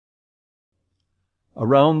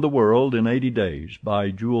Around the World in 80 Days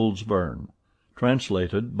by Jules Verne.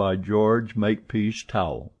 Translated by George Makepeace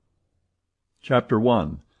Towle. Chapter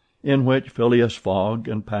 1, in which Phileas Fogg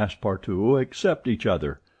and Passepartout accept each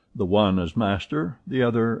other, the one as master, the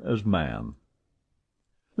other as man.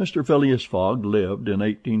 Mr. Phileas Fogg lived in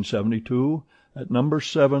 1872 at No.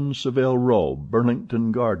 7 Savile Row,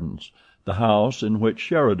 Burlington Gardens, the house in which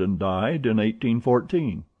Sheridan died in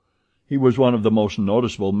 1814. He was one of the most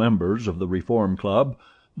noticeable members of the Reform Club,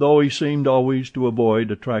 though he seemed always to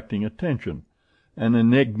avoid attracting attention, an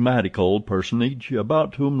enigmatical personage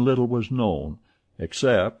about whom little was known,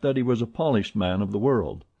 except that he was a polished man of the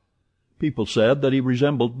world. People said that he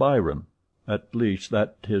resembled Byron, at least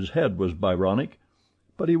that his head was Byronic,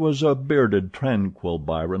 but he was a bearded, tranquil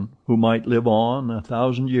Byron, who might live on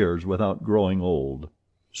 1,000 years without growing old.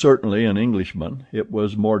 Certainly an Englishman, it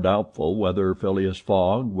was more doubtful whether Phileas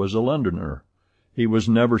Fogg was a Londoner. He was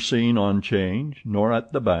never seen on 'Change, nor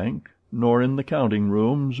at the bank, nor in the counting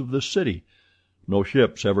rooms of the city. No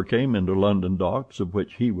ships ever came into London docks of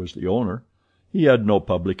which he was the owner. He had no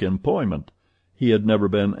public employment. He had never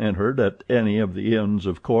been entered at any of the Inns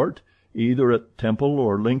of Court, either at Temple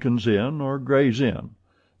or Lincoln's Inn or Gray's Inn,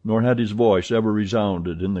 nor had his voice ever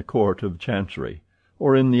resounded in the Court of Chancery,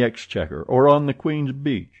 or in the Exchequer, or on the Queen's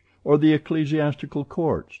Bench, or the ecclesiastical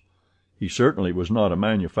courts. He certainly was not a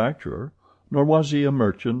manufacturer, nor was he a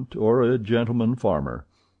merchant or a gentleman farmer.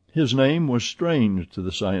 His name was strange to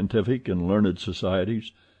the scientific and learned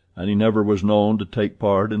societies, and he never was known to take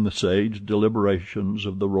part in the sage deliberations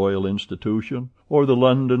of the Royal Institution, or the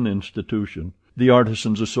London Institution, the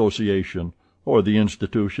Artisans' Association, or the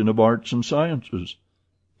Institution of Arts and Sciences.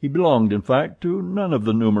 He belonged, in fact, to none of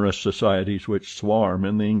the numerous societies which swarm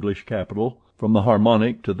in the English capital, from the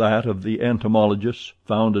Harmonic to that of the Entomologists,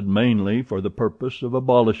 founded mainly for the purpose of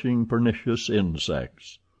abolishing pernicious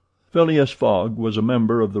insects. Phileas Fogg was a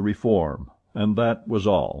member of the Reform, and that was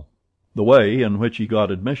all. The way in which he got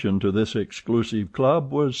admission to this exclusive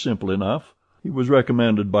club was simple enough. He was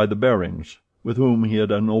recommended by the Barings, with whom he had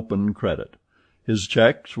an open credit. His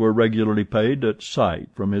checks were regularly paid at sight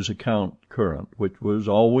from his account current, which was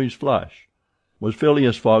always flush. Was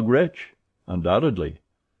Phileas Fogg rich? Undoubtedly.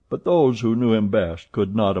 But those who knew him best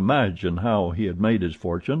could not imagine how he had made his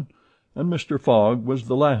fortune, and Mr. Fogg was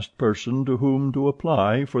the last person to whom to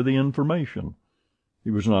apply for the information. He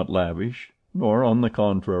was not lavish, nor, on the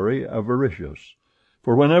contrary, avaricious,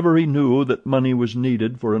 for whenever he knew that money was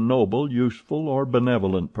needed for a noble, useful, or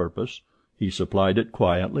benevolent purpose, he supplied it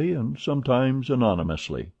quietly and sometimes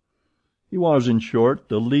anonymously. He was, in short,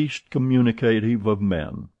 the least communicative of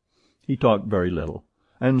men. He talked very little,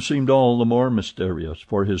 and seemed all the more mysterious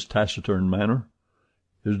for his taciturn manner.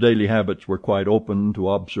 His daily habits were quite open to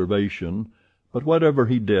observation, but whatever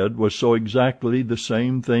he did was so exactly the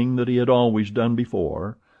same thing that he had always done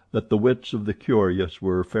before, that the wits of the curious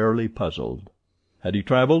were fairly puzzled. Had he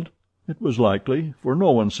travelled? It was likely, for no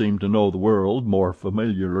one seemed to know the world more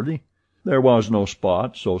familiarly. There was no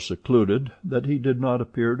spot so secluded that he did not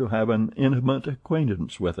appear to have an intimate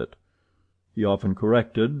acquaintance with it. He often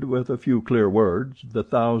corrected, with a few clear words, the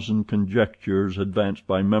 1,000 conjectures advanced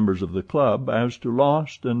by members of the club as to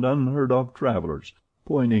lost and unheard-of travellers,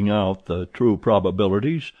 pointing out the true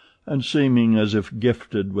probabilities, and seeming as if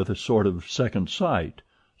gifted with a sort of second sight,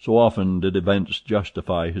 so often did events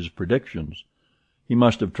justify his predictions. He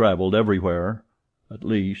must have travelled everywhere, at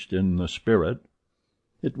least in the spirit.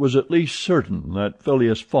 It was at least certain that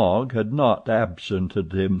Phileas Fogg had not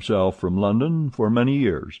absented himself from London for many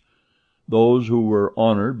years. Those who were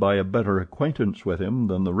honoured by a better acquaintance with him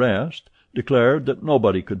than the rest declared that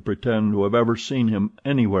nobody could pretend to have ever seen him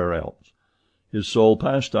anywhere else. His sole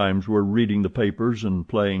pastimes were reading the papers and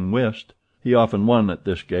playing whist. He often won at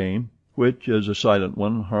this game, which, as a silent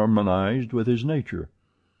one, harmonized with his nature.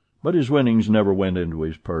 But his winnings never went into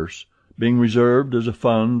his purse, being reserved as a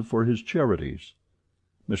fund for his charities.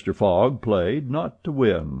 Mr. Fogg played, not to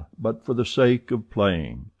win, but for the sake of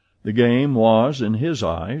playing. The game was, in his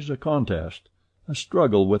eyes, a contest, a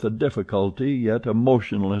struggle with a difficulty, yet a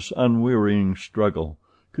motionless, unwearying struggle,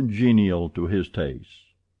 congenial to his tastes.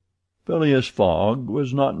 Phileas Fogg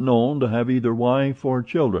was not known to have either wife or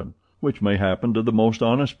children, which may happen to the most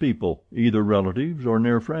honest people, either relatives or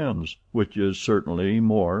near friends, which is certainly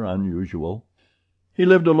more unusual. He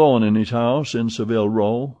lived alone in his house in Savile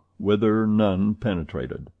Row, whither none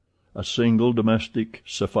penetrated. A single domestic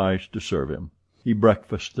sufficed to serve him. He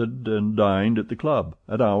breakfasted and dined at the club,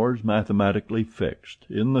 at hours mathematically fixed,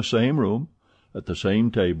 in the same room, at the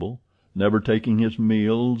same table, never taking his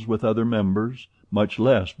meals with other members, much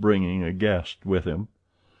less bringing a guest with him,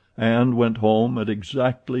 and went home at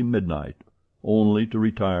exactly midnight, only to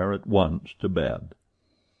retire at once to bed.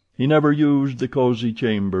 He never used the cosy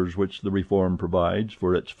chambers which the reform provides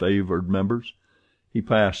for its favored members. He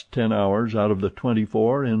passed 10 hours out of the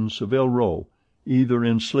 24 in Savile Row, either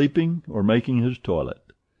in sleeping or making his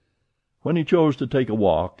toilet. When he chose to take a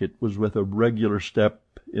walk, it was with a regular step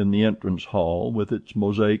in the entrance hall with its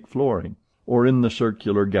mosaic flooring, or in the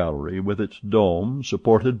circular gallery with its dome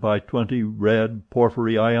supported by 20 red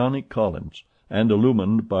porphyry Ionic columns and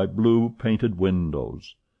illumined by blue painted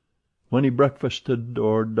windows. When he breakfasted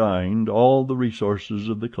or dined, all the resources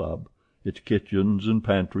of the club, its kitchens and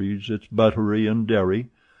pantries, its buttery and dairy,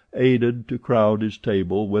 aided to crowd his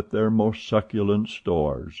table with their most succulent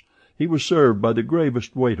stores. He was served by the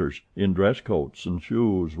gravest waiters, in dress coats and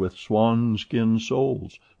shoes with swan-skin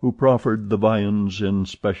soles, who proffered the viands in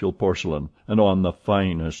special porcelain and on the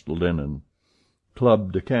finest linen.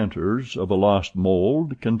 Club decanters of a lost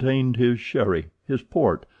mold contained his sherry, his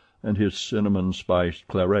port, and his cinnamon-spiced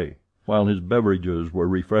claret, while his beverages were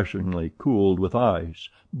refreshingly cooled with ice,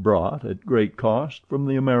 brought at great cost from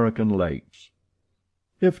the American lakes.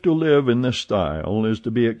 If to live in this style is to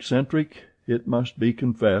be eccentric, it must be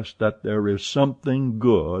confessed that there is something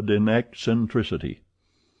good in eccentricity.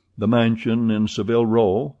 The mansion in Savile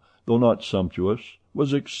Row, though not sumptuous,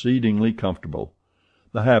 was exceedingly comfortable.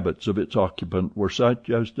 The habits of its occupant were such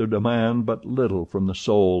as to demand but little from the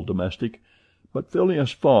sole domestic, but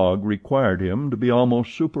Phileas Fogg required him to be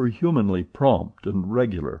almost superhumanly prompt and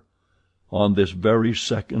regular. On this very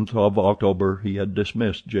 2nd of October he had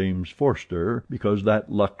dismissed James Forster because that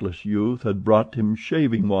luckless youth had brought him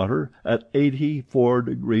shaving water at 84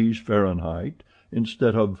 degrees Fahrenheit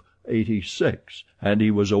instead of 86, and he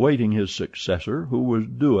was awaiting his successor, who was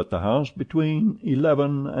due at the house between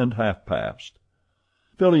 11 and half-past.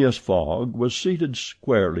 Phileas Fogg was seated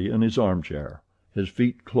squarely in his armchair, his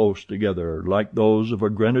feet close together like those of a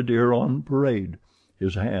grenadier on parade,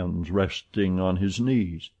 his hands resting on his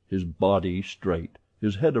knees, his body straight,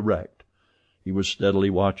 his head erect. He was steadily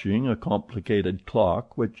watching a complicated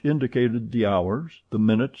clock which indicated the hours, the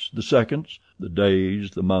minutes, the seconds, the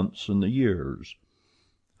days, the months, and the years.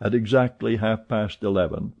 At exactly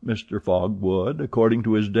 11:30, Mr. Fogg would, according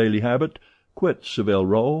to his daily habit, quit Savile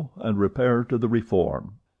Row and repair to the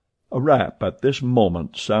Reform. A rap at this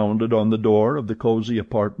moment sounded on the door of the cosy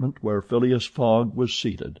apartment where Phileas Fogg was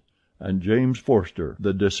seated, and James Forster,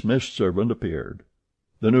 the dismissed servant, appeared.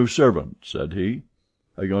 "The new servant," said he.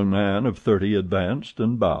 A young man of 30 advanced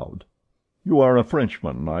and bowed. "You are a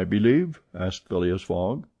Frenchman, I believe?" asked Phileas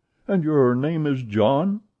Fogg. "And your name is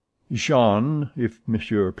John?" "Jean, if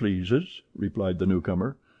monsieur pleases," replied the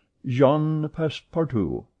newcomer. "Jean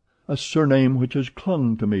Passepartout, a surname which has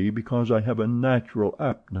clung to me because I have a natural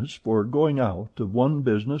aptness for going out of one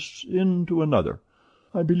business into another.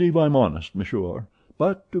 I believe I'm honest, monsieur,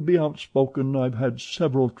 but to be outspoken I've had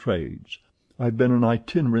several trades. I've been an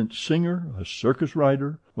itinerant singer, a circus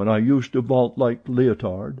rider, when I used to vault like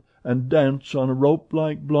Leotard, and dance on a rope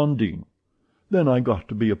like Blondin. Then I got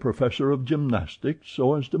to be a professor of gymnastics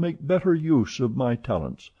so as to make better use of my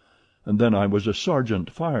talents, and then I was a sergeant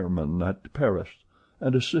fireman at Paris,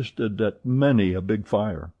 and assisted at many a big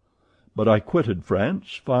fire. But I quitted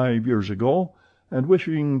France 5 years ago, and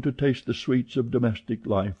wishing to taste the sweets of domestic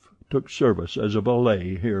life, took service as a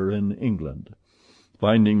valet here in England.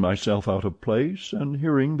 Finding myself out of place, and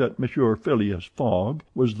hearing that Monsieur Phileas Fogg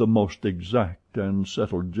was the most exact and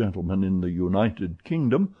settled gentleman in the United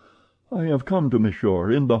Kingdom, I have come to monsieur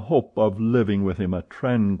in the hope of living with him a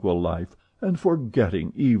tranquil life, and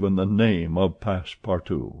forgetting even the name of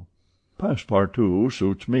Passepartout." "Passepartout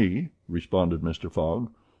suits me," responded Mr.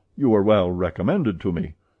 Fogg. "You are well recommended to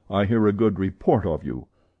me. I hear a good report of you.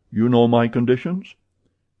 You know my conditions?"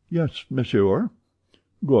 "Yes, monsieur."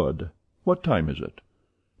 "Good. What time is it?"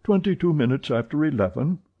 22 minutes after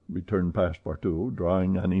 11, returned Passepartout,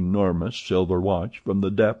 drawing an enormous silver watch from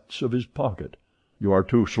the depths of his pocket. "You are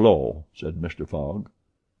too slow," said Mr. Fogg.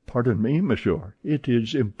 "Pardon me, monsieur, it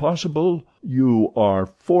is impossible—" "You are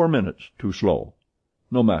 4 minutes too slow.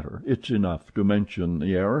 No matter, it's enough to mention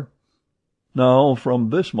the error. Now, from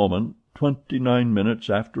this moment, 29 minutes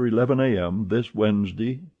after 11 a.m. this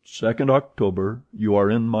Wednesday, 2nd October, you are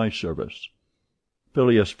in my service."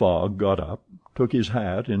 Phileas Fogg got up, took his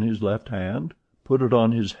hat in his left hand, put it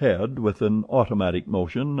on his head with an automatic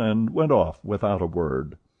motion, and went off without a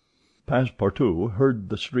word. Passepartout heard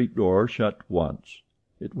the street door shut once.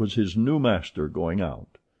 It was his new master going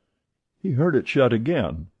out. He heard it shut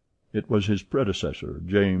again. It was his predecessor,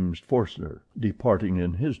 James Forster, departing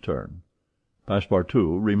in his turn.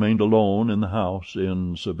 Passepartout remained alone in the house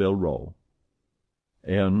in Savile Row.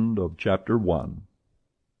 Chapter 1.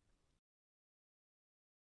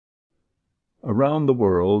 Around the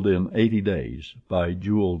World in 80 Days by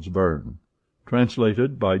Jules Verne.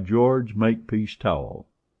 Translated by George Makepeace Towell.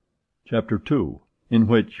 Chapter 2, in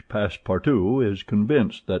which Passepartout is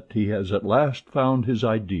convinced that he has at last found his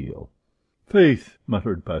ideal. "Faith,"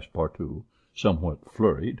 muttered Passepartout, somewhat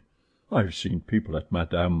flurried, "I've seen people at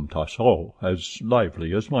Madame Tussaud's as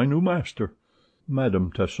lively as my new master."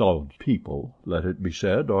 Madame Tussaud's people, let it be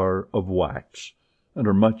said, are of wax, and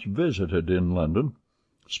are much visited in London.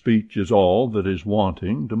 Speech is all that is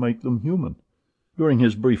wanting to make them human. During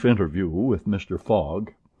his brief interview with Mr.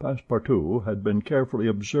 Fogg, Passepartout had been carefully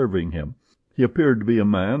observing him. He appeared to be a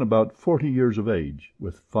man about 40 years of age,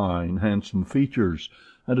 with fine, handsome features,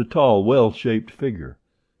 and a tall, well-shaped figure.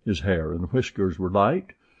 His hair and whiskers were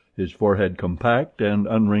light, his forehead compact and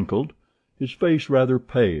unwrinkled, his face rather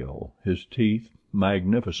pale, his teeth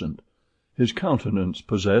magnificent. His countenance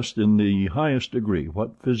possessed in the highest degree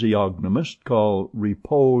what physiognomists call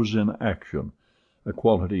repose in action, a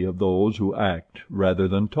quality of those who act rather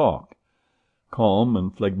than talk. Calm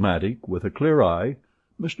and phlegmatic, with a clear eye,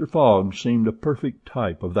 Mr. Fogg seemed a perfect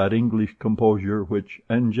type of that English composure which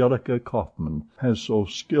Angelica Kauffmann has so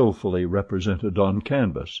skilfully represented on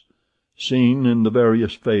canvas. Seen in the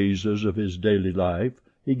various phases of his daily life,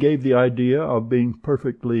 he gave the idea of being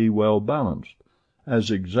perfectly well balanced,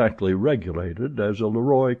 as exactly regulated as a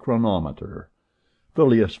Leroy chronometer.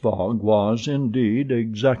 Phileas Fogg was, indeed,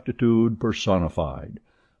 exactitude personified,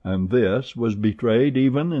 and this was betrayed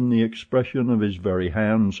even in the expression of his very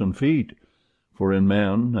hands and feet, for in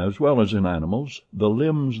men, as well as in animals, the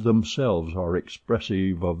limbs themselves are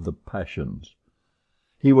expressive of the passions.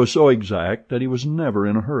 He was so exact that he was never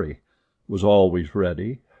in a hurry, was always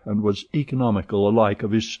ready, and was economical alike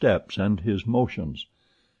of his steps and his motions.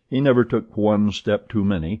 He never took one step too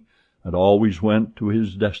many, and always went to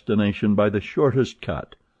his destination by the shortest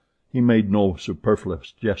cut. He made no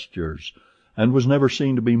superfluous gestures, and was never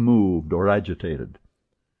seen to be moved or agitated.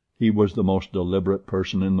 He was the most deliberate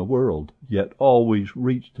person in the world, yet always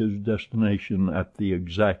reached his destination at the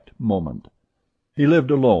exact moment. He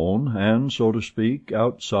lived alone, and, so to speak,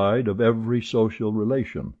 outside of every social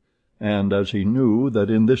relation, and as he knew that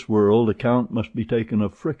in this world account must be taken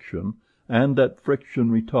of friction, and that friction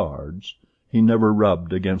retards, he never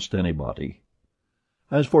rubbed against anybody.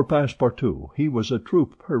 As for Passepartout, he was a true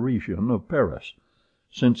Parisian of Paris.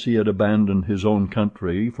 Since he had abandoned his own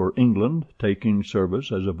country for England, taking service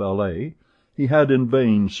as a valet, he had in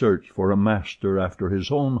vain searched for a master after his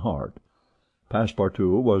own heart.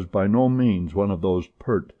 Passepartout was by no means one of those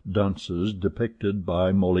pert dunces depicted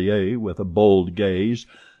by Molière with a bold gaze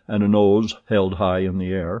and a nose held high in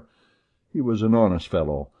the air. He was an honest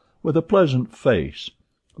fellow, with a pleasant face,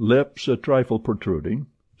 lips a trifle protruding,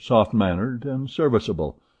 soft-mannered and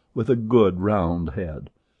serviceable, with a good round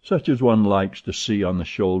head, such as one likes to see on the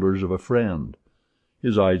shoulders of a friend.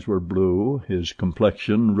 His eyes were blue, his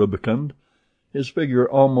complexion rubicund, his figure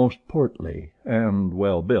almost portly and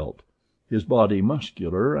well built, his body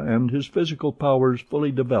muscular, and his physical powers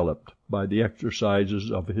fully developed by the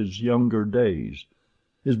exercises of his younger days.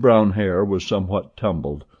 His brown hair was somewhat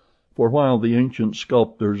tumbled, for while the ancient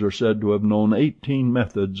sculptors are said to have known 18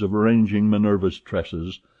 methods of arranging Minerva's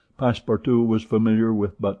tresses, Passepartout was familiar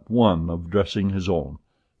with but one of dressing his own.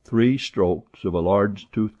 3 strokes of a large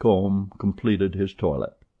tooth comb completed his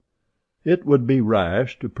toilet. It would be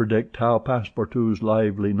rash to predict how Passepartout's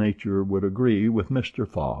lively nature would agree with Mr.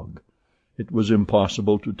 Fogg. It was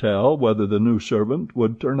impossible to tell whether the new servant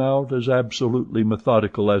would turn out as absolutely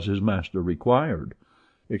methodical as his master required.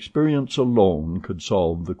 Experience alone could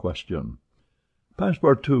solve the question.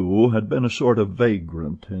 Passepartout had been a sort of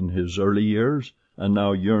vagrant in his early years, and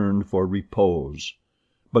now yearned for repose.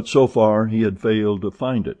 But so far he had failed to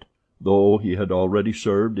find it, though he had already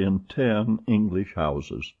served in 10 English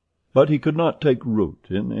houses. But he could not take root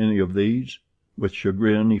in any of these. With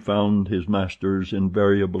chagrin he found his masters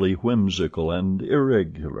invariably whimsical and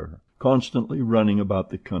irregular, constantly running about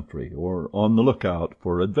the country, or on the lookout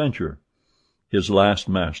for adventure. His last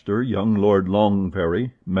master, young Lord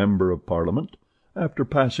Longferry, Member of Parliament, after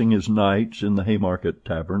passing his nights in the Haymarket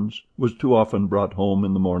taverns, was too often brought home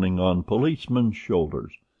in the morning on policemen's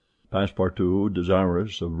shoulders. Passepartout,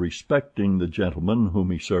 desirous of respecting the gentleman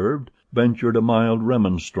whom he served, ventured a mild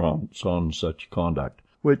remonstrance on such conduct,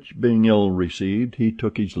 which, being ill received, he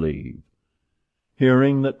took his leave.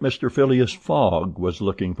 Hearing that Mr. Phileas Fogg was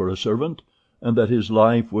looking for a servant, and that his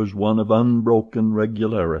life was one of unbroken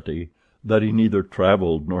regularity, that he neither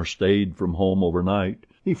travelled nor stayed from home overnight,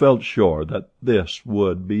 he felt sure that this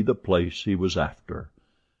would be the place he was after.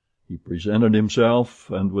 He presented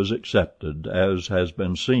himself, and was accepted, as has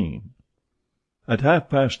been seen. At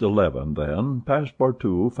 11:30, then,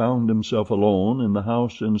 Passepartout found himself alone in the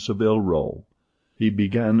house in Savile Row. He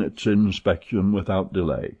began its inspection without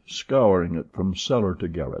delay, scouring it from cellar to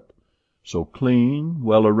garret. So clean,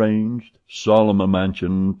 well arranged, solemn a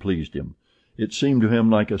mansion pleased him. It seemed to him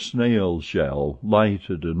like a snail's shell,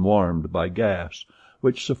 lighted and warmed by gas,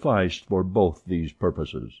 which sufficed for both these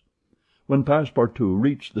purposes. When Passepartout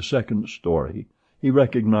reached the second story, he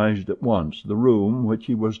recognized at once the room which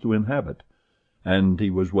he was to inhabit, and he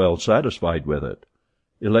was well satisfied with it.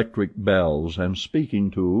 Electric bells and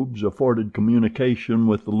speaking tubes afforded communication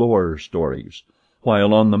with the lower stories,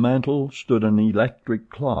 while on the mantel stood an electric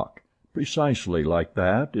clock, precisely like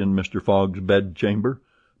that in Mr. Fogg's bedchamber,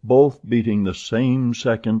 both beating the same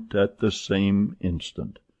second at the same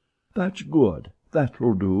instant. "That's good,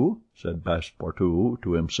 that'll do," said Passepartout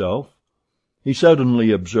to himself. He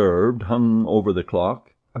suddenly observed, hung over the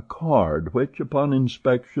clock, a card which, upon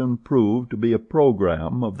inspection, proved to be a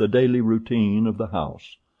program of the daily routine of the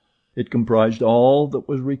house. It comprised all that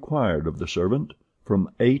was required of the servant, from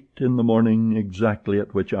 8 in the morning, exactly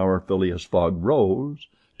at which hour Phileas Fogg rose,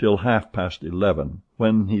 till 11:30,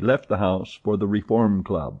 when he left the house for the Reform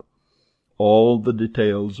Club. All the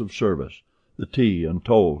details of service, the tea and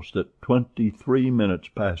toast at 23 minutes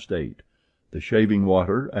past 8, the shaving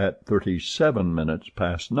water at 37 minutes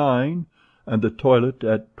past 9, and the toilet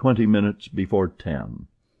at 20 minutes before 10.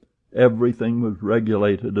 Everything was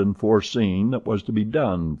regulated and foreseen that was to be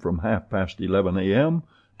done from 11:30 a.m.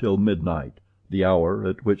 till midnight, the hour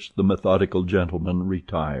at which the methodical gentleman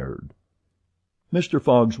retired. Mr.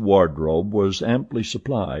 Fogg's wardrobe was amply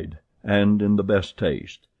supplied, and in the best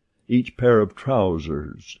taste. Each pair of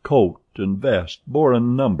trousers, coat, and vest bore a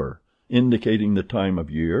number, indicating the time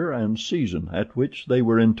of year and season at which they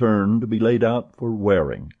were in turn to be laid out for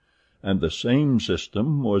wearing, and the same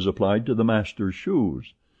system was applied to the master's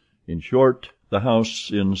shoes. In short, the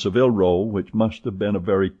house in Savile Row, which must have been a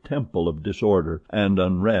very temple of disorder and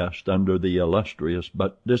unrest under the illustrious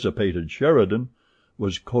but dissipated Sheridan,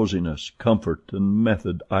 was coziness, comfort, and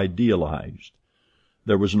method idealized.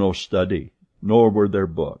 There was no study, nor were there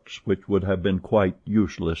books, which would have been quite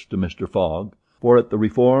useless to Mr. Fogg, for at the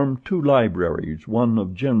Reform 2 libraries, one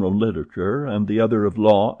of general literature and the other of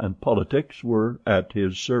law and politics, were at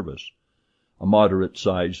his service. A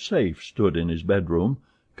moderate-sized safe stood in his bedroom,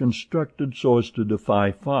 constructed so as to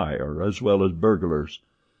defy fire as well as burglars,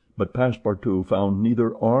 but Passepartout found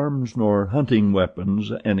neither arms nor hunting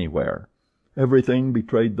weapons anywhere. Everything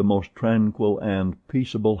betrayed the most tranquil and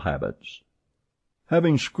peaceable habits.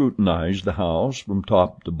 Having scrutinized the house from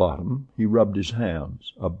top to bottom, he rubbed his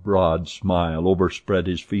hands. A broad smile overspread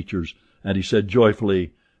his features, and he said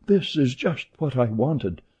joyfully, "This is just what I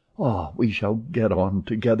wanted. Ah, we shall get on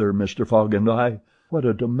together, Mr. Fogg and I. What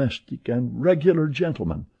a domestic and regular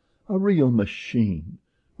gentleman! A real machine.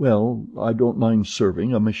 Well, I don't mind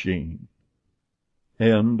serving a machine."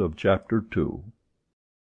 Chapter 2.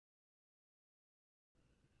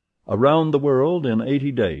 Around the World in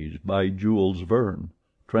 80 Days by Jules Verne.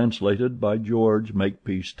 Translated by George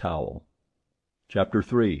Makepeace Towell. Chapter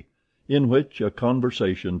 3. In which a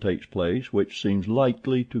conversation takes place which seems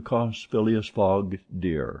likely to cost Phileas Fogg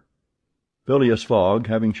dear. Phileas Fogg,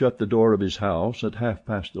 having shut the door of his house at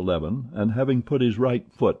 11:30, and having put his right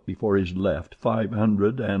foot before his left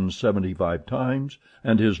 575 times,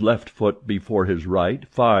 and his left foot before his right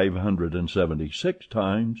 576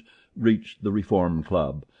 times, reached the Reform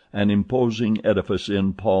Club, an imposing edifice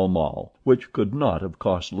in Pall Mall, which could not have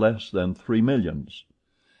cost less than 3 millions.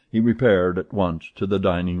 He repaired at once to the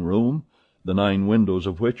dining room, the 9 windows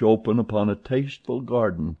of which open upon a tasteful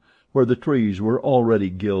garden, where the trees were already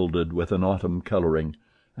gilded with an autumn coloring,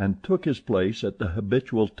 and took his place at the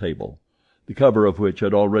habitual table, the cover of which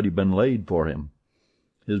had already been laid for him.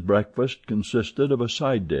 His breakfast consisted of a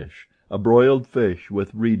side dish, a broiled fish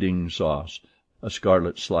with reading sauce, a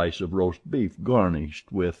scarlet slice of roast beef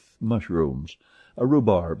garnished with mushrooms, a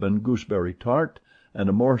rhubarb and gooseberry tart, and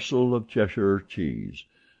a morsel of Cheshire cheese,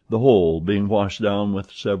 the whole being washed down with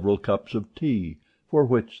several cups of tea, for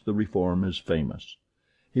which the Reform is famous.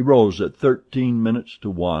 He rose at 13 minutes to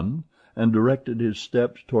 1, and directed his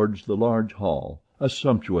steps towards the large hall, a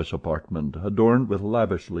sumptuous apartment adorned with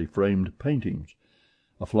lavishly framed paintings.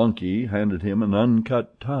 A flunkey handed him an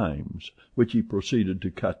uncut Times, which he proceeded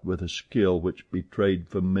to cut with a skill which betrayed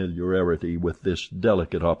familiarity with this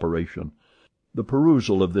delicate operation. The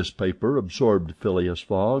perusal of this paper absorbed Phileas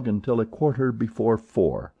Fogg until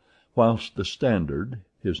 4:15, whilst the Standard,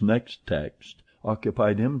 his next text,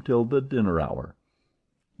 occupied him till the dinner hour.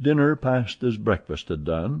 Dinner passed as breakfast had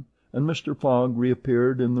done, and Mr. Fogg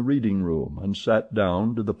reappeared in the reading room and sat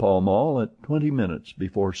down to the Pall Mall at 20 minutes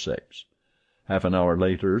before 6. Half an hour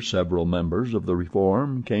later several members of the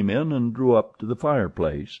reform came in and drew up to the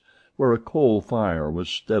fireplace, where a coal fire was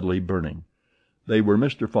steadily burning. They were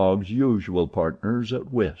Mr. Fogg's usual partners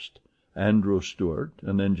at whist, Andrew Stuart,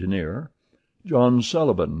 an engineer, John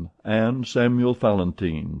Sullivan and Samuel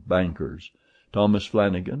Fallentin, bankers, Thomas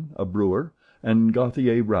Flanagan, a brewer, and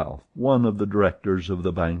Gauthier Ralph, one of the directors of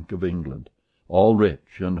the Bank of England, all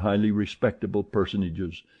rich and highly respectable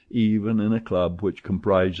personages, even in a club which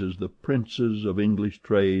comprises the princes of English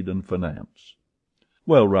trade and finance.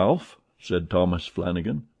 "Well, Ralph," said Thomas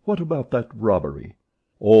Flanagan, "what about that robbery?"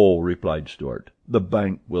 "Oh," replied Stuart, "the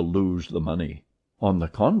bank will lose the money." "On the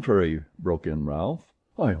contrary," broke in Ralph,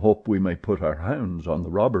 "I hope we may put our hands on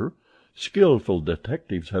the robber. Skillful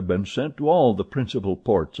detectives have been sent to all the principal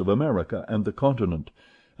ports of America and the Continent,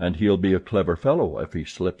 and he'll be a clever fellow if he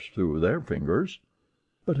slips through their fingers."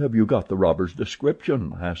 "But have you got the robber's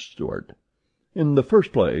description?" asked Stuart. "In the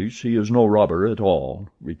first place, he is no robber at all,"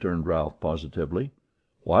 returned Ralph positively.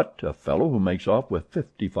 "What, a fellow who makes off with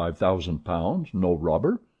 £55,000 no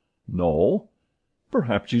robber?" "No."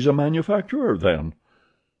 "Perhaps he's a manufacturer, then?"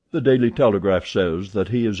 "The Daily Telegraph says that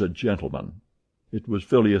he is a gentleman." It was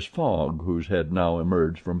Phileas Fogg, whose head now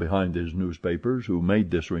emerged from behind his newspapers, who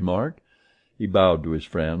made this remark. He bowed to his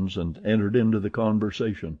friends and entered into the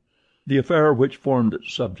conversation. The affair which formed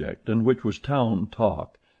its subject, and which was town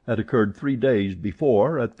talk, had occurred 3 days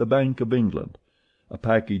before at the Bank of England. A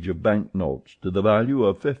package of bank notes to the value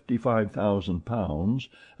of £55,000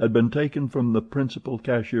 had been taken from the principal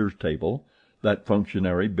cashier's table, that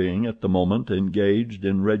functionary being at the moment engaged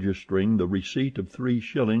in registering the receipt of 3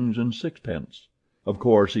 shillings and 6pence. Of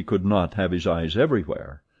course he could not have his eyes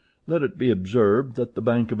everywhere. Let it be observed that the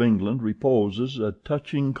Bank of England reposes a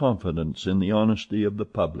touching confidence in the honesty of the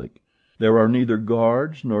public. There are neither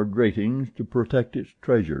guards nor gratings to protect its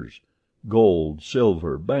treasures. Gold,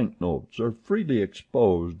 silver, bank notes are freely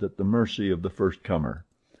exposed at the mercy of the first comer.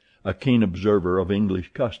 A keen observer of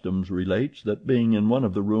English customs relates that being in one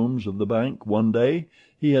of the rooms of the bank one day,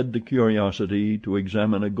 he had the curiosity to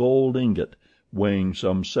examine a gold ingot weighing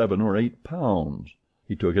some 7 or 8 pounds.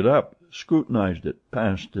 He took it up, scrutinized it,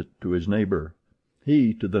 passed it to his neighbor,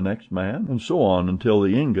 he to the next man, and so on until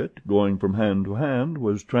the ingot, going from hand to hand,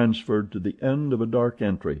 was transferred to the end of a dark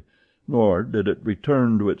entry, nor did it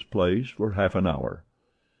return to its place for half an hour.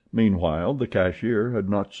 Meanwhile the cashier had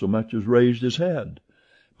not so much as raised his head.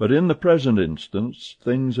 But in the present instance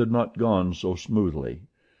things had not gone so smoothly.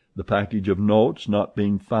 The package of notes not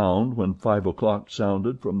being found when 5 o'clock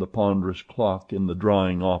sounded from the ponderous clock in the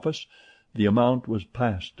drawing office, the amount was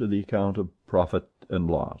passed to the account of profit and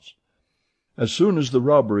loss. As soon as the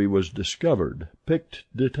robbery was discovered, picked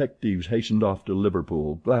detectives hastened off to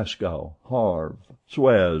Liverpool, Glasgow, Havre,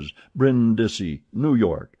 Suez, Brindisi, New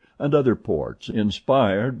York, and other ports,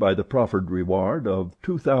 inspired by the proffered reward of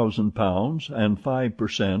 £2,000 and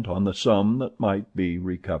 5% on the sum that might be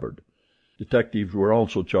recovered. Detectives were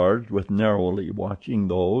also charged with narrowly watching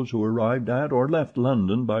those who arrived at or left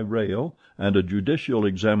London by rail, and a judicial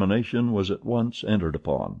examination was at once entered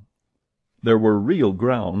upon. There were real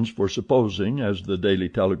grounds for supposing, as the Daily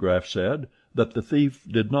Telegraph said, that the thief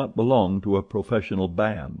did not belong to a professional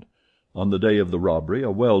band. On the day of the robbery a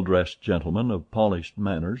well-dressed gentleman of polished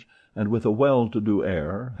manners and with a well-to-do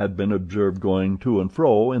air had been observed going to and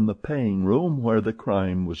fro in the paying room where the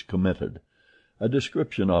crime was committed. A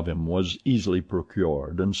description of him was easily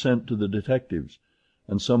procured and sent to the detectives,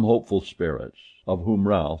 and some hopeful spirits, of whom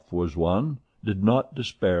Ralph was one, did not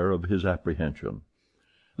despair of his apprehension.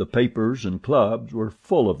 The papers and clubs were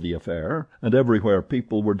full of the affair, and everywhere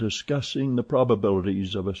people were discussing the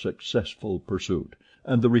probabilities of a successful pursuit,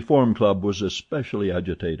 and the Reform Club was especially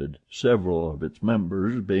agitated, several of its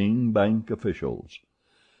members being bank officials.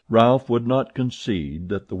 Ralph would not concede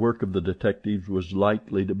that the work of the detectives was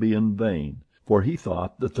likely to be in vain, for he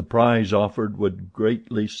thought that the prize offered would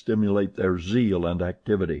greatly stimulate their zeal and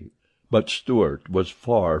activity. But Stuart was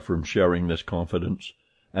far from sharing this confidence,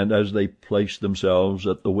 and as they placed themselves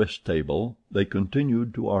at the whist table they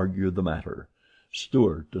continued to argue the matter.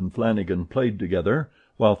 Stuart and Flanagan played together,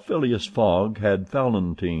 while Phileas Fogg had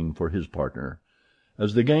Fallentin for his partner.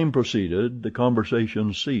 As the game proceeded the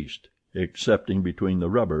conversation ceased, excepting between the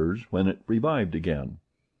rubbers when it revived again.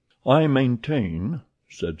 "I maintain,"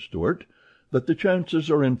 said Stuart, "that the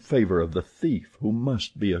chances are in favor of the thief, who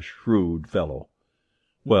must be a shrewd fellow."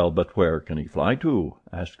 "Well, but where can he fly to?"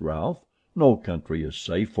 asked Ralph. "No country is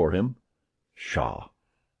safe for him." "Pshaw!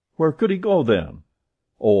 Where could he go, then?"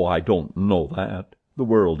 "Oh, I don't know that. The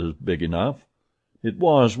world is big enough." "It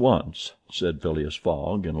was once," said Phileas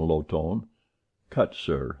Fogg in a low tone. "Cut,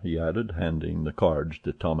 sir," he added, handing the cards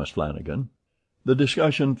to Thomas Flanagan. The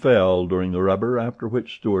discussion fell during the rubber, after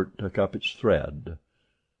which Stuart took up its thread.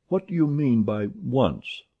 "What do you mean by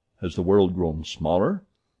once? Has the world grown smaller?"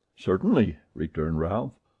 "Certainly," returned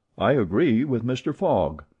Ralph. "I agree with Mr.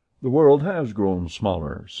 Fogg. The world has grown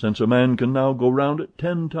smaller, since a man can now go round it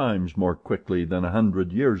 10 times more quickly than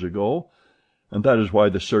 100 years ago, and that is why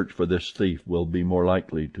the search for this thief will be more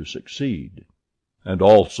likely to succeed." "And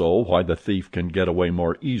also why the thief can get away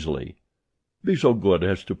more easily. Be so good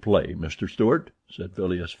as to play, Mr. Stuart," said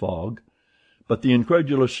Phileas Fogg. But the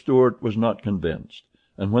incredulous Stuart was not convinced,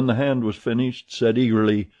 and when the hand was finished said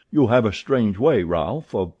eagerly, "You have a strange way,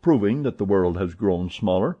 Ralph, of proving that the world has grown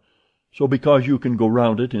smaller. So because you can go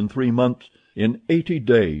round it in 3 months—" "In 80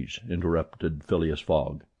 days," interrupted Phileas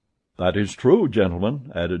Fogg. "That is true,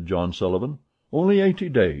 gentlemen," added John Sullivan. "Only 80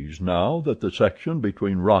 days, now that the section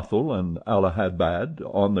between Rothal and Allahabad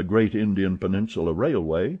on the Great Indian Peninsula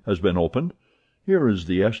Railway has been opened. Here is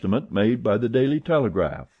the estimate made by the Daily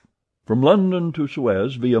Telegraph. From London to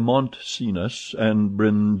Suez via Mont Cenis and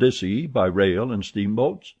Brindisi by rail and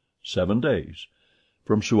steamboats, 7 days.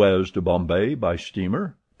 From Suez to Bombay by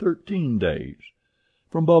steamer, 13 days.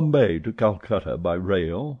 From Bombay to Calcutta by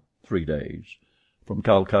rail, 3 days. From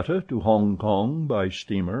Calcutta to Hong Kong by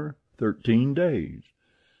steamer, 13 days.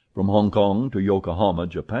 From Hong Kong to Yokohama,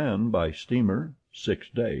 Japan by steamer, 6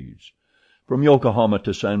 days. From Yokohama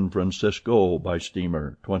to San Francisco by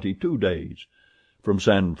steamer, 22 days. From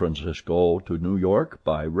San Francisco to New York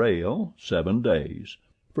by rail, 7 days.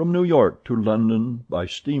 From New York to London by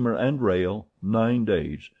steamer and rail, 9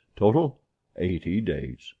 days. Total, 80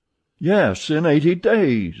 days. "Yes, in 80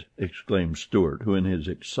 days!" exclaimed Stuart, who in his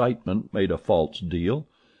excitement made a false deal.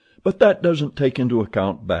 "But that doesn't take into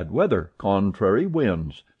account bad weather, contrary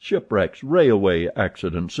winds, shipwrecks, railway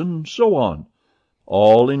accidents, and so on."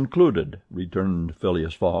 "All included," returned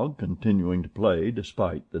Phileas Fogg, continuing to play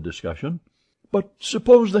despite the discussion. "But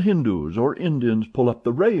suppose the Hindus or Indians pull up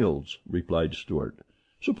the rails," replied Stuart.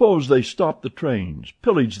 "Suppose they stop the trains,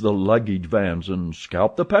 pillage the luggage vans, and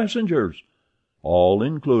scalp the passengers." "All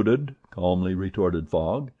included," calmly retorted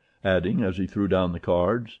Fogg, adding, as he threw down the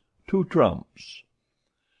cards, "2 trumps."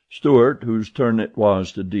 Stuart, whose turn it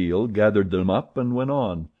was to deal, gathered them up and went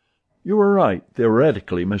on. "You are right,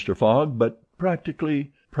 theoretically, Mr. Fogg, but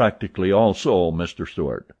practically—" "Practically also, Mr.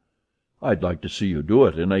 Stuart. I'd like to see you do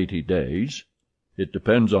it in 80 days. It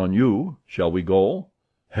depends on you. Shall we go?"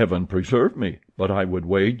 "Heaven preserve me, but I would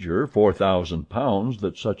wager £4,000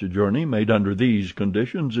 that such a journey made under these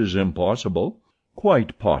conditions is impossible."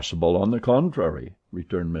 "Quite possible, on the contrary,"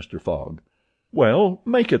 returned Mr. Fogg. "Well,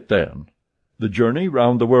 make it then." "The journey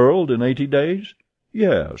round the world in 80 days?"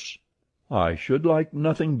 "Yes." "I should like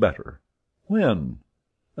nothing better." "When?"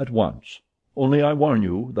 "At once. Only I warn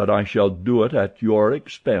you that I shall do it at your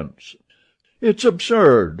expense." "It's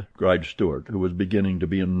absurd!" cried Stuart, who was beginning to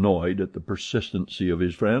be annoyed at the persistency of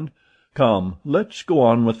his friend. "Come, let's go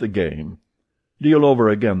on with the game." "Deal over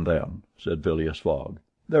again, then," said Phileas Fogg.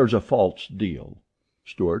 "There's a false deal."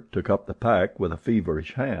 Stuart took up the pack with a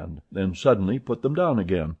feverish hand, then suddenly put them down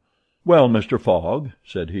again. "Well, Mr. Fogg,"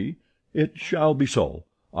 said he, "it shall be so.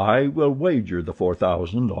 I will wager the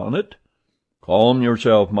 4,000 on it." "Calm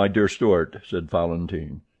yourself, my dear Stuart," said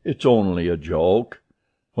Valentine. "It's only a joke."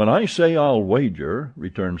 "When I say I'll wager,"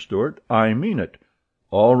 returned Stuart, "I mean it."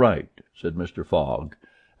 "All right," said Mr. Fogg,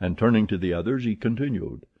 and turning to the others he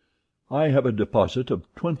continued, "I have a deposit of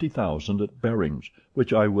 20,000 at Baring's,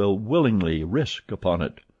 which I will willingly risk upon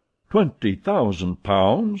it."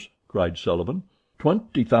 "£20,000!" cried Sullivan.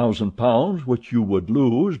 "£20,000 which you would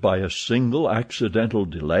lose by a single accidental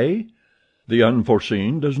delay?" "The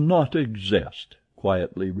unforeseen does not exist,"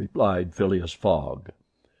 quietly replied Phileas Fogg.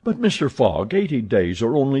 "But, Mr. Fogg, 80 days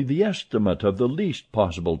are only the estimate of the least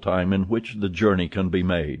possible time in which the journey can be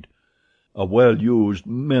made. A well-used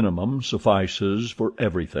minimum suffices for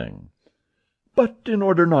everything." "But in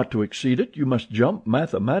order not to exceed it, you must jump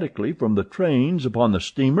mathematically from the trains upon the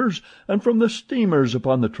steamers, and from the steamers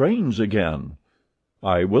upon the trains again."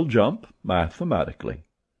 "I will jump mathematically."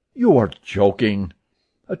 "You are joking."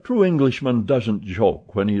 "A true Englishman doesn't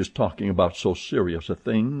joke when he is talking about so serious a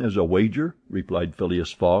thing as a wager," replied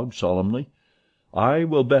Phileas Fogg solemnly. "I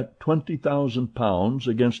will bet £20,000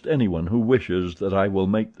 against anyone who wishes that I will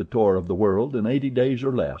make the tour of the world in 80 days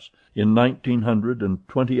or less, in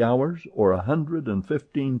 1920 hours or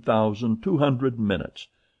 115,200 minutes.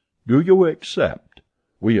 Do you accept?"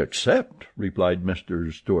 "We accept," replied Mr.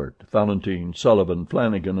 Stuart, Valentine, Sullivan,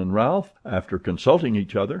 Flanagan, and Ralph, after consulting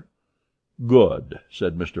each other. "Good,"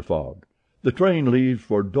 said Mr. Fogg. "The train leaves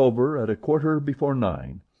for Dover at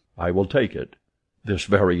 9:15. I will take it." "This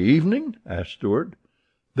very evening?" asked Stuart.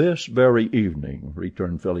 "This very evening,"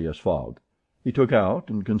 returned Phileas Fogg. He took out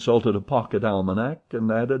and consulted a pocket almanac,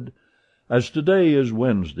 and added, "As today is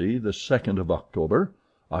Wednesday, the 2nd of October,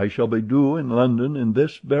 I shall be due in London in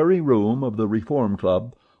this very room of the Reform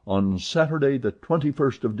Club on Saturday the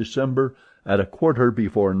 21st of December at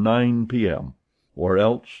 9:15 p.m., or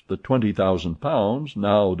else the £20,000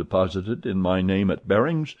 now deposited in my name at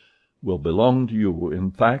Barings will belong to you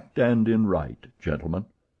in fact and in right, gentlemen.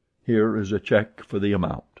 Here is a cheque for the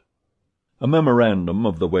amount." A memorandum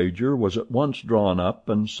of the wager was at once drawn up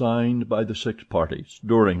and signed by the 6 parties,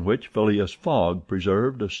 during which Phileas Fogg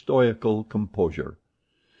preserved a stoical composure.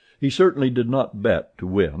 He certainly did not bet to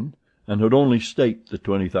win, and had only staked the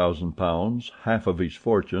 £20,000, half of his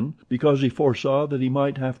fortune, because he foresaw that he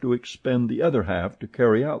might have to expend the other half to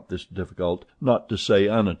carry out this difficult, not to say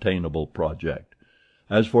unattainable, project.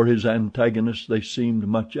 As for his antagonists, they seemed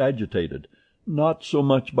much agitated, not so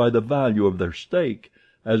much by the value of their stake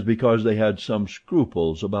as because they had some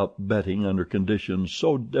scruples about betting under conditions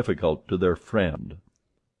so difficult to their friend.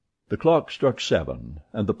 The clock struck 7,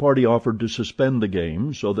 and the party offered to suspend the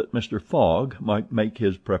game so that Mr. Fogg might make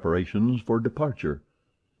his preparations for departure.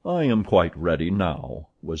 "I am quite ready now,"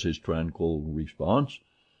 was his tranquil response.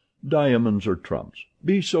 "Diamonds or trumps?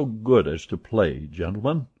 Be so good as to play,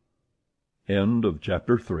 gentlemen."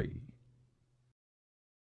 Chapter 3.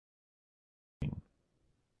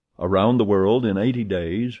 Around the World in 80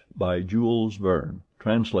 Days, by Jules Verne,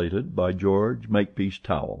 translated by George Makepeace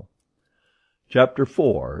Towell. Chapter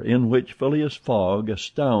 4, in which Phileas Fogg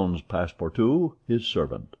astounds Passepartout, his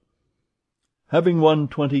servant. Having won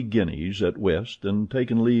 20 guineas at whist and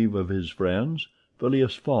taken leave of his friends,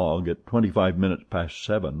 Phileas Fogg at 25 minutes past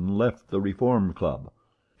 7 left the Reform Club.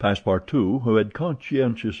 Passepartout, who had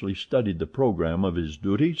conscientiously studied the programme of his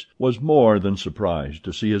duties, was more than surprised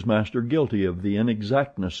to see his master guilty of the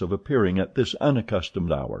inexactness of appearing at this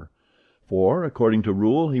unaccustomed hour, for, according to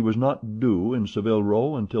rule, he was not due in Savile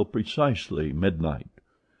Row until precisely midnight.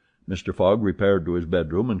 Mr. Fogg repaired to his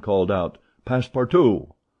bedroom and called out,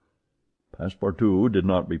 "Passepartout!" Passepartout did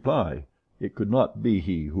not reply. It could not be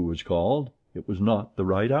he who was called. It was not the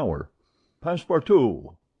right hour.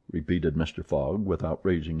 "Passepartout!" repeated Mr. Fogg, without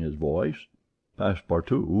raising his voice.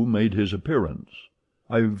 Passepartout made his appearance.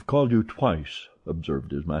 "I've called you twice,"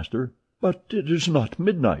 observed his master. "But it is not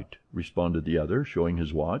midnight," responded the other, showing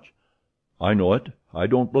his watch. "I know it. I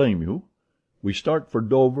don't blame you. We start for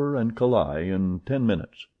Dover and Calais in 10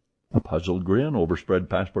 minutes." A puzzled grin overspread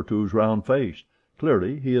Passepartout's round face.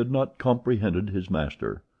 Clearly he had not comprehended his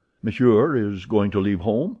master. "Monsieur is going to leave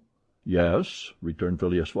home?" "Yes," returned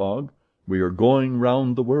Phileas Fogg. "We are going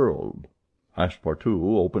round the world."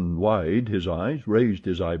 Passepartout opened wide his eyes, raised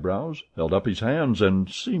his eyebrows, held up his hands, and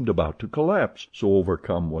seemed about to collapse, so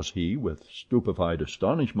overcome was he with stupefied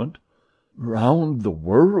astonishment. "Round the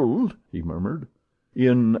world?" he murmured.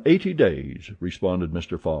 "In 80 days," responded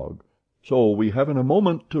Mr. Fogg, "so we haven't a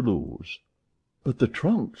moment to lose." "But the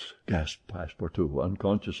trunks," gasped Passepartout,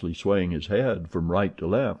 unconsciously swaying his head from right to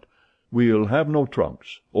left. "We'll have no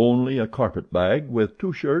trunks, only a carpet bag with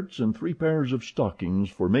 2 shirts and 3 pairs of stockings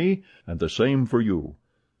for me, and the same for you.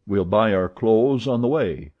 We'll buy our clothes on the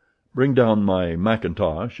way. Bring down my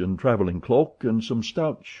mackintosh and travelling cloak and some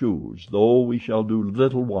stout shoes, though we shall do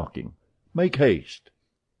little walking. Make haste."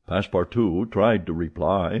 Passepartout tried to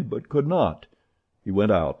reply, but could not. He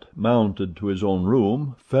went out, mounted to his own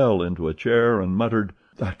room, fell into a chair, and muttered,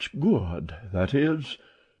 "That's good, that is,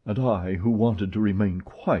 and I who wanted to remain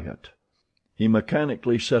quiet." He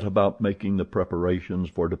mechanically set about making the preparations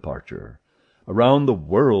for departure. Around the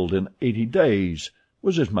world in 80 days!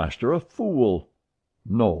 Was his master a fool?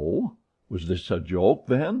 No. Was this a joke,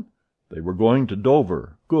 then? They were going to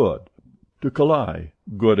Dover. Good. To Calais.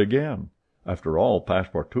 Good again. After all,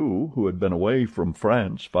 Passepartout, who had been away from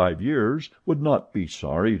France 5 years, would not be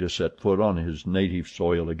sorry to set foot on his native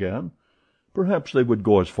soil again. Perhaps they would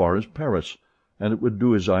go as far as Paris, and it would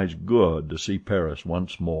do his eyes good to see Paris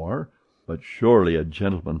once more. But surely a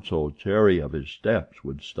gentleman so chary of his steps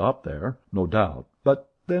would stop there, no doubt. But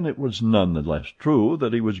then it was none the less true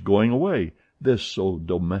that he was going away, this so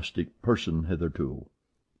domestic person hitherto.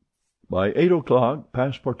 By 8 o'clock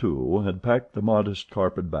Passepartout had packed the modest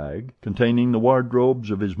carpet bag, containing the wardrobes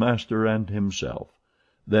of his master and himself.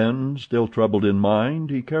 Then, still troubled in mind,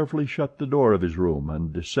 he carefully shut the door of his room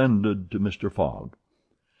and descended to Mr. Fogg.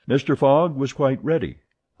 Mr. Fogg was quite ready.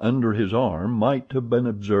 Under his arm might have been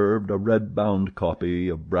observed a red-bound copy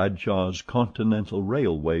of Bradshaw's Continental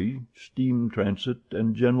Railway, Steam Transit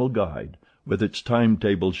and General Guide, with its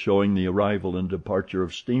timetables showing the arrival and departure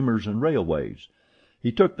of steamers and railways.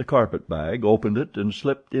 He took the carpet-bag, opened it, and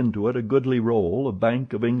slipped into it a goodly roll of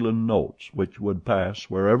Bank of England notes, which would pass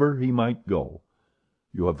wherever he might go.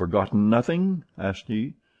 "You have forgotten nothing?" asked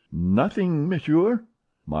he. "Nothing, monsieur."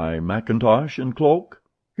 "My mackintosh and cloak?"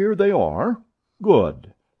 "Here they are."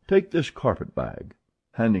 "Good. Take this carpet-bag,"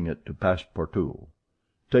 handing it to Passepartout.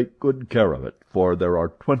 "Take good care of it, for there are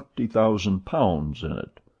 20,000 pounds in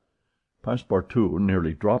it." Passepartout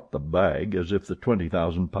nearly dropped the bag, as if the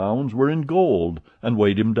 20,000 pounds were in gold, and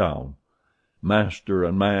weighed him down. Master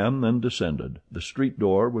and man then descended. The street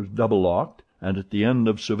door was double locked, and at the end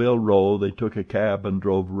of Savile Row they took a cab and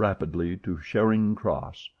drove rapidly to Charing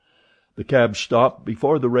Cross. The cab stopped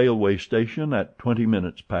before the railway station at 20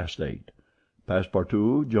 minutes past 8.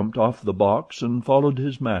 Passepartout jumped off the box and followed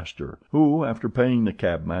his master, who, after paying the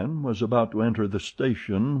cabman, was about to enter the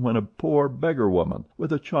station when a poor beggar woman,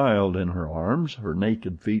 with a child in her arms, her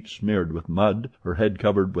naked feet smeared with mud, her head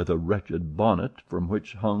covered with a wretched bonnet from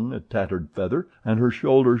which hung a tattered feather, and her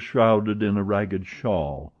shoulders shrouded in a ragged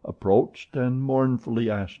shawl, approached and mournfully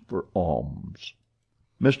asked for alms.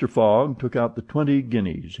 Mr. Fogg took out the 20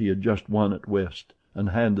 guineas he had just won at whist, and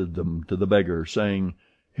handed them to the beggar, saying,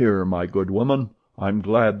 "Here, my good woman, I'm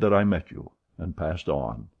glad that I met you," and passed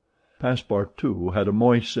on. Passepartout had a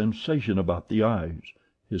moist sensation about the eyes.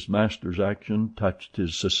 His master's action touched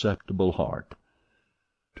his susceptible heart.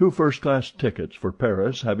 2 first-class tickets for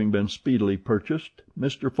Paris having been speedily purchased,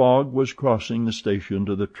 Mr. Fogg was crossing the station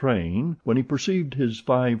to the train when he perceived his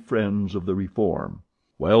 5 friends of the Reform.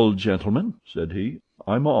 "Well, gentlemen," said he,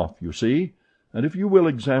 "I'm off, you see, and if you will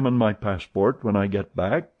examine my passport when I get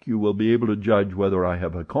back you will be able to judge whether I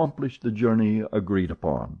have accomplished the journey agreed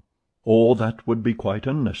upon." "Oh, that would be quite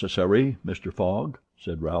unnecessary, Mr. Fogg,"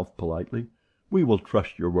 said Ralph politely. "We will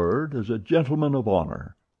trust your word as a gentleman of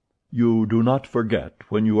honor." "You do not forget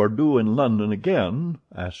when you are due in London again?"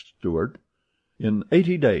 asked Stuart. "In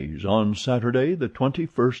 80 days, on Saturday, the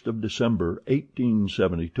 21st of December,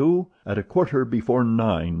 1872, at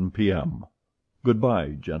 9:15 p.m.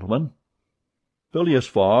 Goodbye, gentlemen." Phileas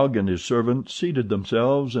Fogg and his servant seated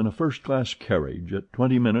themselves in a first-class carriage at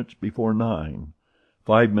 20 minutes before 9.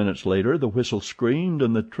 5 minutes later the whistle screamed,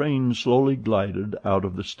 and the train slowly glided out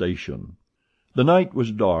of the station. The night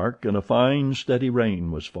was dark, and a fine, steady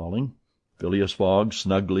rain was falling. Phileas Fogg,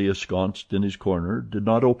 snugly ensconced in his corner, did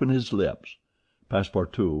not open his lips.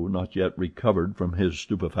 Passepartout, not yet recovered from his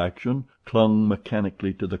stupefaction, clung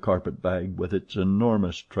mechanically to the carpet-bag with its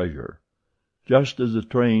enormous treasure. Just as the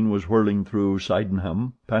train was whirling through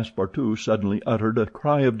Sydenham, Passepartout suddenly uttered a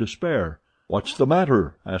cry of despair. "What's the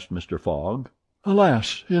matter?" asked Mr. Fogg.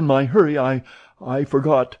 "Alas! in my hurry I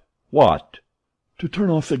forgot—" "What?" "To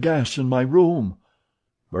turn off the gas in my room."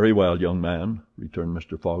 "Very well, young man," returned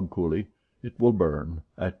Mr. Fogg coolly. "It will burn,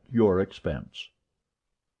 at your expense."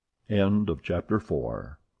 Chapter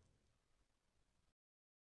 4.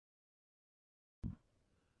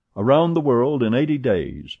 Around the World in 80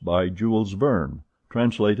 Days, by Jules Verne,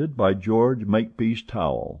 translated by George Makepeace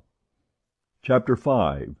Towell. Chapter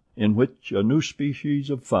 5, in which a new species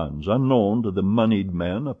of funds unknown to the moneyed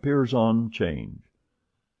men appears on 'Change.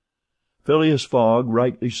 Phileas Fogg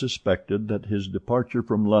rightly suspected that his departure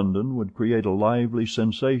from London would create a lively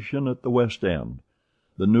sensation at the West End.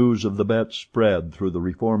 The news of the bet spread through the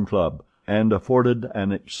Reform Club, and afforded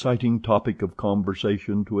an exciting topic of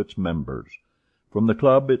conversation to its members. From the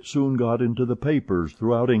club it soon got into the papers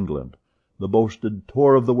throughout England. The boasted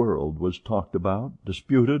tour of the world was talked about,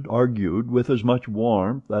 disputed, argued with as much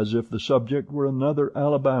warmth as if the subject were another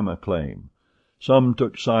Alabama claim. Some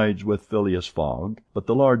took sides with Phileas Fogg, but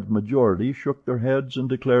the large majority shook their heads and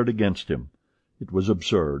declared against him. It was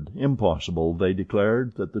absurd, impossible, they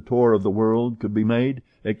declared, that the tour of the world could be made,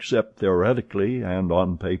 except theoretically and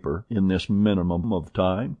on paper, in this minimum of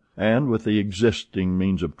time, and with the existing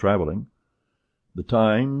means of traveling. The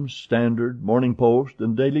Times, Standard, Morning Post,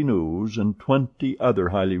 and Daily News, and 20 other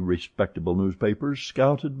highly respectable newspapers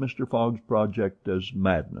scouted Mr. Fogg's project as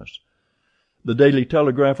madness. The Daily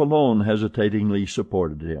Telegraph alone hesitatingly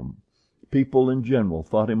supported him. People in general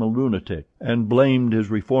thought him a lunatic, and blamed his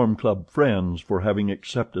Reform Club friends for having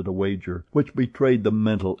accepted a wager which betrayed the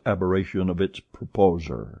mental aberration of its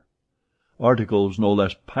proposer. Articles no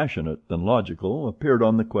less passionate than logical appeared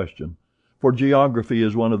on the question, for geography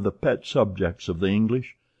is one of the pet subjects of the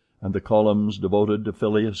English, and the columns devoted to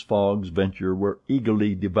Phileas Fogg's venture were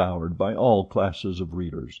eagerly devoured by all classes of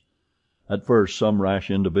readers. At first some rash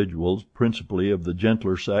individuals, principally of the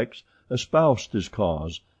gentler sex, espoused his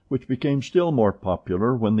cause, which became still more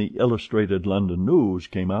popular when the Illustrated London News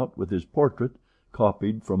came out with his portrait,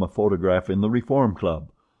 copied from a photograph in the Reform Club.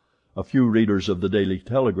 A few readers of the Daily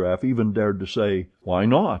Telegraph even dared to say, "Why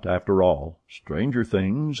not, after all? Stranger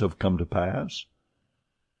things have come to pass."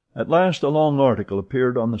 At last a long article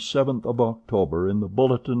appeared on the 7th of October in the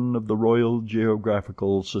Bulletin of the Royal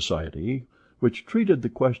Geographical Society, which treated the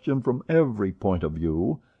question from every point of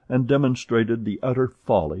view and demonstrated the utter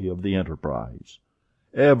folly of the enterprise.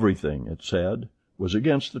 Everything, it said, was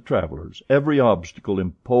against the travelers, every obstacle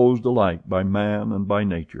imposed alike by man and by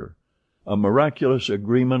nature. A miraculous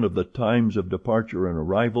agreement of the times of departure and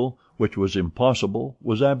arrival, which was impossible,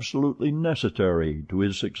 was absolutely necessary to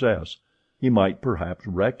his success. He might perhaps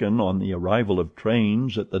reckon on the arrival of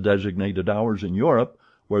trains at the designated hours in Europe,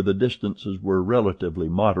 where the distances were relatively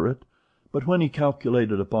moderate, but when he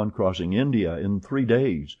calculated upon crossing India in 3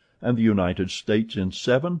 days and the United States in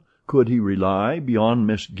 7, could he rely beyond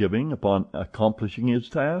misgiving upon accomplishing his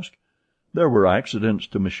task? There were accidents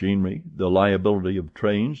to machinery, the liability of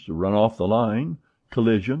trains to run off the line,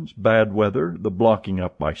 collisions, bad weather, the blocking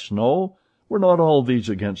up by snow. Were not all these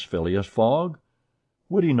against Phileas Fogg?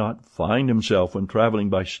 Would he not find himself, when traveling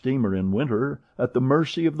by steamer in winter, at the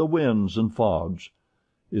mercy of the winds and fogs?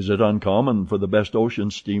 Is it uncommon for the best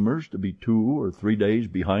ocean steamers to be 2 or 3 days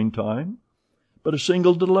behind time? But a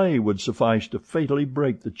single delay would suffice to fatally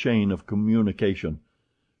break the chain of communication.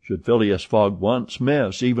 Should Phileas Fogg once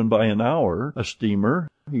miss, even by an hour, a steamer,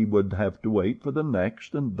 he would have to wait for the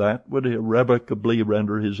next, and that would irrevocably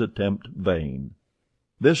render his attempt vain.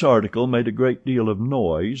 This article made a great deal of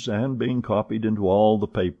noise, and being copied into all the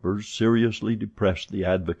papers seriously depressed the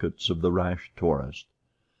advocates of the rash tourist.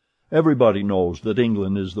 Everybody knows that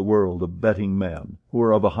England is the world of betting men, who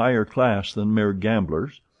are of a higher class than mere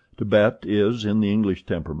gamblers. To bet is in the English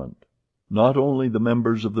temperament. Not only the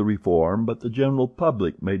members of the Reform, but the general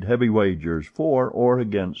public made heavy wagers for or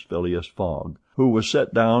against Phileas Fogg, who was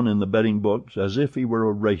set down in the betting books as if he were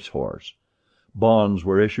a racehorse. Bonds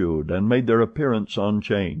were issued and made their appearance on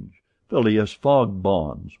 'Change. Phileas Fogg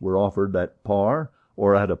bonds were offered at par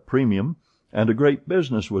or at a premium, and a great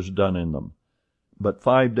business was done in them. But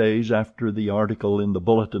 5 days after the article in the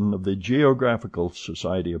Bulletin of the Geographical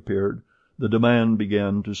Society appeared, the demand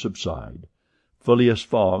began to subside. Phileas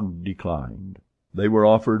Fogg declined. They were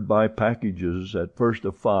offered by packages, at first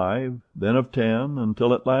of 5, then of 10,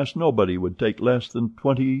 until at last nobody would take less than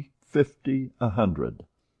 20, 50, 100.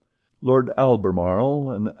 Lord Albemarle,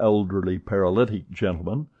 an elderly paralytic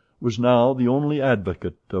gentleman, was now the only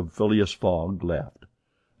advocate of Phileas Fogg left.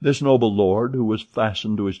 This noble lord, who was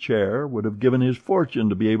fastened to his chair, would have given his fortune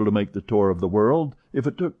to be able to make the tour of the world if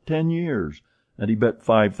it took 10 years, and he bet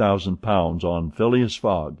 £5,000 on Phileas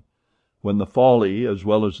Fogg. When the folly as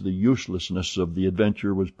well as the uselessness of the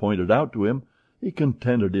adventure was pointed out to him, he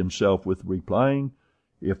contented himself with replying,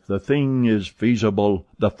 "If the thing is feasible,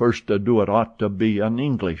 the first to do it ought to be an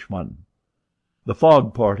Englishman." The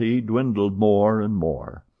Fogg party dwindled more and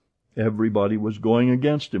more. Everybody was going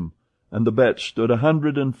against him, and the bets stood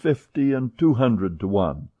 150 and 200 to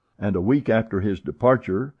 1, and a week after his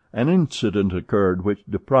departure an incident occurred which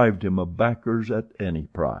deprived him of backers at any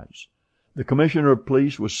price. The Commissioner of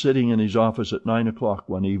Police was sitting in his office at 9 o'clock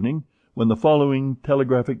one evening, when the following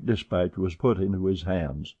telegraphic dispatch was put into his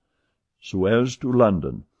hands: Suez to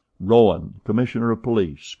London. Rowan, Commissioner of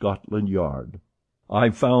Police, Scotland Yard. I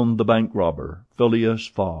found the bank robber, Phileas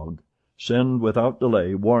Fogg. Send without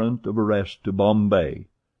delay warrant of arrest to Bombay.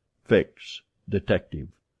 Fix. Detective.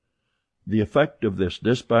 The effect of this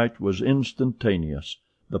dispatch was instantaneous.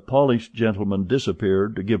 The polished gentleman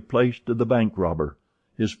disappeared to give place to the bank robber.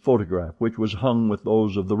 His photograph, which was hung with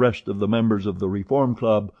those of the rest of the members of the Reform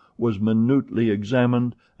Club, was minutely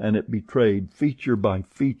examined, and it betrayed feature by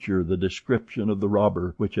feature the description of the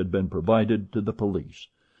robber which had been provided to the police.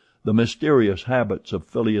 The mysterious habits of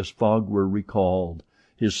Phileas Fogg were recalled,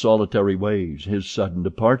 his solitary ways, his sudden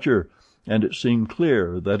departure, and it seemed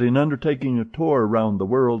clear that in undertaking a tour round the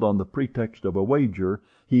world on the pretext of a wager,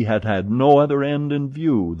 he had had no other end in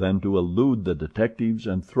view than to elude the detectives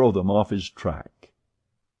and throw them off his track.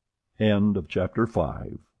 End of chapter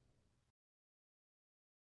 5.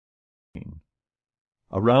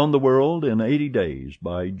 Around the World in 80 Days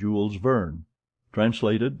by Jules Verne.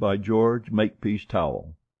 Translated by George Makepeace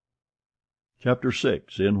Towell. Chapter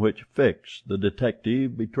 6, in which Fix, the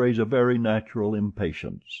detective, betrays a very natural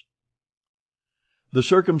impatience. The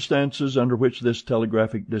circumstances under which this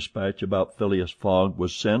telegraphic dispatch about Phileas Fogg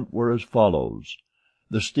was sent were as follows.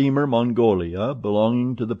 The steamer Mongolia,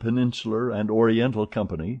 belonging to the Peninsular and Oriental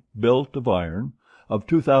Company, built of iron, of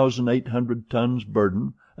 2,800 tons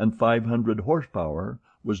burden and 500 horsepower,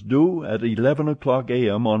 was due at 11 o'clock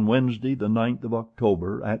a.m. on Wednesday, the 9th of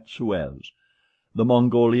October, at Suez. The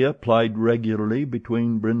Mongolia plied regularly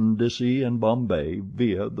between Brindisi and Bombay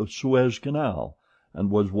via the Suez Canal, and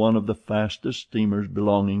was one of the fastest steamers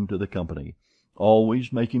belonging to the company,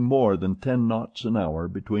 always making more than 10 knots an hour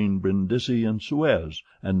between Brindisi and Suez,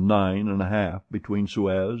 and 9½ between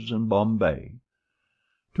Suez and Bombay.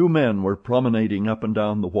 2 men were promenading up and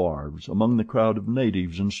down the wharves, among the crowd of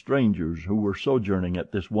natives and strangers who were sojourning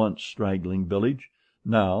at this once straggling village,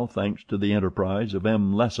 now, thanks to the enterprise of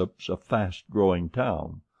M. Lesseps, a fast-growing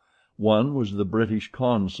town. One was the British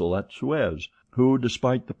consul at Suez, who,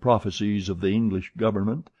 despite the prophecies of the English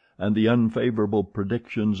government and the unfavorable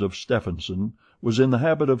predictions of Stephenson, was in the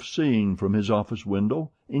habit of seeing from his office window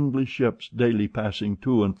English ships daily passing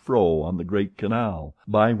to and fro on the great canal,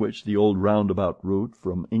 by which the old roundabout route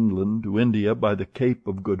from England to India by the Cape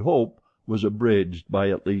of Good Hope was abridged by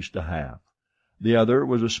at least a half. The other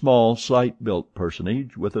was a small, slight-built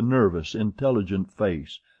personage with a nervous, intelligent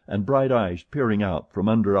face, and bright eyes peering out from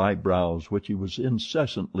under eyebrows which he was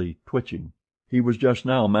incessantly twitching. He was just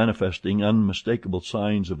now manifesting unmistakable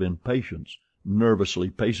signs of impatience, nervously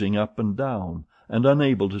pacing up and down, and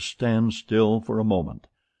unable to stand still for a moment.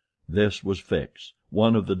 This was Fix,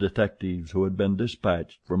 one of the detectives who had been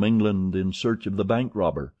dispatched from England in search of the bank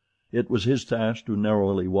robber. It was his task to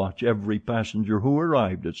narrowly watch every passenger who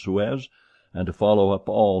arrived at Suez, and to follow up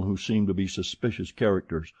all who seemed to be suspicious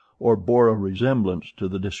characters or bore a resemblance to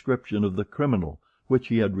the description of the criminal which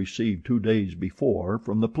he had received 2 days before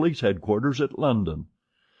from the police headquarters at London.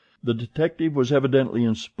 The detective was evidently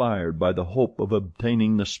inspired by the hope of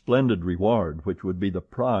obtaining the splendid reward which would be the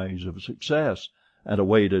prize of success, and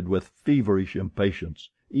awaited with feverish impatience,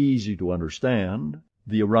 easy to understand,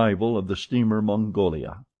 the arrival of the steamer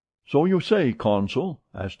Mongolia. "So you say, Consul,"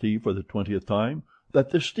 asked he for the 20th time,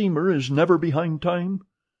 "that this steamer is never behind time?"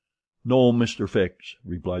 "No, Mr. Fix,"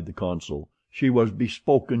 replied the consul. "She was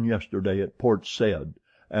bespoken yesterday at Port Said,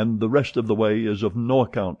 and the rest of the way is of no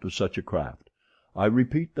account to such a craft. I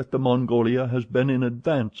repeat that the Mongolia has been in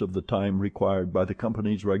advance of the time required by the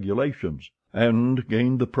company's regulations, and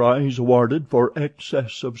gained the prize awarded for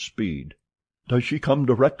excess of speed." "Does she come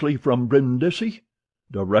directly from Brindisi?"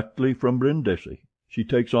 "Directly from Brindisi. She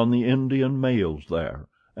takes on the Indian mails there,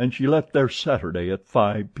 and she left there Saturday at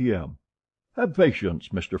 5 p.m. Have patience,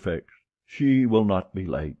 Mr. Fix. She will not be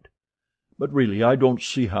late. But really I don't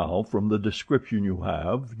see how, from the description you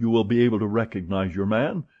have, you will be able to recognize your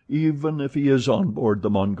man, even if he is on board the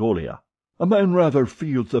Mongolia." "A man rather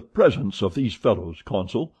feels the presence of these fellows,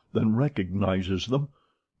 Consul, than recognizes them.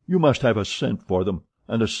 You must have a scent for them,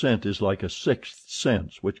 and a scent is like a sixth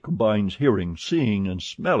sense which combines hearing, seeing, and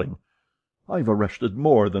smelling. I've arrested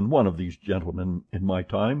more than one of these gentlemen in my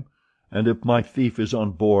time, and if my thief is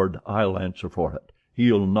on board I'll answer for it.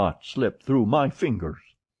 He'll not slip through my fingers."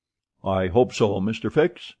 "I hope so, Mr.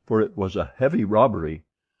 Fix, for it was a heavy robbery."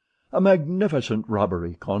 "A magnificent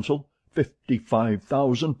robbery, Consul.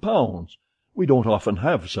 £55,000. We don't often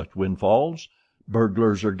have such windfalls.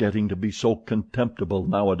 Burglars are getting to be so contemptible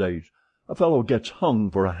nowadays. A fellow gets hung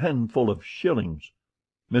for a handful of shillings."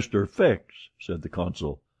 "Mr. Fix," said the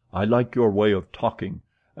consul, "I like your way of talking,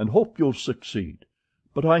 and hope you'll succeed.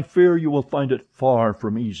 But I fear you will find it far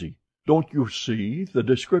from easy. Don't you see, the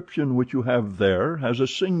description which you have there has a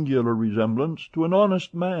singular resemblance to an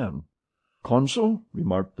honest man." "Consul,"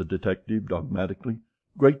 remarked the detective dogmatically,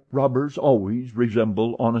 "great robbers always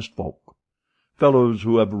resemble honest folk. Fellows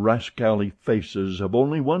who have rascally faces have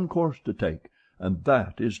only one course to take, and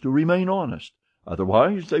that is to remain honest,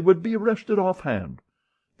 otherwise they would be arrested offhand.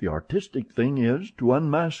 The artistic thing is to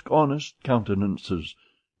unmask honest countenances.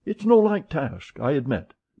 It's no light task, I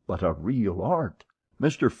admit, but a real art."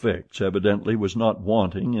 Mr. Fix evidently was not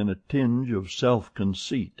wanting in a tinge of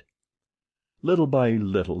self-conceit. Little by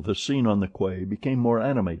little the scene on the quay became more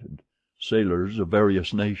animated. Sailors of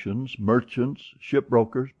various nations, merchants,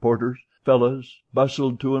 shipbrokers, porters, fellahs,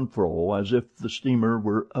 bustled to and fro as if the steamer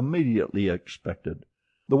were immediately expected.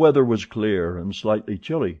 The weather was clear and slightly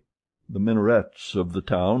chilly. The minarets of the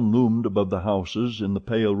town loomed above the houses in the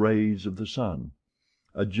pale rays of the sun.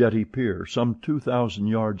 A jetty pier, some 2,000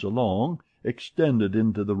 yards along, extended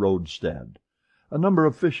into the roadstead. A number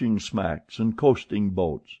of fishing smacks and coasting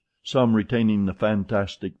boats, some retaining the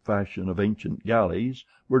fantastic fashion of ancient galleys,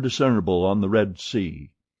 were discernible on the Red Sea.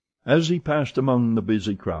 As he passed among the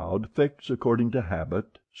busy crowd, Fix, according to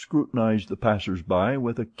habit, scrutinized the passers-by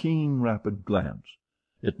with a keen, rapid glance.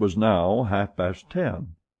 It was now 10:30.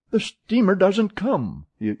 "The steamer doesn't come,"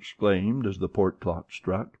 he exclaimed as the port clock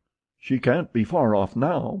struck. "She can't be far off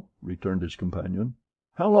now," returned his companion.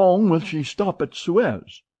 "How long will she stop at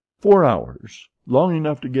Suez?" "4 hours, long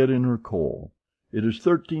enough to get in her coal. It is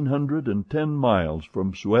 1,310 miles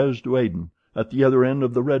from Suez to Aden, at the other end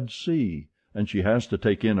of the Red Sea, and she has to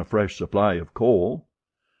take in a fresh supply of coal."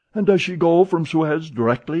 "And does she go from Suez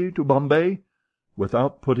directly to Bombay?"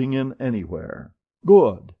 without putting in anywhere.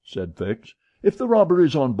 "Good," said Fix. "If the robber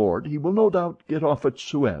is on board he will no doubt get off at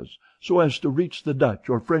Suez, so as to reach the Dutch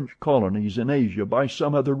or French colonies in Asia by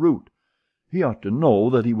some other route. He ought to know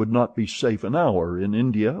that he would not be safe an hour in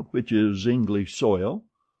India, which is English soil."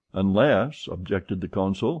 "Unless," objected the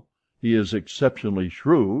consul, "he is exceptionally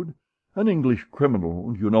shrewd. An English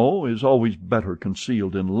criminal, you know, is always better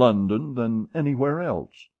concealed in London than anywhere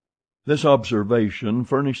else." This observation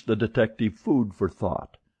furnished the detective food for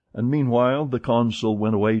thought, and meanwhile the consul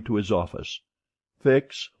went away to his office.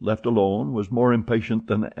 Fix, left alone, was more impatient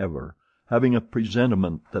than ever, having a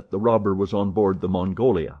presentiment that the robber was on board the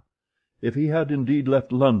Mongolia. If he had indeed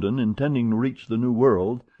left London intending to reach the New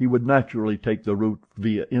World, he would naturally take the route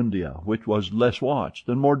via India, which was less watched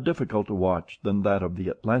and more difficult to watch than that of the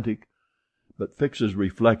Atlantic. But Fix's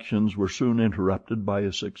reflections were soon interrupted by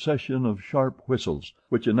a succession of sharp whistles,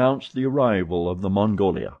 which announced the arrival of the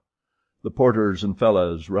Mongolia. The porters and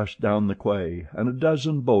fellahs rushed down the quay, and a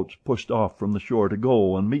dozen boats pushed off from the shore to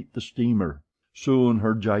go and meet the steamer. Soon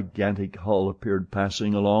her gigantic hull appeared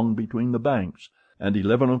passing along between the banks, and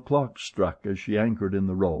 11 o'clock struck as she anchored in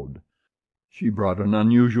the road. She brought an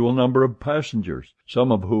unusual number of passengers,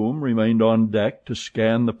 some of whom remained on deck to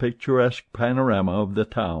scan the picturesque panorama of the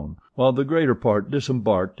town, while the greater part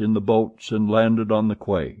disembarked in the boats and landed on the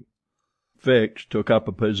quay. Fix took up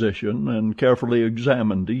a position and carefully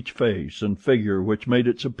examined each face and figure which made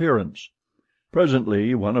its appearance.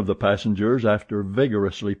 Presently one of the passengers, after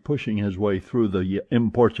vigorously pushing his way through the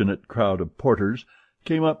importunate crowd of porters,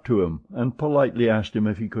 came up to him and politely asked him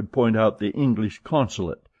if he could point out the English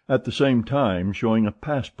consulate, at the same time showing a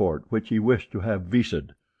passport which he wished to have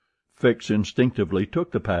visaed. Fix instinctively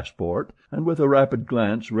took the passport, and with a rapid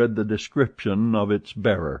glance read the description of its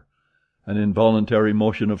bearer. An involuntary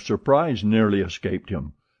motion of surprise nearly escaped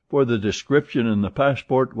him, for the description in the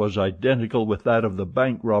passport was identical with that of the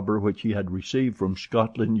bank robber which he had received from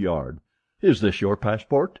Scotland Yard. "Is this your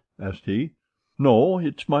passport?" asked he. "No,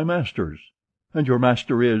 it's my master's." "And your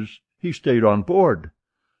master is—" "He stayed on board."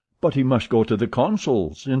 "But he must go to the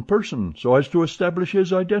consul's in person, so as to establish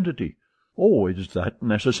his identity." "Oh, is that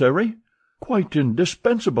necessary?" "Quite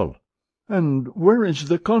indispensable." "And where is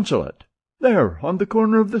the consulate?" "There, on the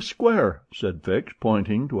corner of the square," said Fix,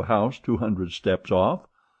 pointing to a house 200 steps off.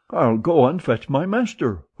 "I'll go and fetch my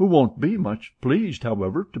master, who won't be much pleased,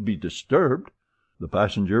 however, to be disturbed." The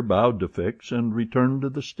passenger bowed to Fix and returned to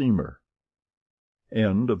the steamer.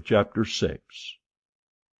 Chapter 6.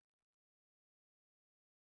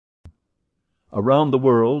 Around the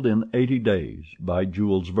World in 80 Days by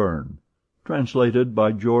Jules Verne. Translated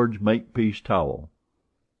by George Makepeace Towell.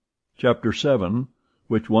 Chapter 7,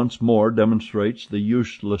 which once more demonstrates the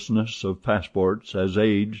uselessness of passports as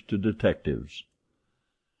aids to detectives.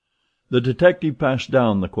 The detective passed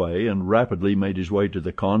down the quay and rapidly made his way to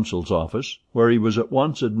the consul's office, where he was at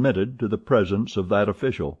once admitted to the presence of that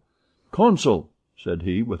official. "Consul," said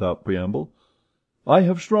he, without preamble, "I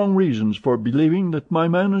have strong reasons for believing that my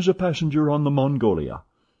man is a passenger on the Mongolia,"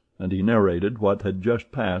 and he narrated what had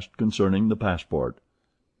just passed concerning the passport.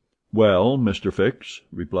 "Well, Mr. Fix,"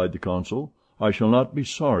 replied the consul, "I shall not be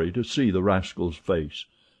sorry to see the rascal's face,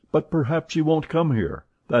 but perhaps he won't come here,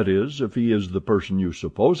 that is, if he is the person you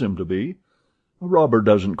suppose him to be. A robber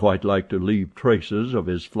doesn't quite like to leave traces of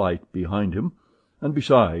his flight behind him, and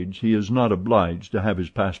besides, he is not obliged to have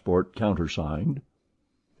his passport countersigned."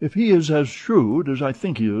 "If he is as shrewd as I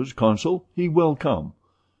think he is, consul, he will come."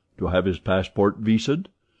 "To have his passport visaed?"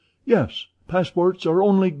 "Yes. Passports are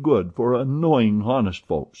only good for annoying honest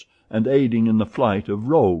folks, and aiding in the flight of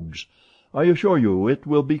rogues. I assure you it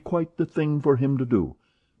will be quite the thing for him to do,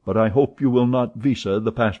 but I hope you will not visa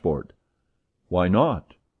the passport." "Why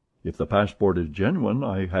not? If the passport is genuine,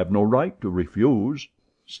 I have no right to refuse."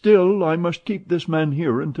 "Still, I must keep this man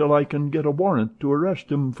here until I can get a warrant to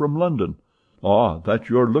arrest him from London." "Ah, that's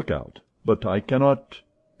your lookout. But I cannot—"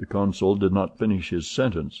 The consul did not finish his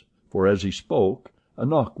sentence, for as he spoke a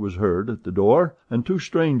knock was heard at the door, and two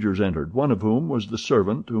strangers entered, one of whom was the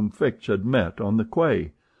servant whom Fix had met on the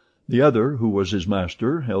quay. The other, who was his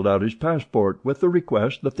master, held out his passport with the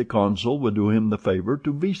request that the consul would do him the favor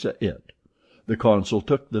to visa it. The consul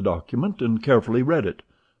took the document and carefully read it,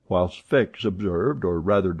 whilst Fix observed, or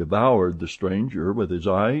rather devoured, the stranger with his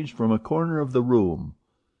eyes from a corner of the room.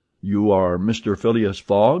 "You are Mr. Phileas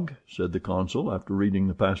Fogg?" said the consul, after reading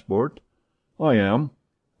the passport. "I am."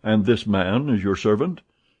 "And this man is your servant?"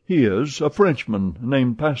 "He is a Frenchman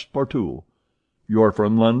named Passepartout." "You are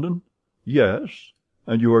from London?" "Yes."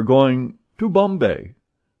 "And you are going—" "To Bombay."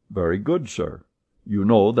 "Very good, sir. You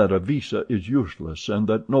know that a visa is useless, and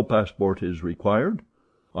that no passport is required?"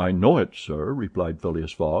 "I know it, sir," replied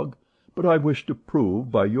Phileas Fogg, but I wish to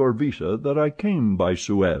prove by your visa that I came by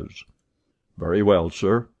Suez." "Very well,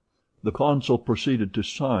 sir." The consul proceeded to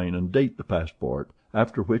sign and date the passport,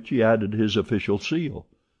 after which he added his official seal.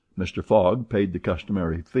 Mr. Fogg paid the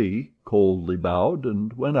customary fee, coldly bowed,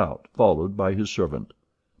 and went out, followed by his servant.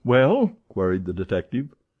 "Well?" queried the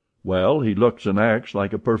detective. "Well, he looks and acts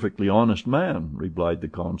like a perfectly honest man," replied the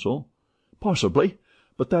consul. "Possibly,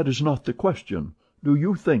 but that is not the question. Do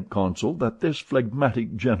you think, consul, that this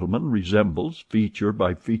phlegmatic gentleman resembles, feature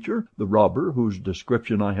by feature, the robber whose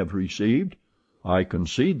description I have received?" "I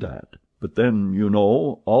concede that. But then, you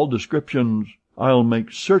know, all descriptions—" "I'll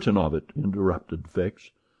make certain of it," interrupted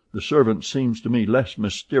Fix. "The servant seems to me less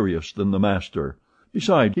mysterious than the master.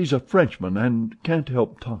 Besides, he's a Frenchman and can't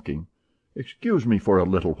help talking. Excuse me for a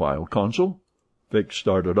little while, consul." Fix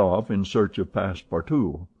started off in search of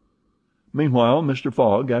Passepartout. Meanwhile, Mr.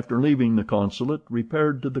 Fogg, after leaving the consulate,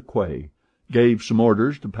 repaired to the quay, gave some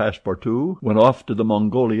orders to Passepartout, went off to the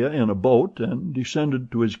Mongolia in a boat, and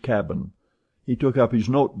descended to his cabin. He took up his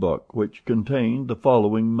notebook, which contained the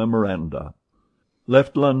following memoranda: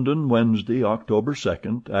 Left London Wednesday, October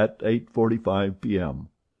 2nd, at 8:45 p.m.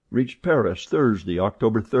 Reached Paris Thursday,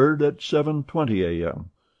 October 3rd, at 7:20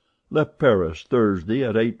 a.m. Left Paris Thursday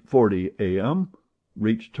at 8:40 a.m.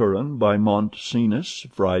 Reached Turin by Mont Cenis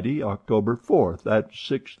Friday, October 4th, at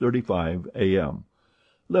 6:35 a.m.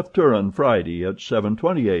 Left Turin Friday at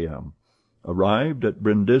 7:20 a.m. Arrived at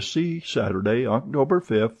Brindisi Saturday, October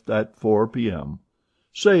 5th, at 4 p.m.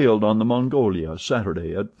 Sailed on the Mongolia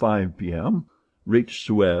Saturday at 5 p.m. Reached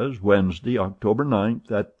Suez Wednesday, October 9th,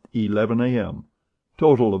 at 11 a.m.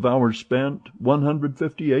 Total of hours spent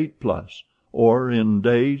 158 plus, or in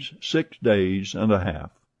days 6 days and a half.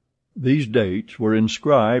 These dates were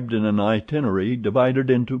inscribed in an itinerary divided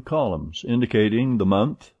into columns, indicating the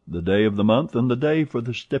month, the day of the month, and the day for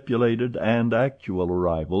the stipulated and actual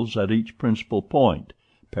arrivals at each principal point: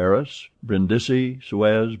 Paris, Brindisi,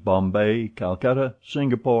 Suez, Bombay, Calcutta,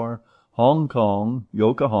 Singapore, Hong Kong,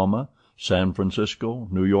 Yokohama, San Francisco,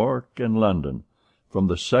 New York, and London, from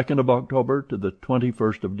the 2nd of October to the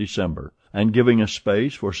 21st of December, and giving a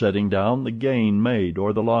space for setting down the gain made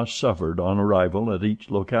or the loss suffered on arrival at each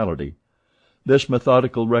locality. This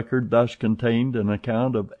methodical record thus contained an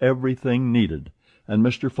account of everything needed, and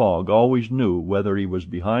Mr. Fogg always knew whether he was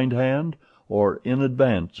behindhand or in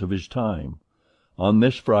advance of his time. On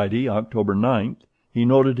this Friday, October 9th, he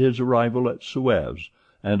noted his arrival at Suez,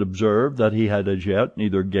 and observed that he had as yet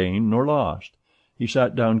neither gained nor lost. He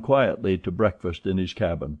sat down quietly to breakfast in his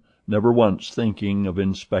cabin, never once thinking of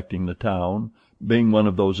inspecting the town, being one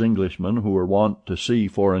of those Englishmen who are wont to see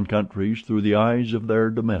foreign countries through the eyes of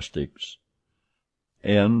their domestics.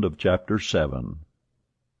 End of chapter 7.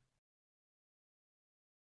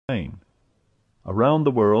 Around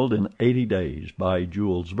the World in 80 Days by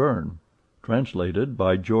Jules Verne. Translated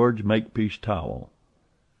by George Makepeace Towell.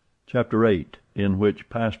 Chapter 8, in which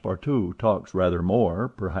Passepartout talks rather more,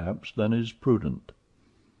 perhaps, than is prudent.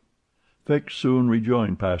 Fix soon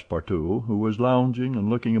rejoined Passepartout, who was lounging and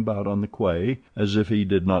looking about on the quay, as if he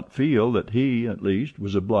did not feel that he, at least,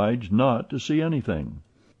 was obliged not to see anything.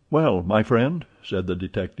 "Well, my friend," said the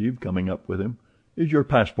detective, coming up with him, "is your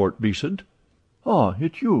passport viséd?" "Ah,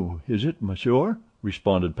 it's you, is it, monsieur?"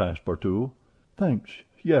 responded Passepartout. "Thanks,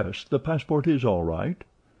 yes, the passport is all right."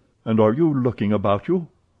 "And are you looking about you?"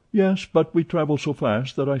 "Yes, but we travel so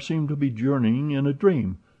fast that I seem to be journeying in a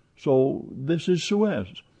dream. So this is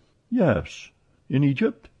Suez?" "Yes." "In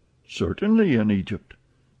Egypt?" "Certainly in Egypt."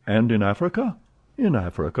 "And in Africa?" "In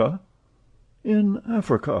Africa." "In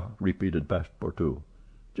Africa," repeated Passepartout.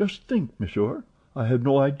 "Just think, monsieur, I had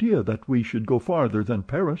no idea that we should go farther than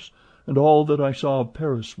Paris, and all that I saw of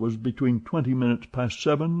Paris was between 20 minutes past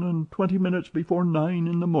 7 and 20 minutes before 9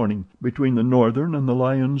 in the morning, between the Northern and the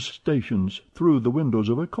Lyons stations, through the windows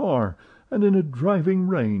of a car, and in a driving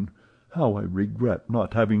rain. How I regret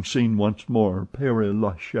not having seen once more Père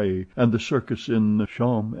Lachaise and the circus in the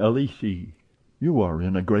Champs-Élysées." "You are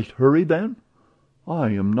in a great hurry, then?" "I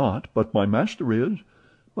am not, but my master is.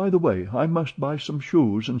 By the way, I must buy some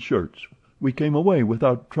shoes and shirts. We came away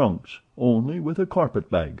without trunks, only with a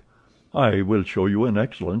carpet-bag." "I will show you an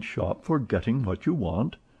excellent shop for getting what you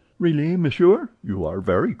want." "Really, monsieur? You are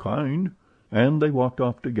very kind." And they walked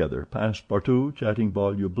off together, Passepartout chatting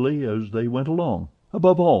volubly as they went along.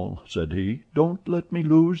 "Above all," said he, "don't let me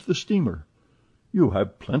lose the steamer." "You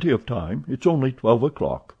have plenty of time. It's only 12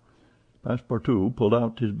 o'clock." Passepartout pulled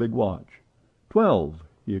out his big watch. "12!"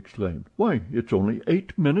 he exclaimed. "Why, it's only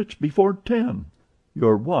 8 minutes before 10."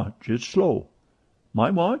 "Your watch is slow."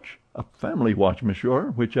 "My watch? A family watch,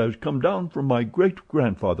 monsieur, which has come down from my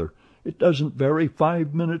great-grandfather. It doesn't vary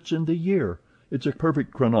 5 minutes in the year. It's a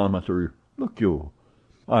perfect chronometer, look you."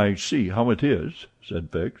 "I see how it is," said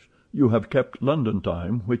Fix. "You have kept London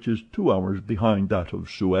time, which is 2 hours behind that of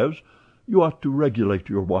Suez. You ought to regulate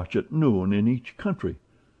your watch at noon in each country."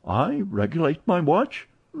 "I regulate my watch?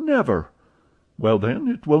 Never!" "Well, then,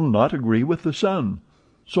 it will not agree with the sun."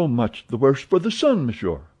 "So much the worse for the sun,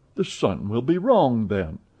 monsieur. The sun will be wrong,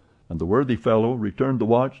 then." And the worthy fellow returned the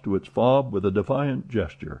watch to its fob with a defiant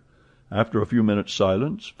gesture. After a few minutes'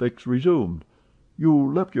 silence, Fix resumed. "You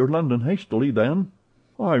left your London hastily, then?"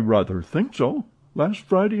 "I rather think so. Last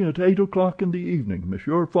Friday at 8 o'clock in the evening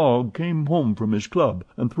Monsieur Fogg came home from his club,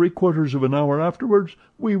 and 3/4 of an hour afterwards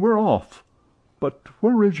we were off." "But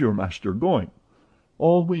where is your master going?"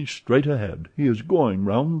 "Always straight ahead. He is going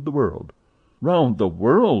round the world." "Round the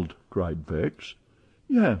world!" cried Fix.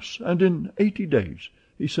 "Yes, and in 80 days.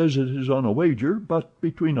 He says it is on a wager, but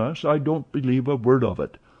between us I don't believe a word of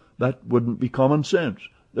it. That wouldn't be common sense.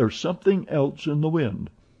 There's something else in the wind."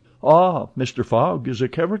 "Ah, Mr. Fogg is a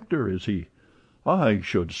character, is he?" "I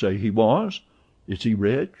should say he was." "Is he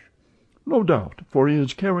rich?" "No doubt, for he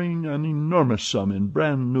is carrying an enormous sum in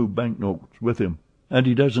brand new banknotes with him. And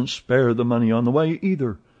he doesn't spare the money on the way,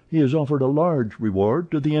 either. He has offered a large reward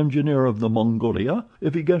to the engineer of the Mongolia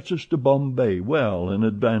if he gets us to Bombay well in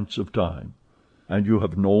advance of time." "And you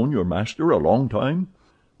have known your master a long time?"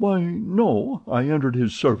 "Why, no. I entered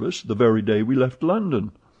his service the very day we left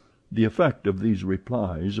London." The effect of these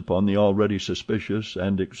replies upon the already suspicious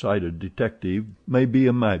and excited detective may be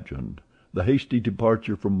imagined. The hasty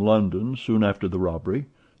departure from London soon after the robbery,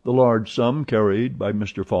 the large sum carried by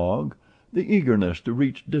Mr. Fogg, the eagerness to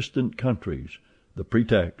reach distant countries, the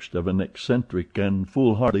pretext of an eccentric and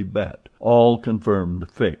foolhardy bet, all confirmed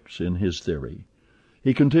Fix in his theory.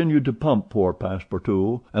 He continued to pump poor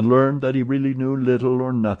Passepartout, and learned that he really knew little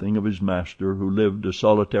or nothing of his master, who lived a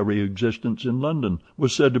solitary existence in London,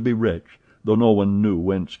 was said to be rich, though no one knew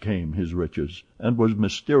whence came his riches, and was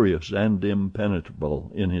mysterious and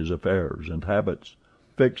impenetrable in his affairs and habits.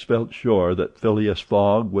 Fix felt sure that Phileas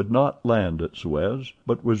Fogg would not land at Suez,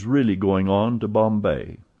 but was really going on to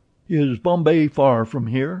Bombay. "Is Bombay far from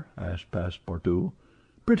here?" asked Passepartout.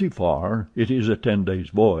 "Pretty far. It is a 10 days'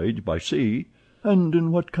 voyage by sea." "And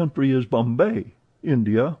in what country is Bombay?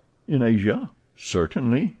 India? In Asia?"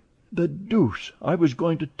 "Certainly." "The deuce! I was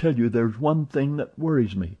going to tell you there's one thing that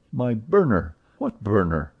worries me. My burner." "What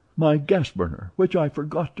burner?" "My gas burner, which I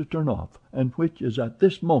forgot to turn off, and which is at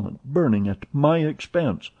this moment burning at my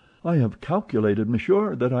expense. I have calculated,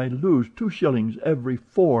 monsieur, that I lose 2 shillings every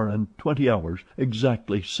 24 hours,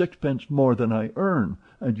 exactly 6 pence more than I earn,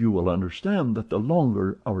 and you will understand that the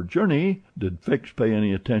longer our journey—" Did Fix pay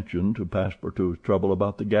any attention to Passepartout's trouble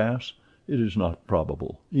about the gas? It is not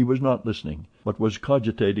probable. He was not listening, but was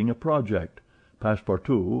cogitating a project.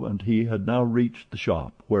 Passepartout and he had now reached the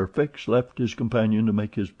shop, where Fix left his companion to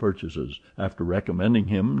make his purchases, after recommending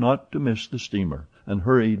him not to miss the steamer, and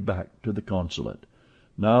hurried back to the consulate.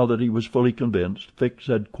 Now that he was fully convinced, Fix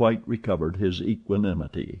had quite recovered his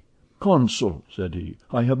equanimity. "Consul," said he,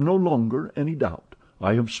 "I have no longer any doubt.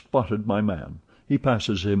 I have spotted my man. He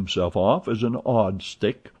passes himself off as an odd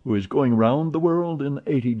stick who is going round the world in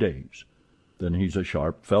 80 days." "Then he's a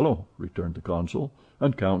sharp fellow," returned the consul,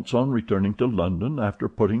 "and counts on returning to London after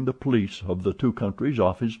putting the police of the 2 countries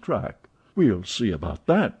off his track." "We'll see about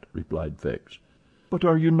that," replied Fix. "But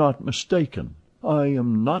are you not mistaken?" "I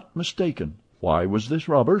am not mistaken. Why was this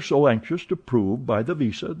robber so anxious to prove by the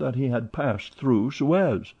visa that he had passed through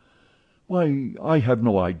Suez?" "Why, I have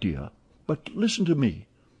no idea. But listen to me."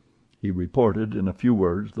 He reported in a few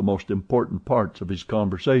words the most important parts of his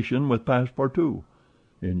conversation with Passepartout.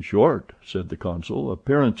 "In short," said the consul,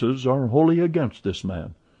 "appearances are wholly against this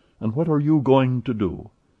man. And what are you going to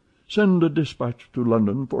do?" "Send a dispatch to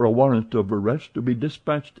London for a warrant of arrest to be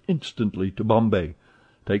dispatched instantly to Bombay.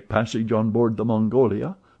 Take passage on board the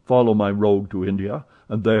Mongolia, follow my rogue to India,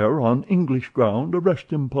 and there, on English ground,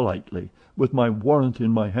 arrest him politely, with my warrant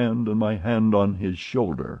in my hand and my hand on his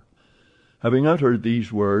shoulder." Having uttered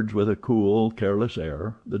these words with a cool, careless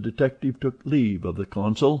air, the detective took leave of the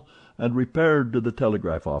consul, and repaired to the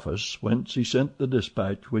telegraph office, whence he sent the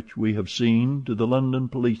dispatch which we have seen to the London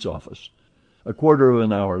police office. A quarter of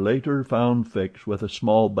an hour later found Fix with a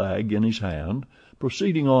small bag in his hand,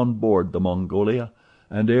 proceeding on board the Mongolia,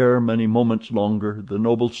 and ere many moments longer the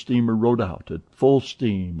noble steamer rode out at full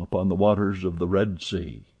steam upon the waters of the Red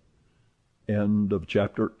Sea.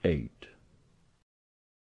 Chapter 8.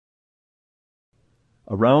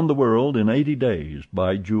 Around the World in 80 Days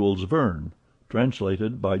by Jules Verne,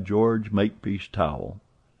 translated by George Makepeace Towell.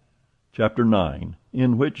 Chapter 9,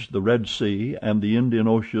 in which the Red Sea and the Indian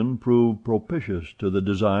Ocean prove propitious to the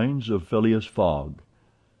designs of Phileas Fogg.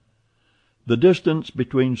 The distance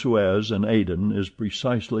between Suez and Aden is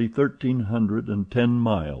precisely 1,310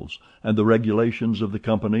 miles, and the regulations of the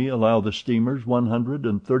company allow the steamers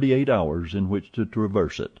 138 hours in which to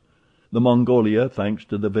traverse it. The Mongolia, thanks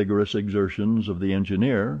to the vigorous exertions of the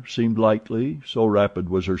engineer, seemed likely, so rapid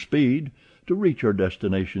was her speed, to reach her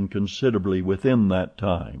destination considerably within that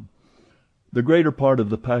time. The greater part of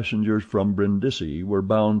the passengers from Brindisi were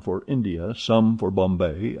bound for India, some for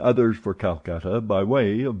Bombay, others for Calcutta by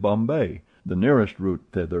way of Bombay, the nearest route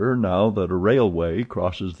thither now that a railway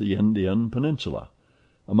crosses the Indian peninsula.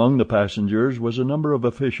 Among the passengers was a number of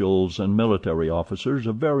officials and military officers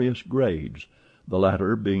of various grades, the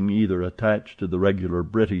latter being either attached to the regular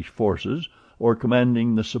British forces or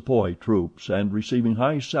commanding the sepoy troops and receiving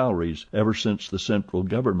high salaries ever since the central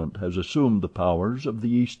government has assumed the powers of the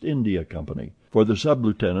East India Company, for the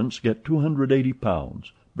sub-lieutenants get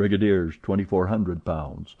 £280, brigadiers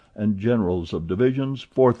 £2,400, and generals of divisions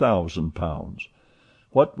 £4,000.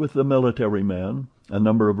 What with the military men, a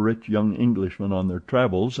number of rich young Englishmen on their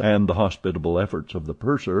travels, and the hospitable efforts of the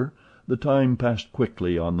purser, the time passed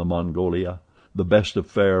quickly on the Mongolia. The best of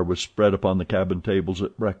fare was spread upon the cabin tables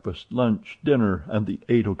at breakfast, lunch, dinner, and the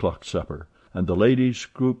 8 o'clock supper, and the ladies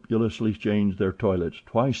scrupulously changed their toilets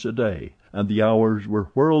twice a day, and the hours were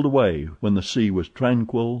whirled away when the sea was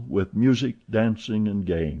tranquil with music, dancing, and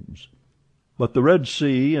games. But the Red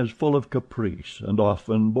Sea is full of caprice, and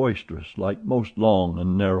often boisterous, like most long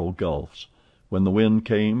and narrow gulfs. When the wind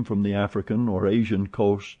came from the African or Asian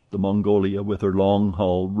coast, the Mongolia with her long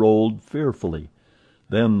hull rolled fearfully.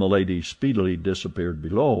 Then the ladies speedily disappeared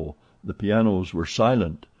below, the pianos were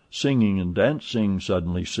silent, singing and dancing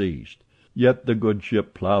suddenly ceased. Yet the good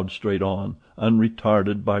ship ploughed straight on,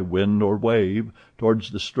 unretarded by wind or wave,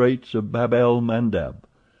 towards the straits of Bab el Mandeb.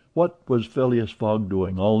 What was Phileas Fogg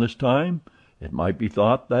doing all this time? It might be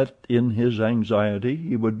thought that in his anxiety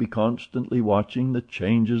he would be constantly watching the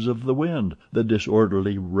changes of the wind, the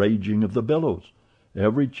disorderly raging of the billows.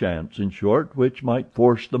 Every chance, in short, which might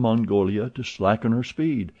force the Mongolia to slacken her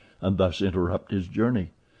speed, and thus interrupt his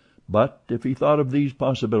journey. But if he thought of these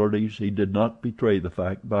possibilities, he did not betray the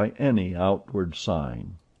fact by any outward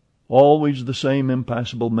sign. Always the same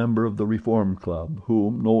impassible member of the Reform Club,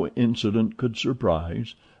 whom no incident could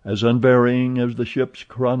surprise, as unvarying as the ship's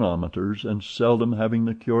chronometers, and seldom having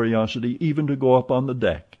the curiosity even to go up on the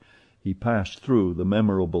deck, he passed through the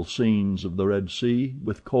memorable scenes of the Red Sea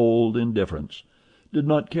with cold indifference, did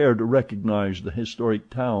not care to recognize the historic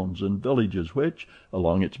towns and villages which,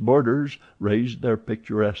 along its borders, raised their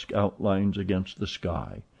picturesque outlines against the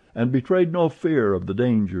sky, and betrayed no fear of the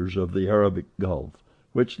dangers of the Arabic Gulf,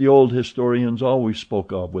 which the old historians always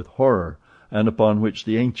spoke of with horror, and upon which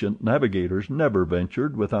the ancient navigators never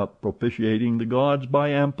ventured without propitiating the gods by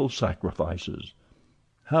ample sacrifices.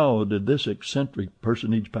 How did this eccentric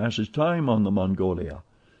personage pass his time on the Mongolia?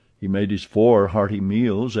 He made his 4 hearty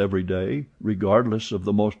meals every day, regardless of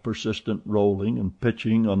the most persistent rolling and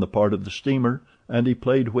pitching on the part of the steamer, and he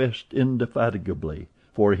played whist indefatigably,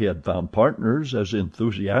 for he had found partners as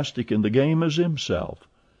enthusiastic in the game as himself.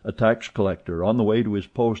 A tax collector on the way to his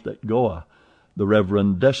post at Goa, the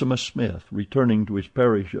Reverend Decimus Smith returning to his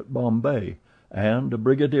parish at Bombay, and a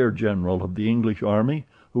brigadier general of the English army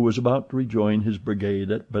who was about to rejoin his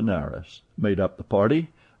brigade at Benares, made up the party,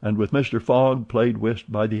 and with Mr. Fogg played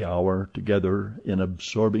whist by the hour together in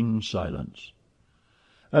absorbing silence.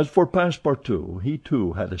 As for Passepartout, he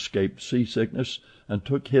too had escaped seasickness, and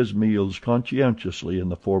took his meals conscientiously in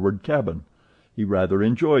the forward cabin. He rather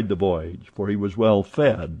enjoyed the voyage, for he was well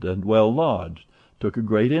fed and well lodged, took a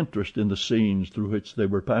great interest in the scenes through which they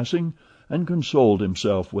were passing, and consoled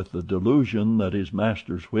himself with the delusion that his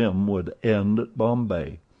master's whim would end at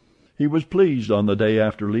Bombay. He was pleased on the day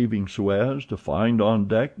after leaving Suez to find on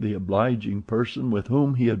deck the obliging person with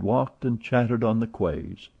whom he had walked and chatted on the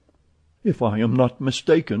quays. "If I am not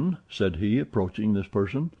mistaken," said he, approaching this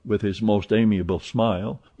person with his most amiable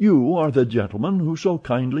smile, "you are the gentleman who so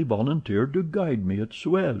kindly volunteered to guide me at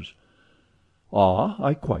Suez." "Ah,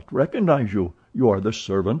 I quite recognize you. You are the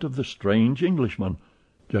servant of the strange Englishman."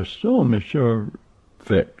 "Just so, Monsieur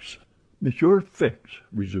Fix." "Monsieur Fix,"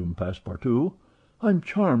 resumed Passepartout, "I'm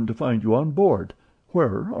charmed to find you on board.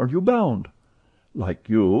 Where are you bound?" "Like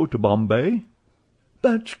you, to Bombay."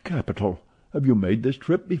 "That's capital. Have you made this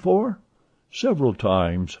trip before?" "Several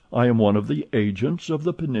times. I am one of the agents of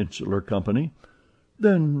the Peninsular Company."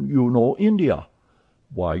 "Then you know India?"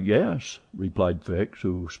 "Why, yes," replied Fix,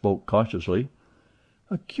 who spoke cautiously.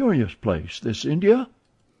 "A curious place, this India."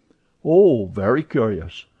 "Oh, very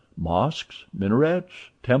curious. Mosques,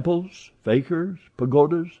 minarets, temples, fakirs,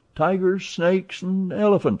 pagodas, tigers, snakes, and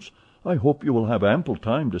elephants. I hope you will have ample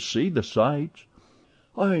time to see the sights."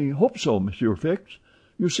 "I hope so, Monsieur Fix.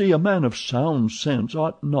 You see, a man of sound sense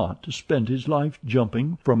ought not to spend his life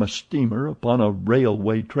jumping from a steamer upon a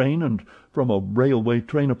railway train, and from a railway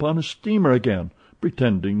train upon a steamer again,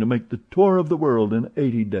 pretending to make the tour of the world in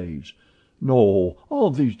 80 days. No,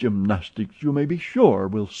 all these gymnastics, you may be sure,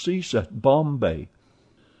 will cease at Bombay."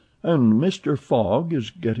 "And Mr. Fogg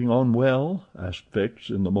is getting on well?" asked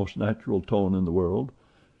Fix, in the most natural tone in the world.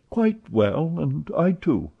 "Quite well, and I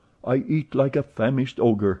too. I eat like a famished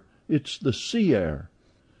ogre. It's the sea air."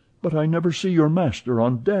 "But I never see your master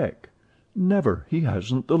on deck." "Never. He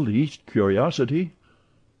hasn't the least curiosity."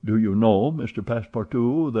 "Do you know, Mr.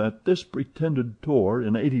 Passepartout, that this pretended tour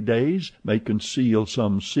in 80 days may conceal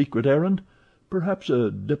some secret errand? Perhaps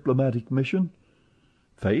a diplomatic mission?"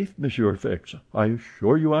 "Faith, Monsieur Fix, I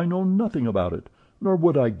assure you I know nothing about it, nor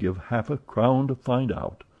would I give half a crown to find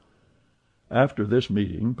out." After this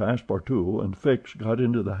meeting Passepartout and Fix got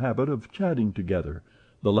into the habit of chatting together,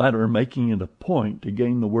 the latter making it a point to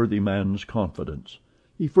gain the worthy man's confidence.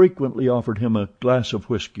 He frequently offered him a glass of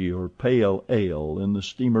whisky or pale ale in the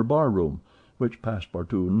steamer bar-room, which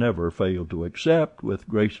Passepartout never failed to accept with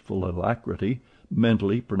graceful alacrity,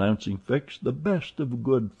 mentally pronouncing Fix the best of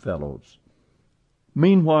good fellows.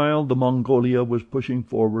 Meanwhile the Mongolia was pushing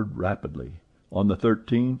forward rapidly. On the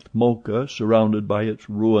 13th, Mocha, surrounded by its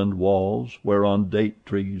ruined walls, whereon date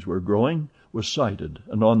trees were growing, was sighted,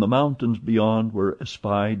 and on the mountains beyond were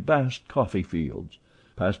espied vast coffee fields.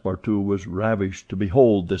 Passepartout was ravished to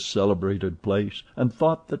behold this celebrated place, and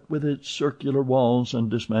thought that with its circular walls and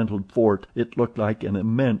dismantled fort it looked like an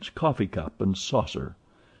immense coffee cup and saucer.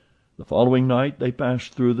 The following night they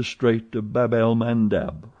passed through the Strait of Bab el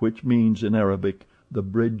Mandeb, which means in Arabic the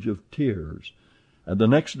Bridge of Tears, and the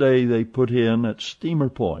next day they put in at Steamer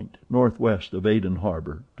Point, northwest of Aden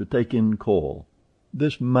Harbor, to take in coal.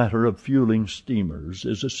 This matter of fueling steamers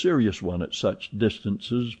is a serious one at such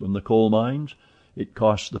distances from the coal mines. It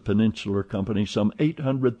costs the Peninsular Company some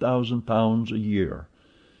 £800,000 a year.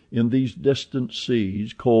 In these distant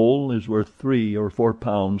seas coal is worth 3 or 4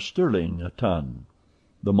 pounds sterling a ton.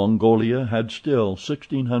 The Mongolia had still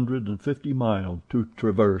 1,650 miles to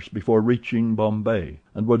traverse before reaching Bombay,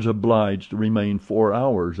 and was obliged to remain 4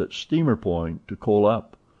 hours at Steamer Point to coal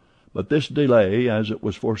up. But this delay, as it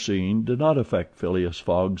was foreseen, did not affect Phileas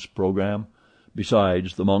Fogg's programme.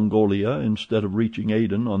 Besides, the Mongolia, instead of reaching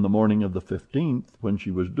Aden on the morning of the 15th, when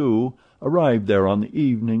she was due, arrived there on the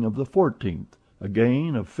evening of the 14th, a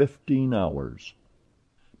gain of 15 hours.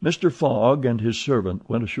 Mr. Fogg and his servant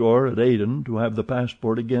went ashore at Aden to have the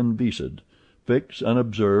passport again visaed. Fix,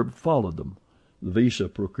 unobserved, followed them. The visa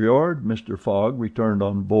procured, Mr. Fogg returned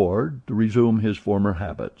on board to resume his former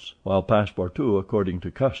habits, while Passepartout, according to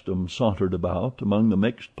custom, sauntered about among the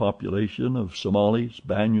mixed population of Somalis,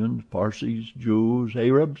 Banyans, Parsees, Jews,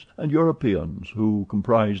 Arabs, and Europeans who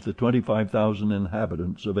comprised the 25,000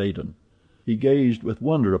 inhabitants of Aden. He gazed with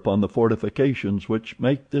wonder upon the fortifications which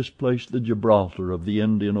make this place the Gibraltar of the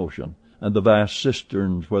Indian Ocean, and the vast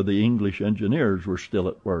cisterns where the English engineers were still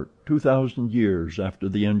at work, 2,000 years after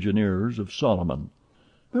the engineers of Solomon.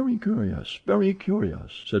 "Very curious,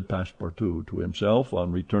 said Passepartout to himself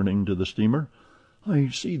on returning to the steamer. "I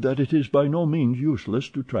see that it is by no means useless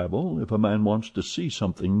to travel if a man wants to see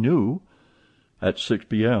something new." At 6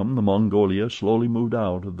 p.m. the Mongolia slowly moved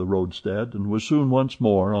out of the roadstead and was soon once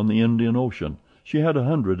more on the Indian Ocean. She had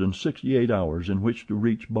 168 hours in which to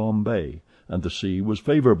reach Bombay, and the sea was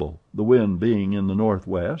favorable, the wind being in the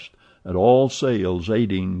northwest, and all sails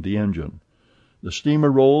aiding the engine. The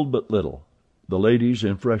steamer rolled but little. The ladies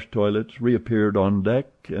in fresh toilets reappeared on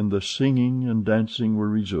deck, and the singing and dancing were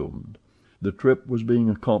resumed. The trip was being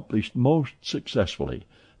accomplished most successfully,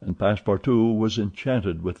 and Passepartout was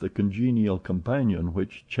enchanted with the congenial companion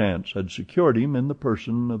which chance had secured him in the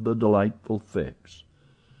person of the delightful Fix.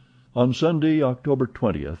 On Sunday, October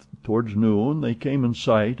 20th, towards noon, they came in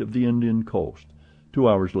sight of the Indian coast. 2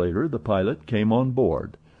 hours later the pilot came on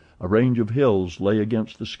board. A range of hills lay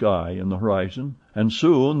against the sky in the horizon, and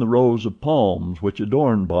soon the rows of palms which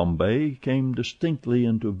adorned Bombay came distinctly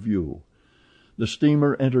into view. The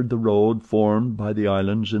steamer entered the road formed by the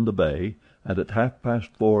islands in the bay, and at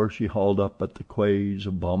 4:30 she hauled up at the quays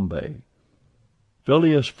of Bombay.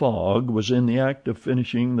 Phileas Fogg was in the act of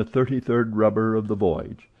finishing the 33rd rubber of the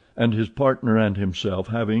voyage, and his partner and himself,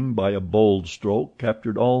 having by a bold stroke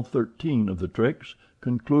captured all 13 of the tricks,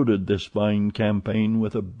 concluded this fine campaign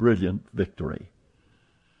with a brilliant victory.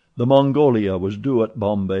 The Mongolia was due at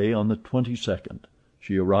Bombay on the 22nd.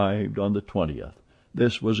 She arrived on the 20th.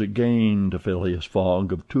 This was a gain to Phileas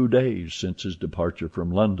Fogg of 2 days since his departure from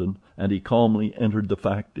London, and he calmly entered the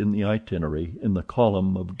fact in the itinerary in the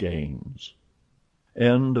column of gains.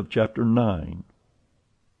 End of chapter 9.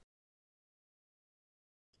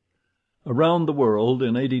 Around the World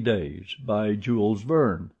in 80 Days, by Jules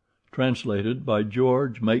Verne. Translated by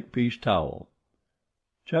George Makepeace Towell.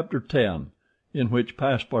 Chapter 10, in which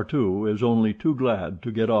Passepartout is only too glad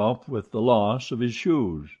to get off with the loss of his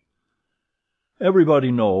shoes.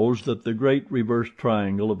 Everybody knows that the great reversed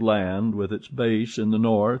triangle of land, with its base in the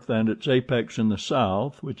north and its apex in the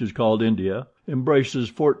south, which is called India, embraces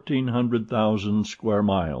 1,400,000 square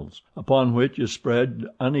miles, upon which is spread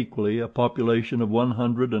unequally a population of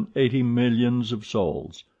 180 millions of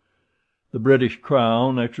souls. The British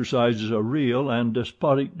Crown exercises a real and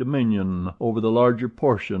despotic dominion over the larger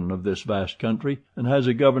portion of this vast country, and has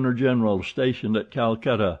a Governor-General stationed at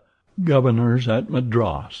Calcutta, governors at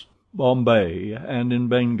Madras, Bombay, and in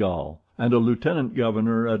Bengal, and a Lieutenant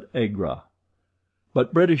Governor at Agra.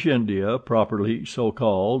 But British India, properly so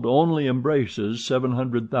called, only embraces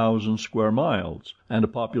 700,000 square miles, and a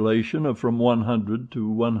population of from 100 to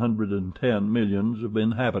 110 millions of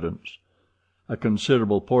inhabitants. A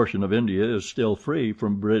considerable portion of India is still free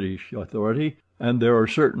from British authority, and there are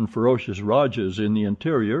certain ferocious Rajas in the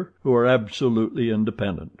interior who are absolutely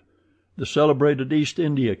independent. The celebrated East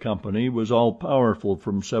India Company was all-powerful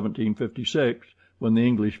from 1756, when the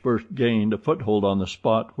English first gained a foothold on the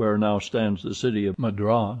spot where now stands the city of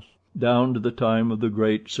Madras, down to the time of the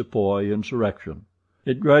great Sepoy insurrection.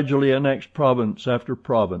 It gradually annexed province after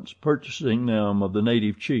province, purchasing them of the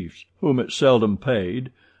native chiefs, whom it seldom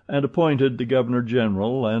paid, and appointed the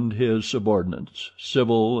Governor-General and his subordinates,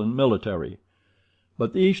 civil and military.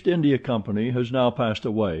 But the East India Company has now passed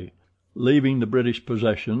away, leaving the British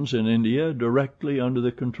possessions in India directly under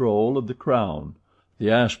the control of the Crown. The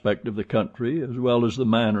aspect of the country, as well as the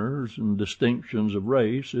manners and distinctions of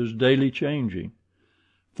race, is daily changing.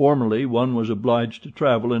 Formerly one was obliged to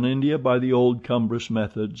travel in India by the old cumbrous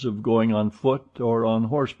methods of going on foot or on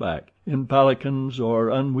horseback, in palanquins or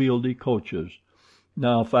unwieldy coaches.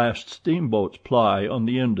 Now fast steamboats ply on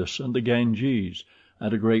the Indus and the Ganges,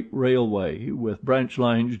 and a great railway, with branch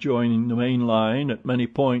lines joining the main line at many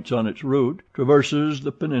points on its route, traverses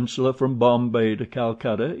the peninsula from Bombay to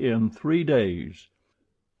Calcutta in 3 days.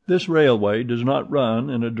 This railway does not run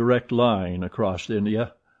in a direct line across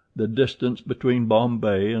India. The distance between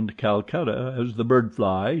Bombay and Calcutta, as the bird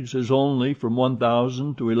flies, is only from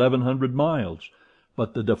 1,000 to 1,100 miles,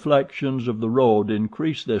 but the deflections of the road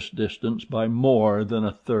increase this distance by more than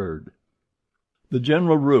a third. The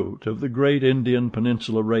general route of the Great Indian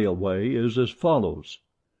Peninsula Railway is as follows.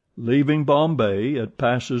 Leaving Bombay, it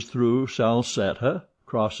passes through Salsetta,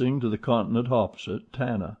 crossing to the continent opposite,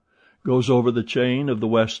 Tanna, goes over the chain of the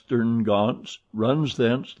Western Ghauts, runs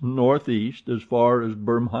thence northeast as far as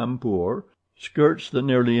Burhanpur, skirts the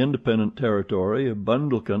nearly independent territory of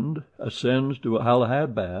Bundelkund, ascends to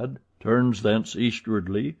Allahabad, turns thence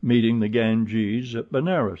eastwardly, meeting the Ganges at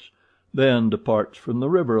Benares, then departs from the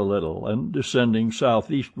river a little, and descending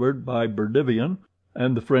southeastward by Berdivian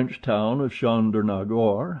and the French town of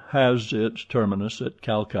Chandernagore, has its terminus at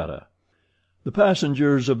Calcutta. The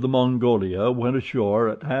passengers of the Mongolia went ashore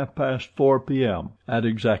at 4:30 p.m. At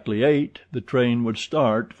exactly 8 the train would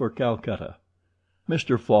start for Calcutta.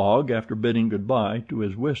 Mr. Fogg, after bidding good-bye to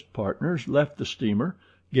his whist partners, left the steamer,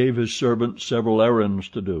 gave his servant several errands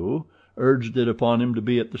to do, urged it upon him to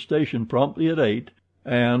be at the station promptly at 8,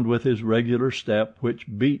 and with his regular step, which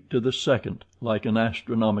beat to the second like an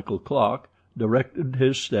astronomical clock, directed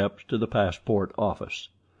his steps to the passport office.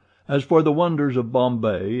 As for the wonders of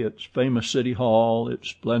Bombay, its famous city hall, its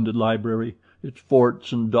splendid library, its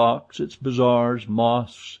forts and docks, its bazaars,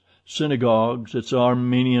 mosques, synagogues, its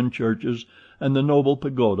Armenian churches, and the noble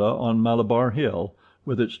pagoda on Malabar Hill,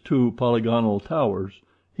 with its 2 polygonal towers,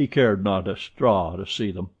 he cared not a straw to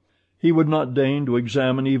see them. He would not deign to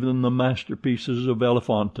examine even the masterpieces of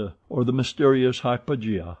Elephanta, or the mysterious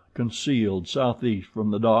Hypagia, concealed southeast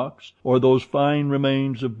from the docks, or those fine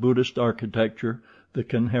remains of Buddhist architecture, the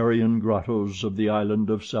Canharian grottos of the island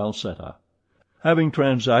of Salsetta. Having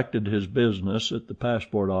transacted his business at the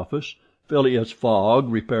passport office, Phileas Fogg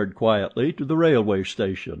repaired quietly to the railway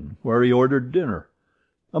station, where he ordered dinner.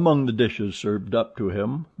 Among the dishes served up to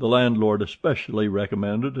him, the landlord especially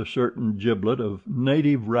recommended a certain giblet of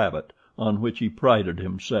native rabbit, on which he prided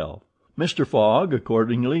himself. Mr. Fogg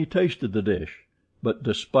accordingly tasted the dish, but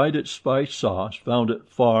despite its spice sauce found it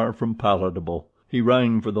far from palatable. He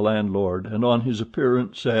rang for the landlord, and on his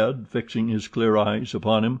appearance said, fixing his clear eyes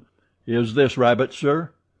upon him, "Is this rabbit,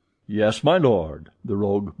 sir?" "Yes, my lord," the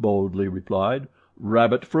rogue boldly replied.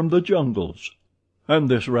 "Rabbit from the jungles." "And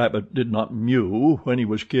this rabbit did not mew when he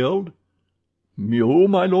was killed?" "Mew,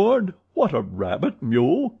 my lord? What, a rabbit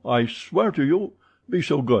mew? I swear to you—" "Be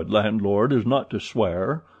so good, landlord, as not to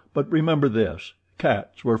swear, but remember this.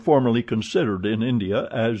 cats were formerly considered in India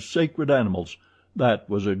as sacred animals. That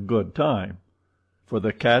was a good time. For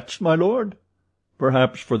the cats, my lord?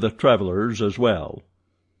 Perhaps for the travellers as well.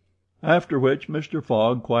 After which Mr.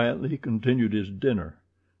 Fogg quietly continued his dinner.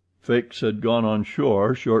 Fix had gone on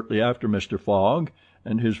shore shortly after Mr. Fogg,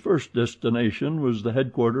 and his first destination was the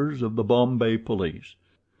headquarters of the Bombay police.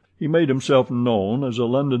 He made himself known as a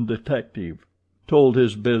London detective, told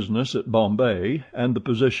his business at Bombay, and the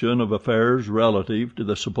position of affairs relative to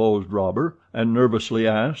the supposed robber, and nervously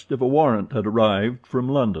asked if a warrant had arrived from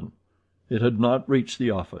London. It had not reached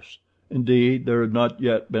the office. Indeed, there had not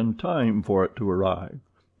yet been time for it to arrive.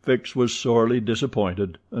 Fix was sorely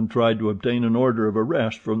disappointed, and tried to obtain an order of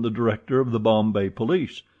arrest from the director of the Bombay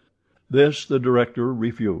police. This the director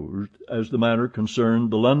refused, as the matter concerned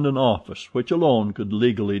the London office, which alone could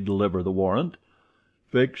legally deliver the warrant.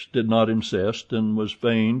 Fix did not insist, and was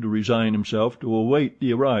fain to resign himself to await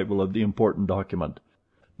the arrival of the important document.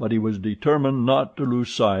 But he was determined not to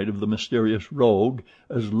lose sight of the mysterious rogue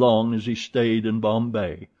as long as he stayed in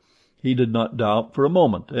Bombay. He did not doubt for a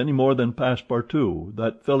moment, any more than Passepartout,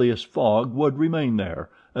 that Phileas Fogg would remain there,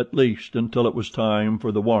 at least until it was time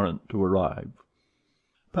for the warrant to arrive.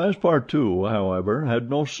 Passepartout, however, had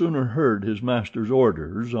no sooner heard his master's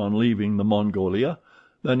orders on leaving the Mongolia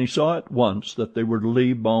than he saw at once that they were to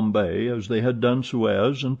leave Bombay as they had done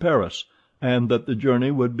Suez and Paris, and that the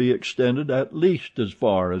journey would be extended at least as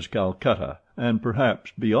far as Calcutta, and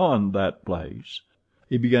perhaps beyond that place.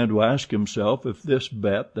 He began to ask himself if this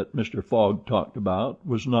bet that Mr. Fogg talked about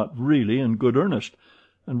was not really in good earnest,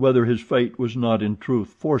 and whether his fate was not in truth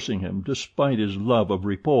forcing him, despite his love of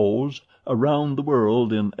repose, around the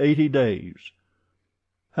world in 80 days.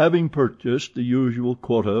 Having purchased the usual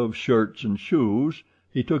quota of shirts and shoes,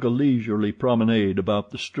 he took a leisurely promenade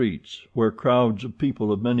about the streets, where crowds of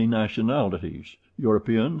people of many nationalities,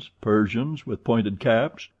 Europeans, Persians with pointed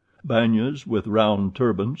caps, Banyas with round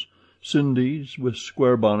turbans, Sindhis with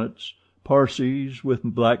square bonnets, Parsees with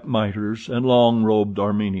black mitres, and long-robed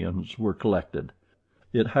Armenians were collected.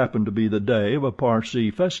 It happened to be the day of a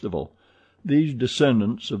Parsee festival. These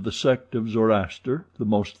descendants of the sect of Zoroaster, the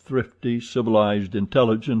most thrifty, civilized,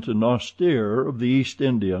 intelligent, and austere of the East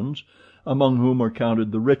Indians, among whom are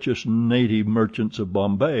counted the richest native merchants of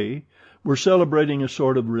Bombay, were celebrating a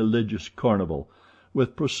sort of religious carnival,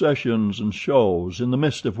 with processions and shows, in the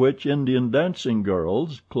midst of which Indian dancing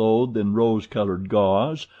girls, clothed in rose-colored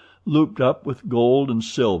gauze, looped up with gold and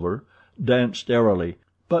silver, danced airily,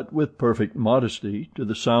 but with perfect modesty, to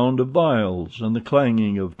the sound of viols and the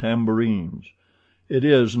clanging of tambourines. It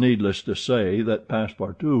is needless to say that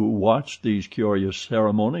Passepartout watched these curious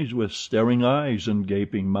ceremonies with staring eyes and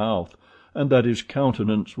gaping mouth, and that his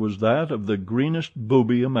countenance was that of the greenest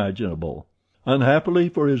booby imaginable. Unhappily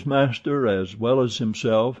for his master as well as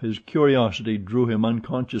himself, his curiosity drew him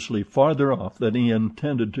unconsciously farther off than he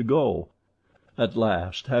intended to go. At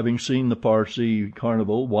last, having seen the Parsee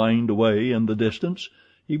carnival wind away in the distance,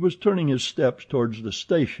 he was turning his steps towards the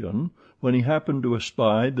station when he happened to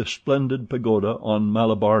espy the splendid pagoda on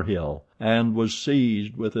Malabar Hill, and was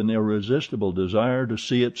seized with an irresistible desire to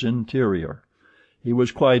see its interior. He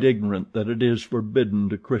was quite ignorant that it is forbidden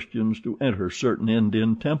to Christians to enter certain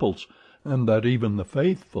Indian temples, and that even the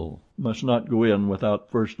faithful must not go in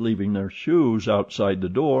without first leaving their shoes outside the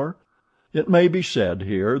door. It may be said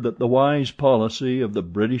here that the wise policy of the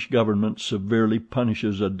British government severely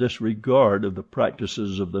punishes a disregard of the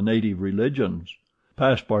practices of the native religions.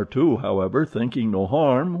 Passepartout, however, thinking no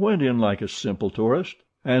harm, went in like a simple tourist,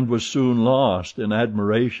 and was soon lost in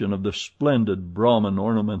admiration of the splendid Brahmin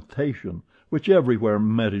ornamentation which everywhere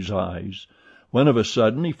met his eyes, when of a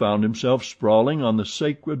sudden he found himself sprawling on the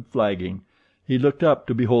sacred flagging. He looked up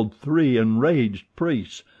to behold 3 enraged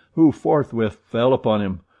priests, who forthwith fell upon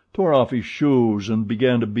him, tore off his shoes, and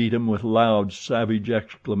began to beat him with loud, savage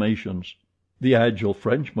exclamations. The agile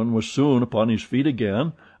Frenchman was soon upon his feet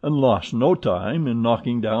again, and lost no time in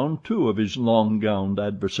knocking down 2 of his long-gowned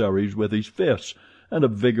adversaries with his fists and a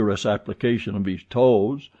vigorous application of his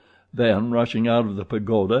toes. Then, rushing out of the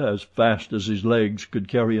pagoda as fast as his legs could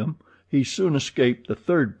carry him, he soon escaped the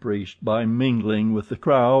 3rd priest by mingling with the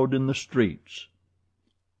crowd in the streets.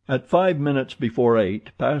 At 5 minutes before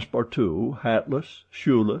 8, Passepartout, hatless,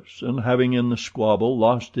 shoeless, and having in the squabble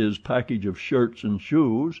lost his package of shirts and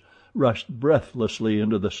shoes, rushed breathlessly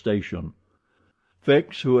into the station.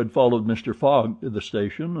 Fix, who had followed Mr. Fogg to the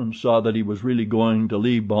station and saw that he was really going to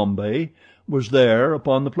leave Bombay, was there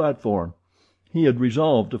upon the platform. He had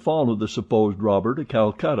resolved to follow the supposed robber to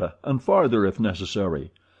Calcutta, and farther if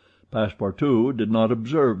necessary. Passepartout did not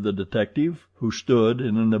observe the detective, who stood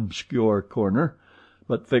in an obscure corner,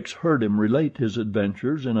 but Fix heard him relate his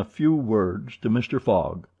adventures in a few words to Mr.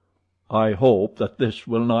 Fogg. "I hope that this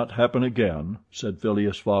will not happen again," said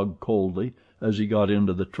Phileas Fogg coldly, as he got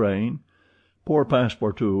into the train. Poor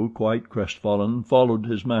Passepartout, quite crestfallen, followed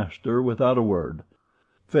his master without a word.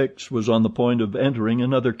 Fix was on the point of entering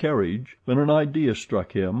another carriage when an idea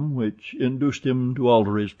struck him which induced him to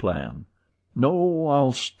alter his plan. "No,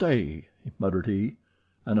 I'll stay," muttered he.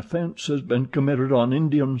 "An offense has been committed on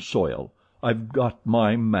Indian soil. I've got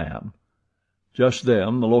my man." Just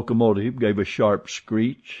then the locomotive gave a sharp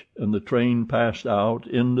screech, and the train passed out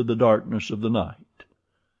into the darkness of the night.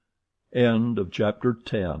 Chapter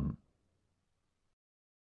 10.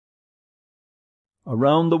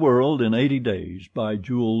 Around the World in 80 Days by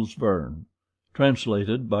Jules Verne.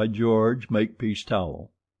 Translated by George Makepeace Towell.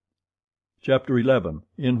 Chapter 11,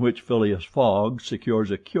 in which Phileas Fogg secures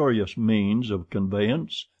a curious means of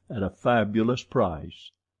conveyance at a fabulous price.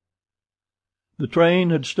 The train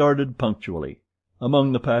had started punctually.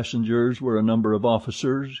 Among the passengers were a number of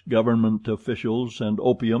officers, government officials, and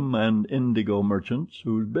opium and indigo merchants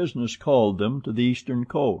whose business called them to the eastern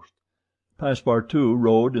coast. Passepartout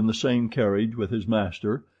rode in the same carriage with his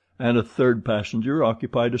master, and a third passenger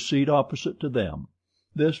occupied a seat opposite to them.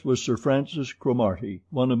 This was Sir Francis Cromarty,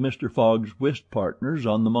 one of Mr. Fogg's whist partners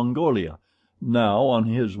on the Mongolia, now on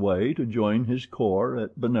his way to join his corps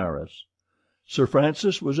at Benares. Sir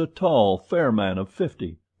Francis was a tall, fair man of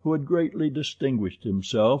 50, who had greatly distinguished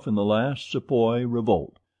himself in the last Sepoy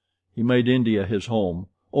revolt. He made India his home,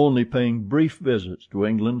 only paying brief visits to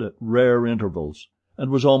England at rare intervals, and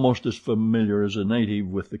was almost as familiar as a native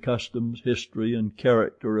with the customs, history, and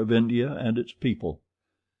character of India and its people.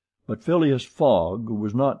 But Phileas Fogg, who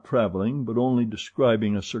was not traveling but only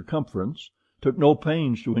describing a circumference, took no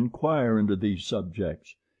pains to inquire into these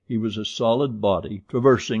subjects. He was a solid body,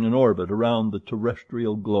 traversing an orbit around the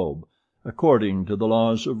terrestrial globe, according to the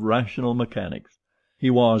laws of rational mechanics. He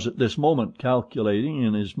was at this moment calculating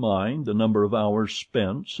in his mind the number of hours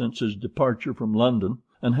spent since his departure from London,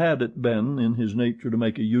 and had it been in his nature to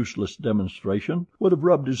make a useless demonstration, would have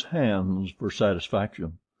rubbed his hands for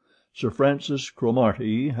satisfaction. Sir Francis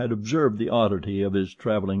Cromarty had observed the oddity of his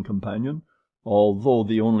travelling companion, although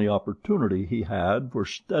the only opportunity he had for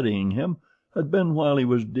studying him had been while he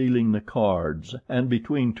was dealing the cards and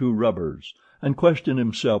between two rubbers, and questioned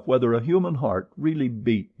himself whether a human heart really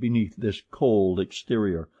beat beneath this cold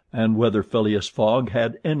exterior, and whether Phileas Fogg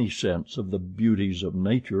had any sense of the beauties of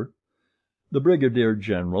nature. The brigadier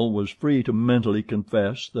general was free to mentally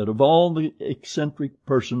confess that of all the eccentric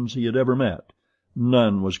persons he had ever met,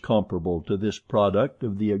 none was comparable to this product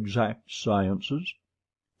of the exact sciences.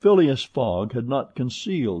 Phileas Fogg had not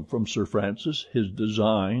concealed from Sir Francis his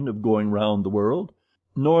design of going round the world,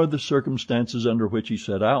 nor the circumstances under which he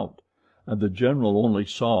set out, and the general only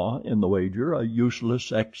saw in the wager a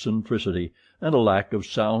useless eccentricity and a lack of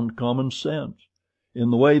sound common sense. In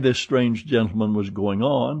the way this strange gentleman was going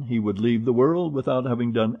on, he would leave the world without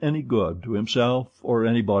having done any good to himself or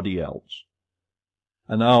anybody else.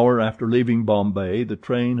 An hour after leaving Bombay, the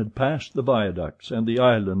train had passed the viaducts and the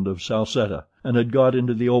island of Salsetta, and had got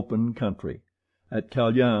into the open country. At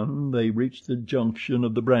Kalyan they reached the junction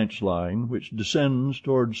of the branch line which descends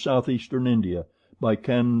towards southeastern India by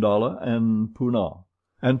Kandala and Poonah,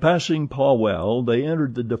 and passing Pawel they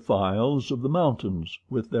entered the defiles of the mountains,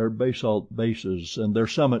 with their basalt bases and their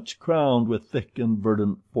summits crowned with thick and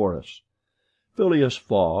verdant forests. Phileas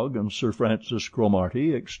Fogg and Sir Francis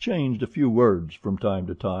Cromarty exchanged a few words from time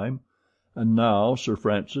to time, and now Sir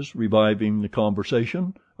Francis, reviving the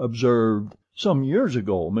conversation, observed, "Some years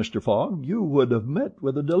ago, Mr. Fogg, you would have met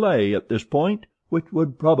with a delay at this point, which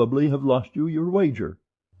would probably have lost you your wager."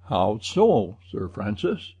 "How so, Sir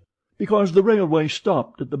Francis?" "Because the railway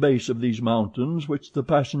stopped at the base of these mountains, which the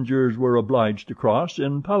passengers were obliged to cross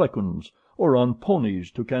in palanquins or on ponies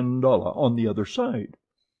to Kandala on the other side."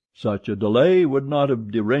 "Such a delay would not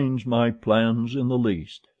have deranged my plans in the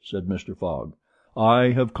least," said Mr. Fogg. "I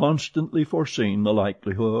have constantly foreseen the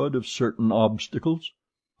likelihood of certain obstacles."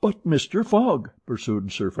 "But, Mr. Fogg,"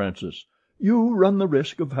 pursued Sir Francis, "you run the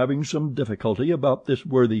risk of having some difficulty about this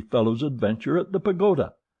worthy fellow's adventure at the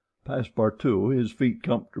pagoda." Passepartout, his feet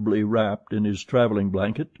comfortably wrapped in his travelling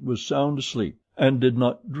blanket, was sound asleep, and did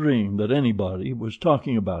not dream that anybody was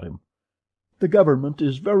talking about him. "The government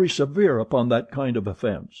is very severe upon that kind of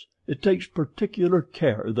offence. It takes particular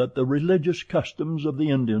care that the religious customs of the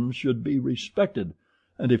Indians should be respected,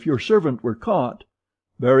 and if your servant were caught—"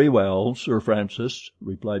 "Very well, Sir Francis,"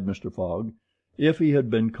 replied Mr. Fogg. "If he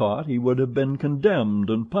had been caught he would have been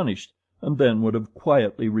condemned and punished, and then would have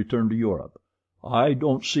quietly returned to Europe. I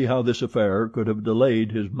don't see how this affair could have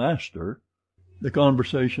delayed his master." The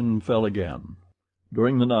conversation fell again.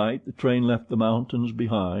 During the night the train left the mountains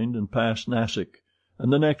behind and passed Nasik,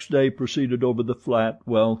 and the next day proceeded over the flat,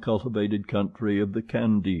 well-cultivated country of the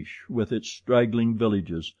Khandish, with its straggling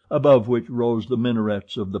villages, above which rose the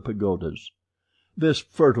minarets of the pagodas. This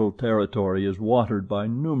fertile territory is watered by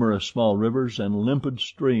numerous small rivers and limpid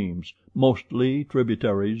streams, mostly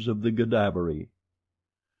tributaries of the Godavari.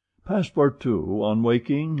 Passepartout, on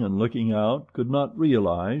waking and looking out, could not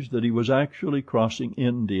realize that he was actually crossing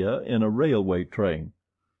India in a railway train.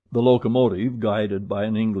 The locomotive, guided by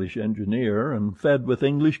an English engineer and fed with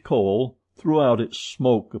English coal, threw out its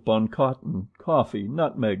smoke upon cotton, coffee,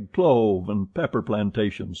 nutmeg, clove, and pepper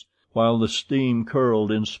plantations, while the steam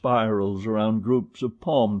curled in spirals around groups of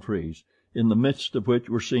palm trees, in the midst of which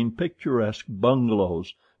were seen picturesque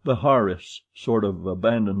bungalows, viharis, sort of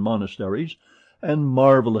abandoned monasteries, and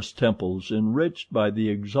marvelous temples enriched by the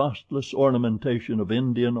exhaustless ornamentation of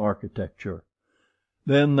Indian architecture.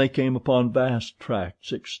 Then they came upon vast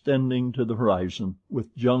tracts extending to the horizon,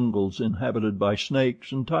 with jungles inhabited by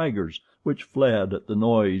snakes and tigers, which fled at the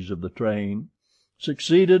noise of the train,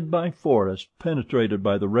 succeeded by forests penetrated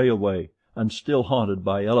by the railway and still haunted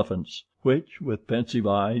by elephants, which, with pensive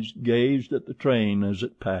eyes, gazed at the train as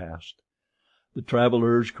it passed. The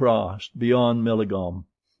travellers crossed, beyond Milligom,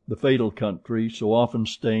 the fatal country so often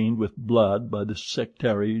stained with blood by the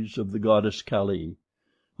sectaries of the goddess Kali.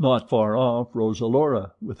 Not far off rose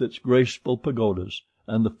Elora, with its graceful pagodas,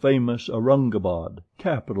 and the famous Aurungabad,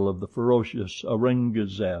 capital of the ferocious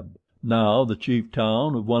Aurangzeb, now the chief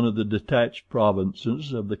town of one of the detached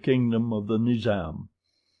provinces of the kingdom of the Nizam.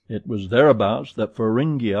 It was thereabouts that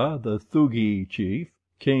Feringhia, the Thugi chief,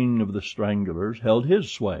 king of the Stranglers, held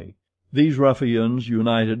his sway. These ruffians,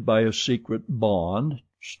 united by a secret bond,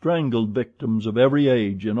 strangled victims of every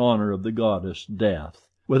age in honor of the goddess Death,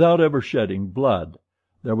 without ever shedding blood.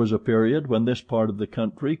 There was a period when this part of the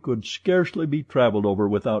country could scarcely be traveled over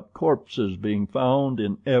without corpses being found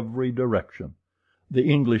in every direction. The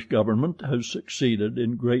English government has succeeded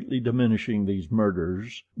in greatly diminishing these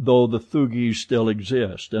murders, though the Thugis still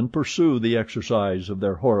exist and pursue the exercise of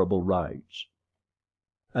their horrible rites.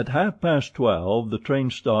 At 12:30 the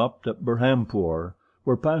train stopped at Burhampur,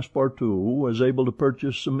 where Passepartout was able to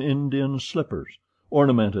purchase some Indian slippers,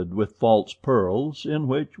 ornamented with false pearls, in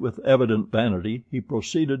which, with evident vanity, he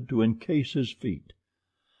proceeded to encase his feet.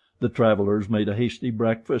 The travellers made a hasty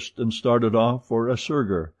breakfast and started off for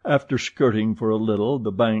Asurgur, after skirting for a little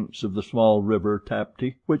the banks of the small river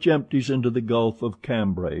Tapti, which empties into the Gulf of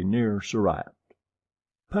Cambrai near Surat.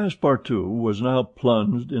 Passepartout was now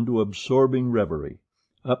plunged into absorbing reverie.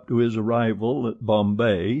 Up to his arrival at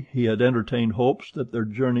Bombay he had entertained hopes that their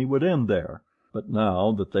journey would end there, but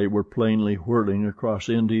now that they were plainly whirling across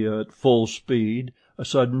India at full speed, a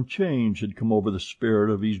sudden change had come over the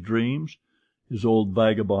spirit of his dreams. His old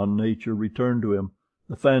vagabond nature returned to him.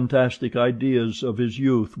 The fantastic ideas of his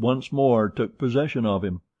youth once more took possession of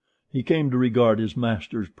him. He came to regard his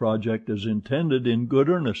master's project as intended in good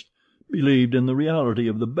earnest, believed in the reality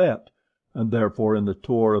of the bet, and therefore in the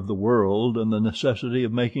tour of the world and the necessity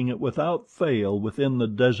of making it without fail within the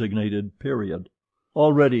designated period.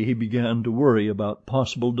 Already he began to worry about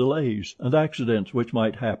possible delays and accidents which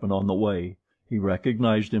might happen on the way. He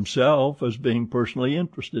recognized himself as being personally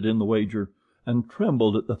interested in the wager, and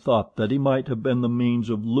trembled at the thought that he might have been the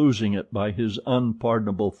means of losing it by his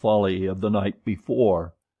unpardonable folly of the night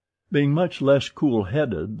before. Being much less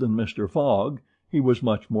cool-headed than Mr. Fogg, he was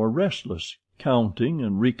much more restless, counting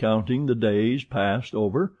and recounting the days passed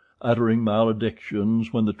over, uttering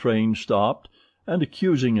maledictions when the train stopped, and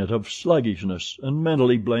accusing it of sluggishness, and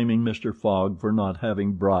mentally blaming Mr. Fogg for not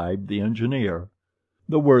having bribed the engineer.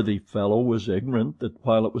 The worthy fellow was ignorant that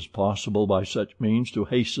while it was possible by such means to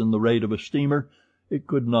hasten the rate of a steamer, it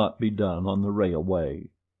could not be done on the railway.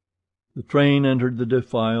 The train entered the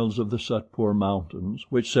defiles of the Sutpur Mountains,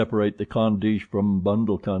 which separate the Khandish from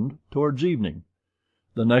Bundelkund, towards evening.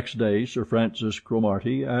 The next day Sir Francis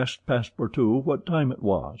Cromarty asked Passepartout what time it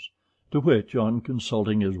was, to which, on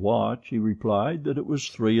consulting his watch, he replied that it was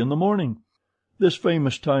 3 in the morning. This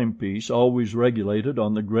famous timepiece, always regulated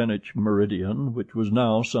on the Greenwich meridian, which was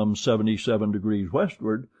now some 77 degrees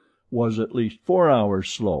westward, was at least 4 hours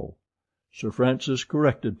slow. Sir Francis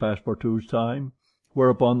corrected Passepartout's time,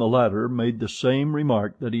 whereupon the latter made the same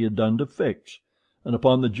remark that he had done to Fix, and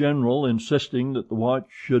upon the General insisting that the watch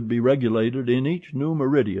should be regulated in each new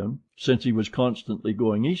meridian, since he was constantly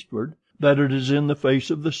going eastward, that it is in the face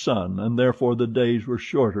of the sun, and therefore the days were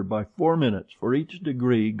shorter by 4 minutes for each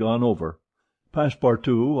degree gone over.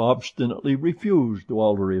 Passepartout obstinately refused to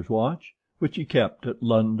alter his watch, which he kept at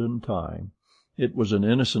London time. It was an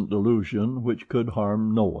innocent delusion which could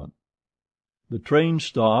harm no one. The train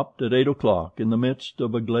stopped at 8 o'clock in the midst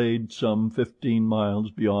of a glade some 15 miles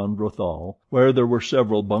beyond Rothal, where there were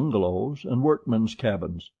several bungalows and workmen's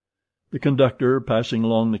cabins. The conductor, passing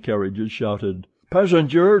along the carriages, shouted,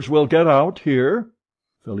 "Passengers will get out here."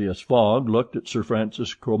 Phileas Fogg looked at Sir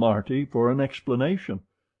Francis Cromarty for an explanation,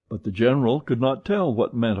 but the general could not tell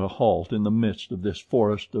what meant a halt in the midst of this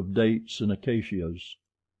forest of dates and acacias.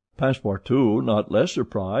 Passepartout, not less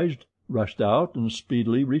surprised, rushed out and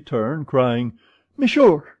speedily returned, crying,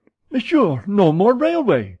 "Monsieur, monsieur, no more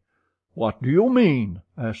railway!" "What do you mean?"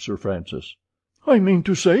 asked Sir Francis. "I mean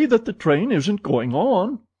to say that the train isn't going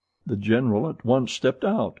on." The general at once stepped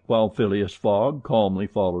out, while Phileas Fogg calmly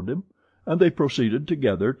followed him, and they proceeded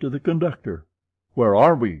together to the conductor. "Where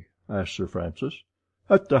are we?" asked Sir Francis.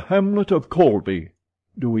 "At the hamlet of Colby."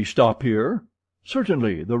 "Do we stop here?"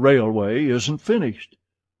 "Certainly. The railway isn't finished."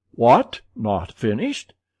 "What? Not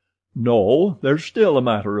finished?" "No, there's still a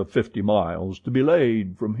matter of 50 miles to be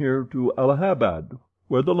laid from here to Allahabad,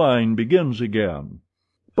 where the line begins again."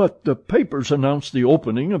 "But the papers announced the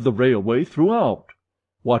opening of the railway throughout."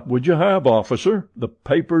 "What would you have, officer? The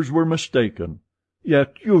papers were mistaken."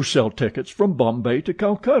 "Yet you sell tickets from Bombay to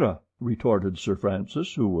Calcutta," retorted Sir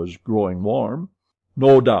Francis, who was growing warm.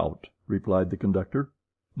 "No doubt," replied the conductor,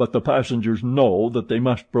 "but the passengers know that they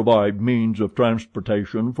must provide means of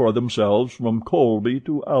transportation for themselves from Colby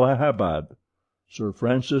to Allahabad." Sir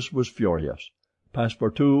Francis was furious.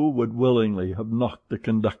 Passepartout would willingly have knocked the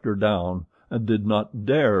conductor down, and did not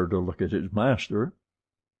dare to look at his master.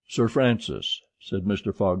 "Sir Francis," said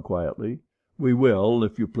Mr. Fogg quietly, "we will,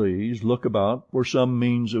 if you please, look about for some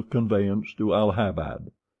means of conveyance to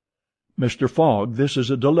Allahabad." "Mr. Fogg, this is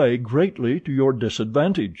a delay greatly to your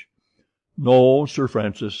disadvantage." "No, Sir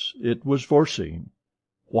Francis, it was foreseen."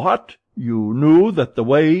 "What? You knew that the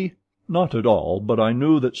way—" "Not at all, but I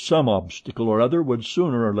knew that some obstacle or other would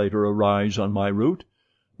sooner or later arise on my route.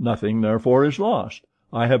 Nothing, therefore, is lost.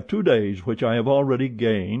 I have 2 days, which I have already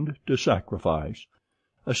gained, to sacrifice.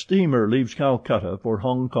 A steamer leaves Calcutta for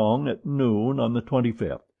Hong Kong at noon on the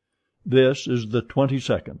 25th. This is the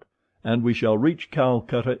 22nd, and we shall reach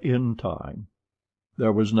Calcutta in time."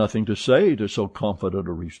 There was nothing to say to so confident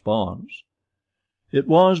a response. It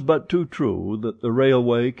was but too true that the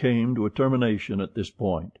railway came to a termination at this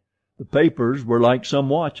point. The papers were like some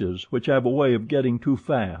watches, which have a way of getting too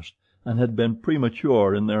fast, and had been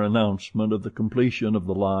premature in their announcement of the completion of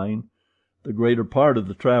the line. The greater part of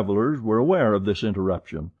the travelers were aware of this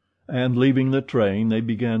interruption, and leaving the train they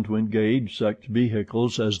began to engage such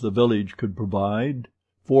vehicles as the village could provide: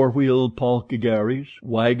 four-wheeled palkigharies,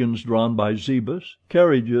 wagons drawn by zebus,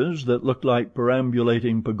 carriages that looked like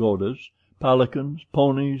perambulating pagodas, palanquins,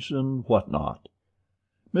 ponies, and what not.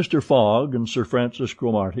 Mr. Fogg and Sir Francis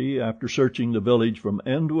Cromarty, after searching the village from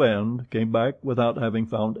end to end, came back without having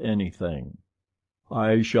found anything.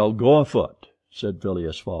 "I shall go afoot," said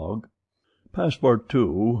Phileas Fogg.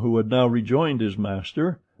 Passepartout, who had now rejoined his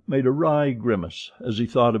master, made a wry grimace as he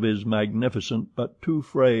thought of his magnificent but too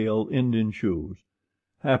frail Indian shoes.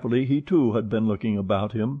 Happily he too had been looking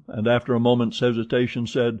about him, and after a moment's hesitation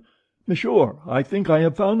said, "Monsieur, I think I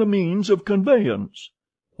have found a means of conveyance."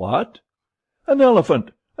 "What?" "An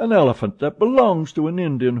elephant that belongs to an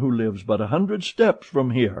Indian who lives but 100 steps from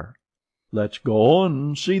here." "Let's go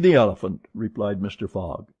and see the elephant," replied Mr.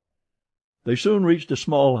 Fogg. They soon reached a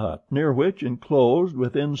small hut, near which, enclosed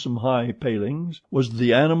within some high palings, was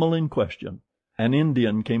the animal in question. An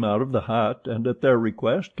Indian came out of the hut, and at their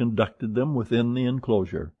request conducted them within the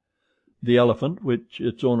enclosure. The elephant, which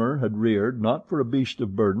its owner had reared not for a beast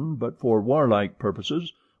of burden but for warlike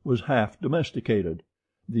purposes, was half domesticated.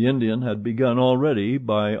 The Indian had begun already,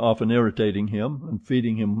 by often irritating him and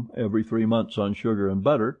feeding him every 3 months on sugar and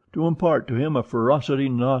butter, to impart to him a ferocity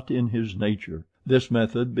not in his nature, this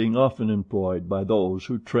method being often employed by those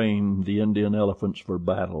who train the Indian elephants for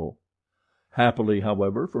battle. Happily,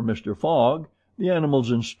 however, for Mr. Fogg, the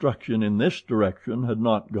animal's instruction in this direction had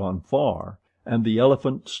not gone far, and the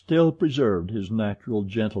elephant still preserved his natural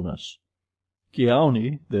gentleness.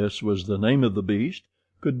 Kiauni, this was the name of the beast,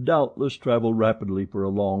 could doubtless travel rapidly for a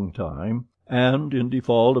long time, and, in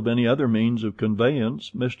default of any other means of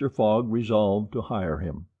conveyance, Mr. Fogg resolved to hire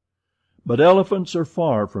him. But elephants are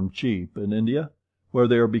far from cheap in India, where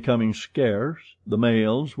they are becoming scarce. The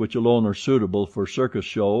males, which alone are suitable for circus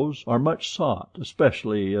shows, are much sought,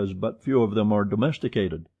 especially as but few of them are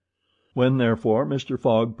domesticated. When, therefore, Mr.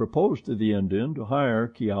 Fogg proposed to the Indian to hire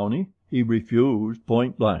Kiauni, he refused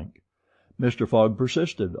point blank. Mr. Fogg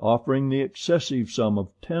persisted, offering the excessive sum of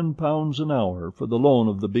 £10 an hour for the loan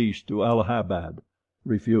of the beast to Allahabad.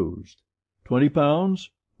 Refused. £20?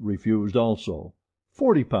 Refused also.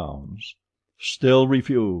 £40? Still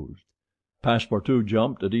refused. Passepartout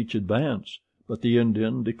jumped at each advance, but the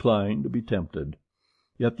Indian declined to be tempted.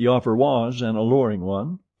 Yet the offer was an alluring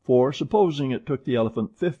one, for, supposing it took the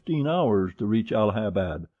elephant 15 hours to reach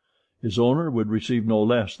Allahabad, his owner would receive no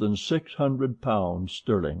less than £600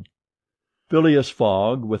 sterling. Phileas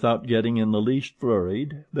Fogg, without getting in the least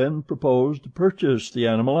flurried, then proposed to purchase the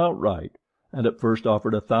animal outright, and at first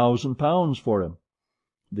offered £1,000 for him.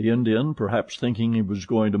 The Indian, perhaps thinking he was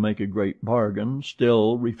going to make a great bargain,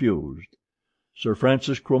 still refused. Sir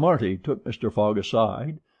Francis Cromarty took Mr. Fogg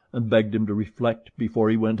aside, and begged him to reflect before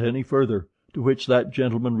he went any further, to which that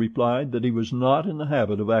gentleman replied that he was not in the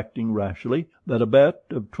habit of acting rashly, that a bet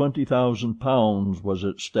of £20,000 was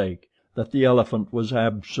at stake, that the elephant was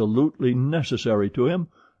absolutely necessary to him,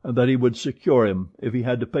 and that he would secure him if he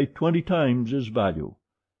had to pay 20 times his value.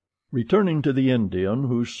 Returning to the Indian,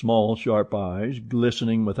 whose small sharp eyes,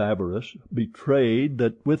 glistening with avarice, betrayed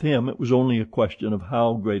that with him it was only a question of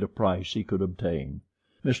how great a price he could obtain,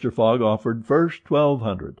 Mr. Fogg offered first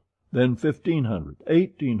 £1,200, then £1,500,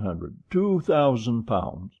 £1,800,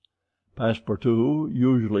 £2,000. Passepartout,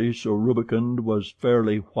 usually so rubicund, was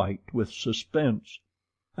fairly white with suspense.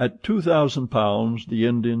 At £2,000 the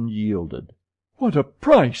Indian yielded. "What a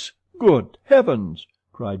price! Good heavens!"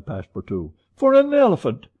 cried Passepartout. "For an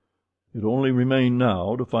elephant!" It only remained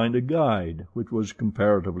now to find a guide, which was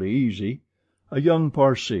comparatively easy. A young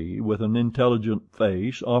Parsee with an intelligent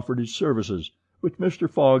face offered his services, which Mr.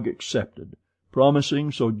 Fogg accepted,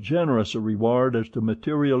 promising so generous a reward as to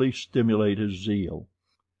materially stimulate his zeal.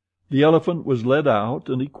 The elephant was led out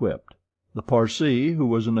and equipped. The Parsee, who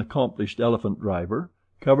was an accomplished elephant driver,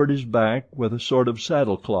 covered his back with a sort of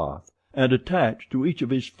saddle-cloth, and attached to each of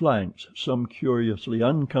his flanks some curiously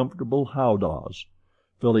uncomfortable howdahs.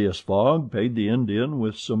 Phileas Fogg paid the Indian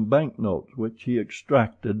with some banknotes which he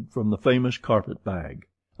extracted from the famous carpet-bag,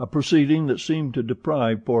 a proceeding that seemed to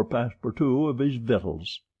deprive poor Passepartout of his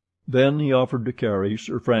victuals. Then he offered to carry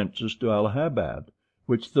Sir Francis to Allahabad,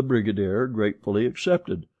 which the brigadier gratefully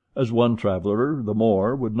accepted, as one traveller the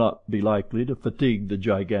more would not be likely to fatigue the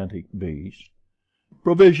gigantic beast.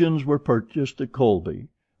 Provisions were purchased at Colby,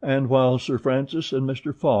 and while Sir Francis and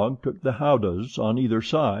Mr. Fogg took the howdahs on either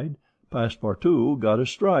side, Passepartout got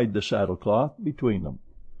astride the saddle-cloth between them.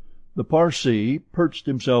 The Parsee perched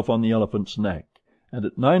himself on the elephant's neck, and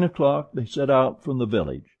at 9 o'clock they set out from the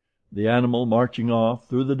village, the animal marching off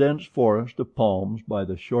through the dense forest of palms by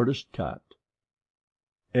the shortest cut.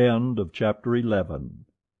 End of chapter 11.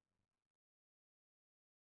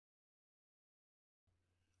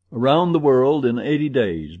 Around the World in 80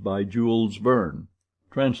 Days by Jules Verne.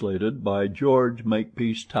 Translated by George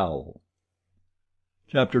Makepeace Towell.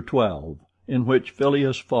 Chapter 12, in which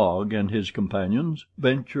Phileas Fogg and his companions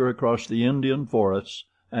venture across the Indian forests,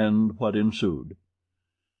 and what ensued.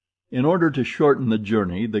 In order to shorten the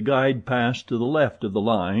journey, the guide passed to the left of the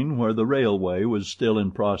line where the railway was still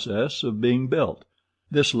in process of being built.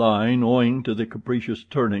 This line, owing to the capricious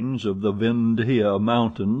turnings of the Vindhya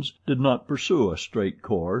mountains, did not pursue a straight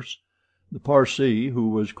course. The Parsee, who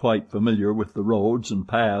was quite familiar with the roads and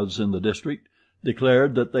paths in the district,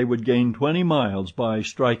 declared that they would gain 20 miles by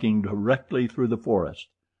striking directly through the forest.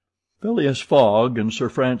 Phileas Fogg and Sir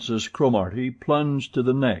Francis Cromarty, plunged to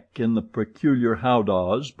the neck in the peculiar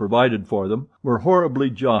howdahs provided for them, were horribly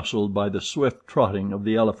jostled by the swift trotting of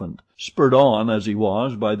the elephant, spurred on as he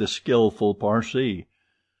was by the skilful Parsee.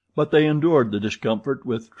 But they endured the discomfort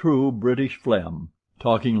with true British phlegm,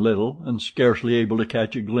 talking little and scarcely able to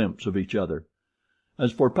catch a glimpse of each other.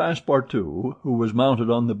 As for Passepartout, who was mounted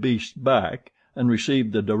on the beast's back, and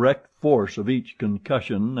received the direct force of each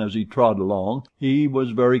concussion as he trod along, he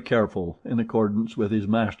was very careful, in accordance with his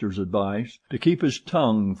master's advice, to keep his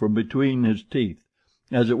tongue from between his teeth,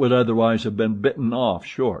 as it would otherwise have been bitten off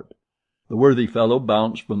short. The worthy fellow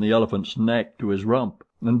bounced from the elephant's neck to his rump,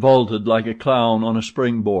 and vaulted like a clown on a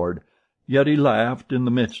spring-board, yet he laughed in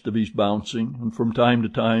the midst of his bouncing, and from time to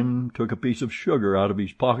time took a piece of sugar out of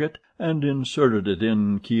his pocket and inserted it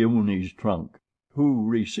in Keawene's trunk, who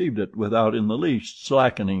received it without in the least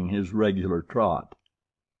slackening his regular trot.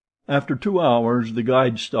 After 2 hours the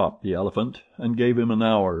guide stopped the elephant, and gave him an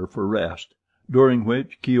hour for rest, during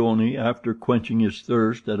which Keawene, after quenching his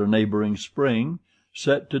thirst at a neighbouring spring,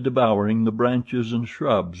 set to devouring the branches and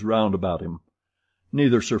shrubs round about him.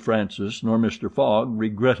 Neither Sir Francis nor Mr. Fogg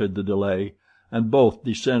regretted the delay, and both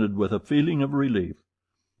descended with a feeling of relief.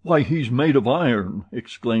 "Why, he's made of iron!"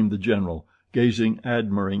 exclaimed the General, gazing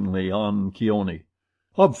admiringly on Keawene.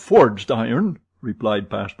 "Of forged iron," replied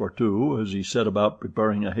Passepartout, as he set about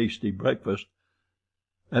preparing a hasty breakfast.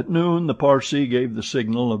 At noon the Parsee gave the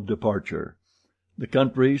signal of departure. The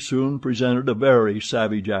country soon presented a very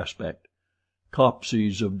savage aspect.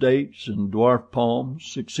 Copses of dates and dwarf palms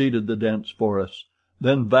succeeded the dense forests,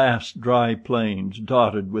 then vast dry plains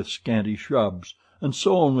dotted with scanty shrubs and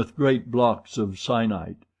sown with great blocks of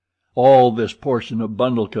syenite. All this portion of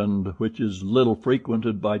Bundelkund, which is little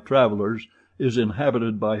frequented by travellers, is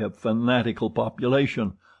inhabited by a fanatical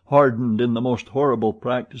population, hardened in the most horrible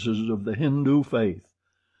practices of the Hindu faith.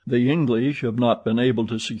 The English have not been able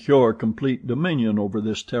to secure complete dominion over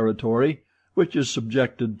this territory, which is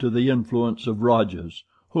subjected to the influence of Rajas,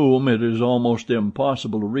 whom it is almost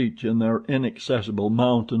impossible to reach in their inaccessible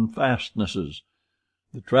mountain fastnesses.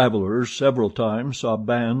 The travellers several times saw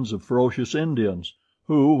bands of ferocious Indians,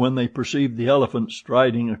 who, when they perceived the elephant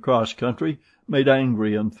striding across country, made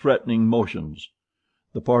angry and threatening motions.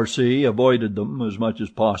 The Parsee avoided them as much as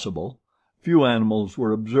possible. Few animals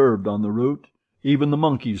were observed on the route. Even the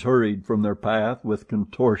monkeys hurried from their path with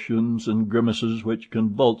contortions and grimaces which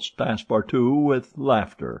convulsed Passepartout with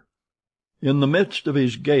laughter. In the midst of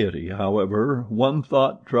his gaiety, however, one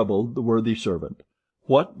thought troubled the worthy servant.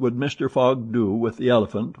 What would Mr. Fogg do with the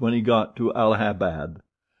elephant when he got to Allahabad?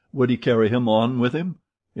 Would he carry him on with him?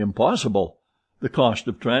 Impossible. The cost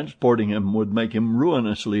of transporting him would make him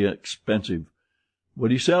ruinously expensive. Would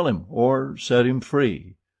he sell him, or set him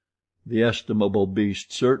free? The estimable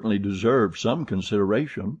beast certainly deserved some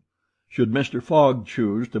consideration. Should Mr. Fogg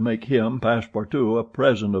choose to make him, Passepartout, a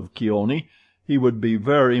present of Keone, he would be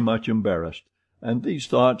very much embarrassed, and these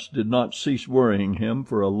thoughts did not cease worrying him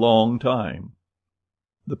for a long time.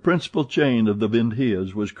 The principal chain of the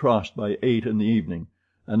Vindhyas was crossed by 8 in the evening,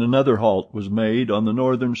 and another halt was made on the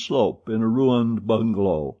northern slope in a ruined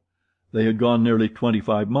bungalow. They had gone nearly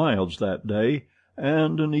 25 miles that day,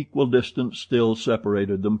 and an equal distance still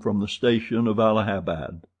separated them from the station of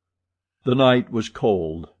Allahabad. The night was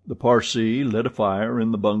cold. The Parsee lit a fire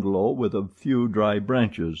in the bungalow with a few dry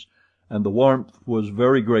branches, and the warmth was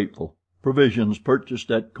very grateful. Provisions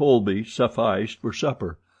purchased at Colby sufficed for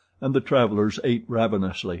supper, and the travellers ate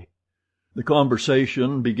ravenously. The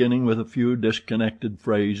conversation, beginning with a few disconnected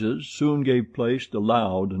phrases, soon gave place to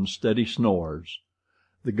loud and steady snores.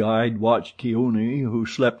 The guide watched Keone, who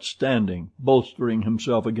slept standing, bolstering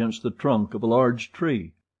himself against the trunk of a large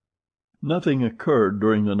tree. Nothing occurred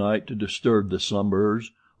during the night to disturb the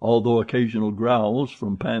slumberers, although occasional growls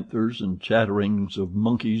from panthers and chatterings of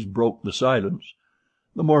monkeys broke the silence.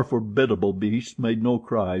 The more formidable beasts made no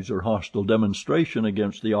cries or hostile demonstration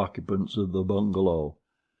against the occupants of the bungalow.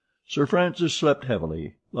 Sir Francis slept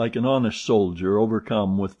heavily, like an honest soldier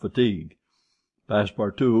overcome with fatigue.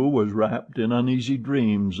 Passepartout was wrapped in uneasy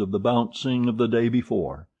dreams of the bouncing of the day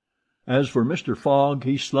before. As for Mr. Fogg,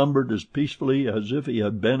 he slumbered as peacefully as if he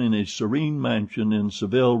had been in his serene mansion in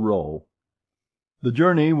Savile Row. The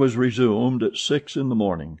journey was resumed at 6 in the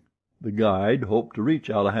morning. The guide hoped to reach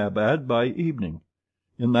Allahabad by evening.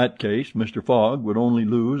 In that case Mr. Fogg would only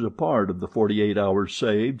lose a part of the 48 hours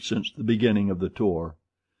saved since the beginning of the tour.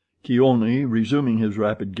 Keone, resuming his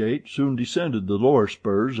rapid gait, soon descended the lower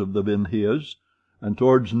spurs of the Vindhyas, and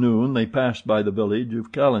towards noon they passed by the village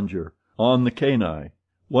of Callinger, on the Kenai,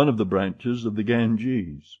 one of the branches of the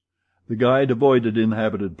Ganges. The guide avoided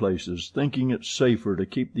inhabited places, thinking it safer to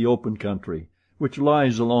keep the open country, which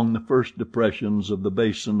lies along the first depressions of the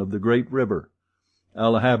basin of the great river.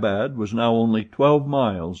 Allahabad was now only 12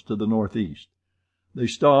 miles to the northeast. They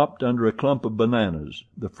stopped under a clump of bananas,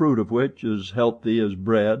 the fruit of which, as healthy as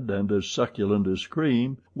bread and as succulent as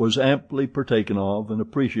cream, was amply partaken of and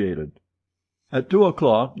appreciated. At 2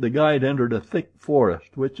 o'clock the guide entered a thick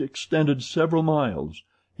forest which extended several miles.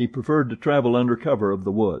 He preferred to travel under cover of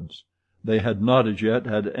the woods. They had not as yet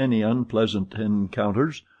had any unpleasant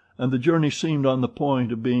encounters, and the journey seemed on the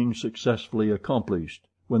point of being successfully accomplished,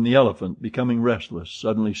 when the elephant, becoming restless,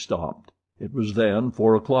 suddenly stopped. It was then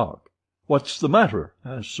 4 o'clock. "What's the matter?"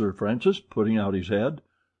 asked Sir Francis, putting out his head.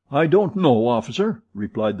 "I don't know, officer,"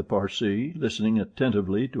 replied the Parsee, listening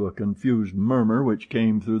attentively to a confused murmur which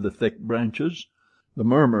came through the thick branches. The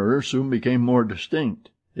murmur soon became more distinct.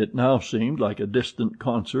 It now seemed like a distant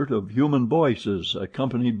concert of human voices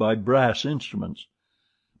accompanied by brass instruments.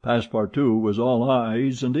 Passepartout was all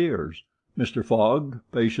eyes and ears. Mr. Fogg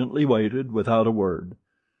patiently waited without a word.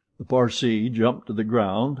 The Parsee jumped to the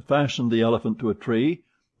ground, fastened the elephant to a tree,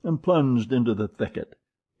 and plunged into the thicket.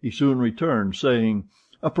 He soon returned, saying,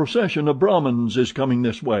 "A procession of Brahmins is coming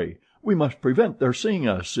this way. We must prevent their seeing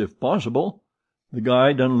us, if possible." The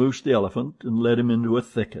guide unloosed the elephant and led him into a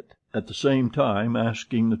thicket, at the same time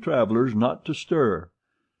asking the travelers not to stir.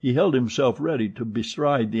 He held himself ready to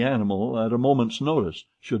bestride the animal at a moment's notice,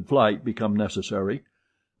 should flight become necessary,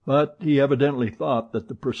 but he evidently thought that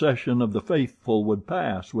the procession of the faithful would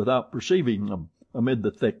pass without perceiving them amid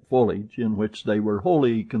the thick foliage in which they were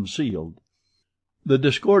wholly concealed. The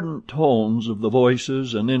discordant tones of the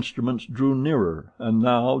voices and instruments drew nearer, and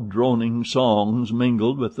now droning songs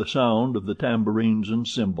mingled with the sound of the tambourines and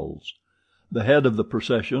cymbals. The head of the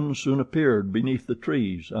procession soon appeared beneath the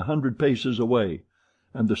trees 100 paces away,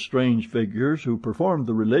 and the strange figures who performed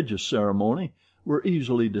the religious ceremony were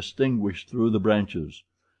easily distinguished through the branches.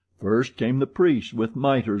 First came the priests with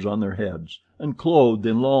mitres on their heads, and clothed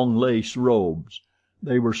in long lace robes.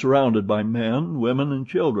 They were surrounded by men, women, and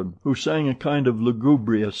children, who sang a kind of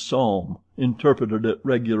lugubrious psalm, interpreted at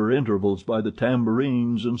regular intervals by the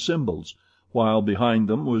tambourines and cymbals, while behind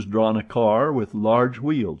them was drawn a car with large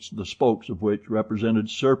wheels, the spokes of which represented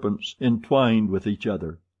serpents entwined with each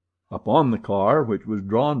other. Upon the car, which was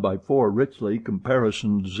drawn by 4 richly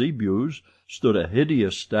caparisoned zebus, stood a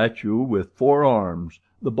hideous statue with 4 arms,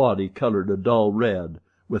 the body colored a dull red,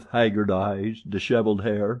 with haggard eyes, dishevelled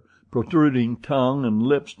hair, protruding tongue, and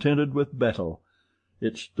lips tinted with betel.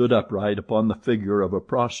 It stood upright upon the figure of a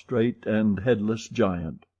prostrate and headless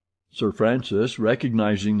giant. Sir Francis,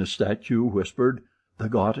 recognizing the statue, whispered, "The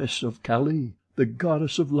goddess of Kali, the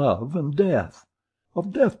goddess of love and death."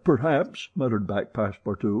 "Of death, perhaps," muttered back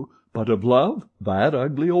Passepartout, "but of love? That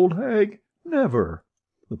ugly old hag? Never."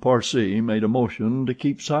 The Parsee made a motion to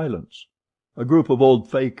keep silence. A group of old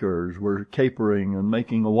fakirs were capering and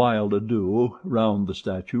making a wild ado round the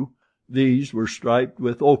statue. These were striped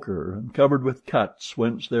with ochre and covered with cuts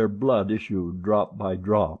whence their blood issued drop by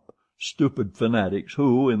drop, stupid fanatics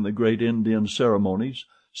who, in the great Indian ceremonies,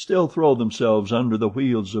 still throw themselves under the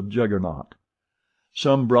wheels of Juggernaut.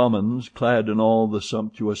 Some Brahmins, clad in all the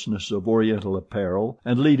sumptuousness of Oriental apparel,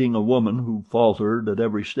 and leading a woman who faltered at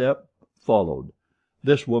every step, followed.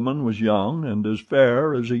 This woman was young and as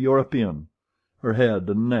fair as a European. Her head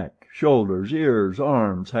and neck, shoulders, ears,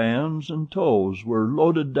 arms, hands, and toes were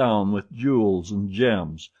loaded down with jewels and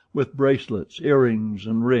gems, with bracelets, earrings,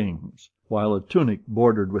 and rings, while a tunic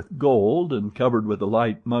bordered with gold and covered with a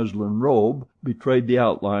light muslin robe betrayed the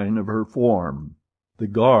outline of her form. The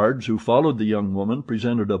guards who followed the young woman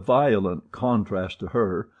presented a violent contrast to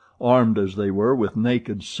her, armed as they were with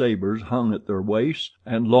naked sabers hung at their waists,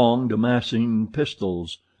 and long Damascene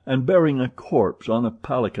pistols, and bearing a corpse on a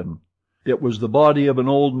palanquin. It was the body of an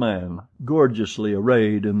old man, gorgeously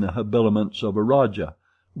arrayed in the habiliments of a Rajah,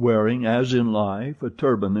 wearing, as in life, a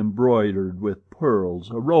turban embroidered with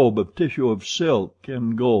pearls, a robe of tissue of silk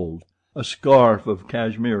and gold, a scarf of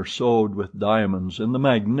cashmere sewed with diamonds, and the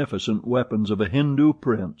magnificent weapons of a Hindu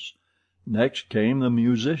prince. Next came the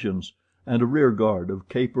musicians, and a rear guard of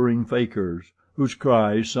capering fakirs, whose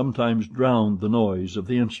cries sometimes drowned the noise of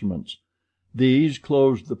the instruments. These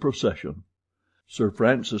closed the procession. Sir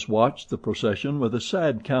Francis watched the procession with a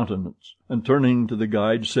sad countenance, and turning to the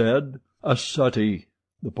guide said, "A suttee."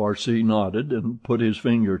 The Parsee nodded and put his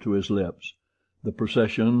finger to his lips. The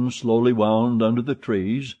procession slowly wound under the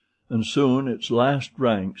trees, and soon its last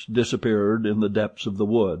ranks disappeared in the depths of the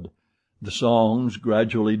wood. The songs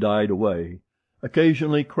gradually died away.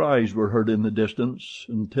 Occasionally cries were heard in the distance,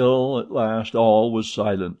 until at last all was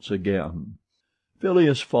silence again.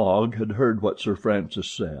 Phileas Fogg had heard what Sir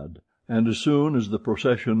Francis said, and as soon as the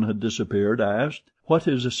procession had disappeared asked, "What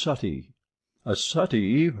is a suttee?" "A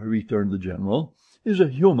suttee," returned the General, "is a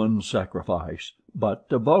human sacrifice, but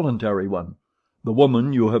a voluntary one. The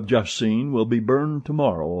woman you have just seen will be burned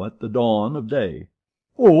tomorrow at the dawn of day."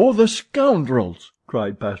 "Oh, the scoundrels!"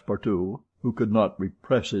 cried Passepartout, who could not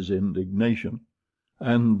repress his indignation.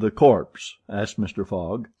 "And the corpse," asked Mr.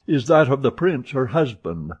 Fogg. "Is that of the prince, her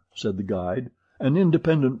husband," said the guide, "an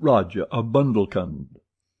independent Rajah of Bundelkund."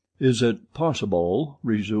 "Is it possible,"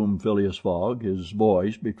 resumed Phileas Fogg, his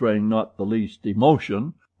voice betraying not the least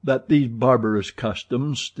emotion, "that these barbarous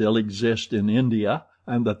customs still exist in India,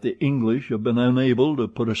 and that the English have been unable to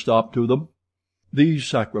put a stop to them?" "These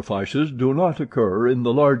sacrifices do not occur in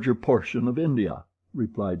the larger portion of India,"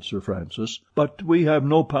 replied Sir Francis, "but we have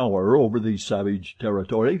no power over these savage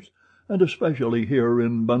territories, and especially here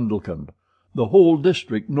in Bundelkund. The whole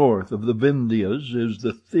district north of the Vindhyas is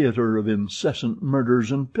the theater of incessant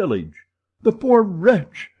murders and pillage." "The poor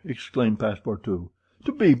wretch!" exclaimed Passepartout.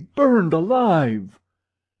 "To be burned alive!"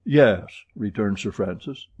 "Yes," returned Sir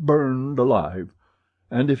Francis, "burned alive.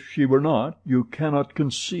 And if she were not, you cannot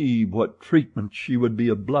conceive what treatment she would be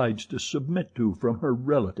obliged to submit to from her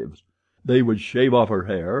relatives. They would shave off her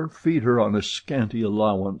hair, feed her on a scanty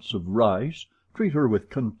allowance of rice, treat her with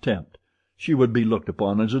contempt. She would be looked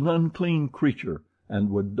upon as an unclean creature, and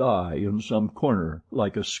would die in some corner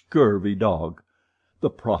like a scurvy dog. The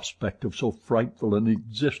prospect of so frightful an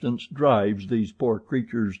existence drives these poor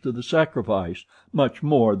creatures to the sacrifice much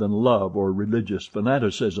more than love or religious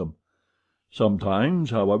fanaticism. Sometimes,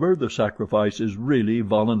 however, the sacrifice is really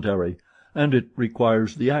voluntary, and it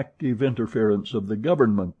requires the active interference of the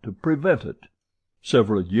government to prevent it.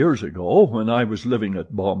 Several years ago, when I was living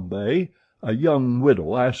at Bombay, a young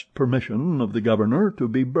widow asked permission of the governor to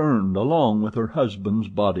be burned along with her husband's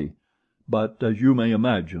body, but, as you may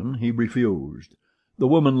imagine, he refused. The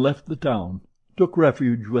woman left the town, took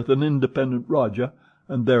refuge with an independent Rajah,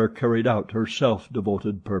 and there carried out her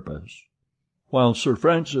self-devoted purpose." While Sir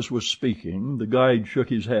Francis was speaking, the guide shook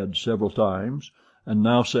his head several times, and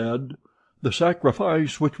now said, "The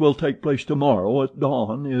sacrifice which will take place tomorrow at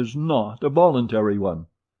dawn is not a voluntary one."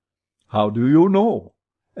 "How do you know?"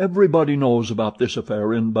 "Everybody knows about this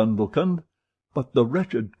affair in Bundelkund." "But the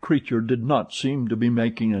wretched creature did not seem to be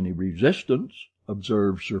making any resistance,"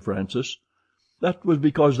 observed Sir Francis. "That was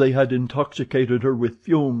because they had intoxicated her with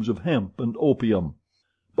fumes of hemp and opium."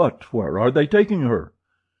 "But where are they taking her?"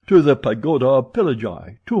 "To the pagoda of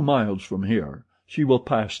Pillagi, 2 miles from here. She will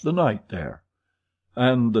pass the night there."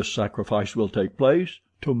 "And the sacrifice will take place?"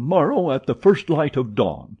 "Tomorrow at the first light of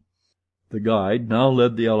dawn." The guide now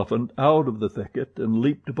led the elephant out of the thicket and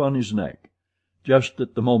leaped upon his neck. Just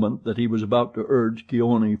at the moment that he was about to urge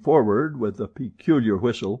Keone forward with a peculiar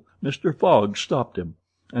whistle, Mr. Fogg stopped him,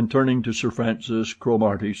 and turning to Sir Francis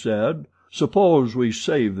Cromarty said, "Suppose we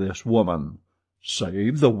save this woman."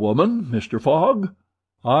 "Save the woman, Mr. Fogg?"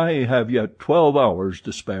 "I have yet 12 hours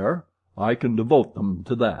to spare. I can devote them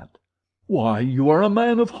to that." "Why, you are a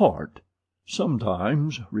man of heart."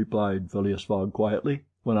 "Sometimes," replied Phileas Fogg quietly,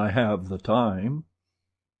 "when I have the time."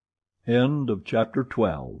 Chapter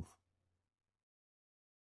 12.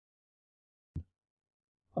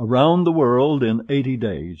 Around the World in 80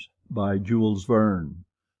 Days, by Jules Verne.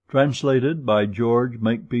 Translated by George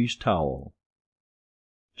Makepeace Towell.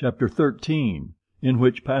 Chapter 13, in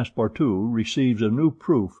which Passepartout receives a new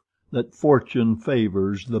proof that fortune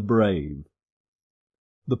favors the brave.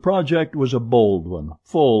 The project was a bold one,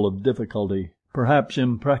 full of difficulty, perhaps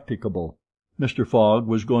impracticable. Mr. Fogg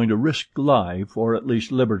was going to risk life, or at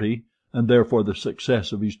least liberty, and therefore the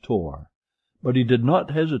success of his tour. But he did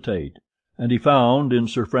not hesitate, and he found in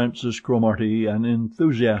Sir Francis Cromarty an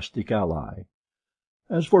enthusiastic ally.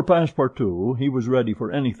 As for Passepartout, he was ready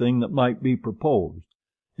for anything that might be proposed.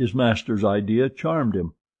 His master's idea charmed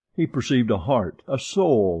him. He perceived a heart, a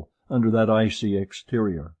soul, under that icy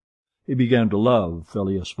exterior. He began to love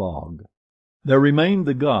Phileas Fogg. There remained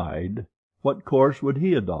the guide. What course would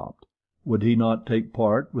he adopt? Would he not take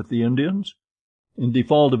part with the Indians? In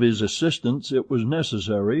default of his assistance, it was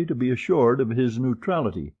necessary to be assured of his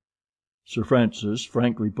neutrality. Sir Francis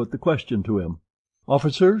frankly put the question to him.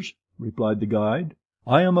 "Officers," replied the guide,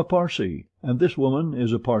 "I am a Parsee, and this woman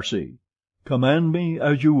is a Parsee. Command me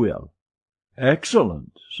as you will."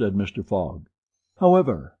 "Excellent," said Mr. Fogg.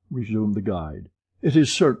 "However," resumed the guide, "it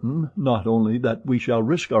is certain not only that we shall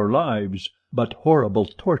risk our lives, but horrible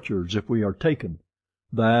tortures if we are taken."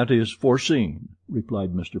 "That is foreseen,"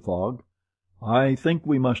 replied Mr. Fogg. "I think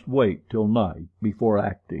we must wait till night before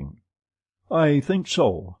acting." "I think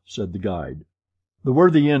so," said the guide. The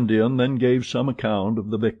worthy Indian then gave some account of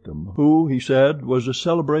the victim, who, he said, was a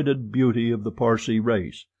celebrated beauty of the Parsee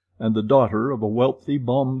race, and the daughter of a wealthy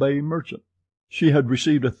Bombay merchant. She had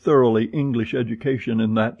received a thoroughly English education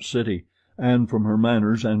in that city, and from her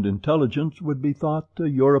manners and intelligence would be thought a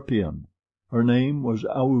European. Her name was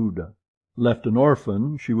Aouda. Left an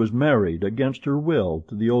orphan, she was married against her will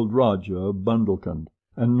to the old Rajah of Bundelkund,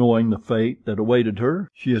 and knowing the fate that awaited her,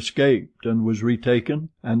 she escaped and was retaken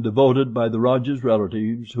and devoted by the Rajah's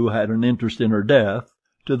relatives, who had an interest in her death,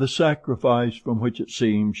 to the sacrifice from which it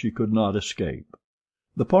seemed she could not escape.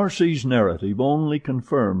 The Parsee's narrative only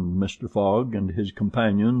confirmed Mr. Fogg and his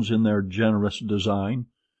companions in their generous design.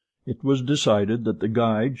 It was decided that the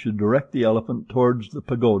guide should direct the elephant towards the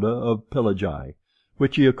pagoda of Pillagi,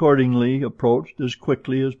 which he accordingly approached as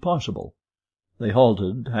quickly as possible. They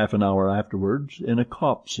halted, half an hour afterwards, in a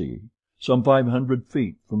copse, some 500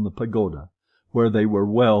 feet from the pagoda, where they were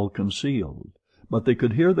well concealed, but they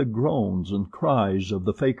could hear the groans and cries of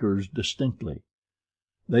the fakirs distinctly.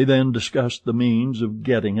 They then discussed the means of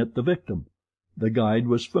getting at the victim. The guide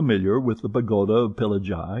was familiar with the pagoda of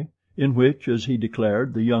Pillagi, in which, as he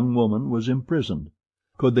declared, the young woman was imprisoned.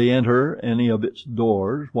 Could they enter any of its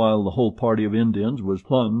doors while the whole party of Indians was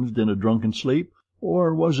plunged in a drunken sleep,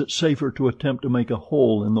 or was it safer to attempt to make a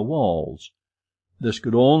hole in the walls? This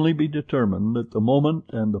could only be determined at the moment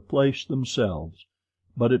and the place themselves,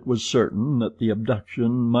 but it was certain that the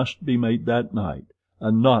abduction must be made that night,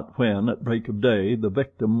 and not when, at break of day, the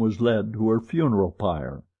victim was led to her funeral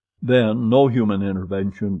pyre. Then no human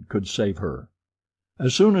intervention could save her.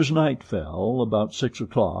 As soon as night fell, about 6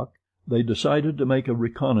 o'clock, they decided to make a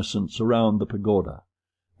reconnaissance around the pagoda.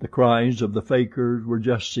 The cries of the fakirs were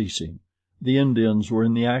just ceasing, The Indians were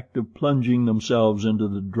in the act of plunging themselves into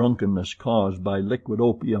the drunkenness caused by liquid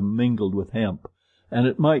opium mingled with hemp, and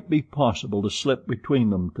it might be possible to slip between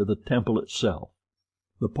them to the temple itself.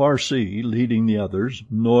 The Parsee, leading the others,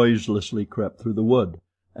 noiselessly crept through the wood,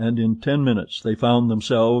 and in 10 minutes they found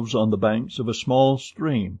themselves on the banks of a small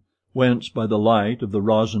stream, whence, by the light of the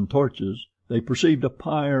rosin torches, they perceived a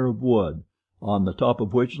pyre of wood, on the top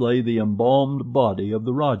of which lay the embalmed body of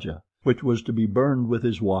the Rajah, which was to be burned with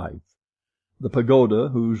his wife. The pagoda,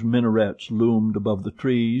 whose minarets loomed above the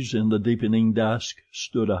trees in the deepening dusk,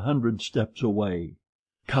 stood 100 steps away.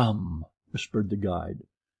 "Come," whispered the guide.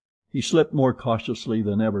 He slipped more cautiously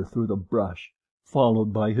than ever through the brush,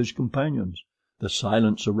 followed by his companions. The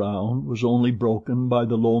silence around was only broken by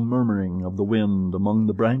the low murmuring of the wind among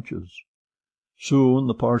the branches. Soon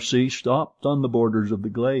the Parsee stopped on the borders of the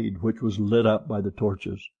glade, which was lit up by the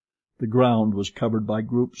torches. The ground was covered by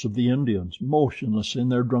groups of the Indians, motionless in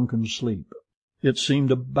their drunken sleep. It seemed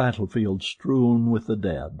a battlefield strewn with the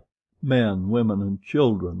dead. Men, women, and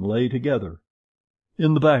children lay together.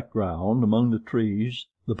 In the background, among the trees,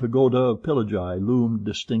 the pagoda of Pillagi loomed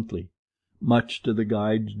distinctly. Much to the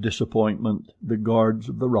guide's disappointment, the guards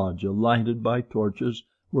of the Rajah, lighted by torches,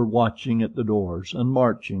 were watching at the doors and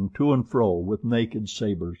marching to and fro with naked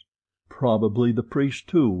sabres. Probably the priests,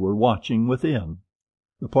 too, were watching within.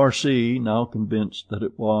 The Parsee, now convinced that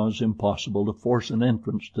it was impossible to force an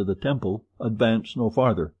entrance to the temple, advanced no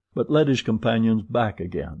farther, but led his companions back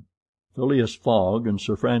again. Phileas Fogg and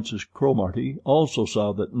Sir Francis Cromarty also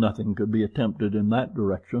saw that nothing could be attempted in that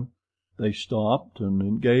direction. They stopped and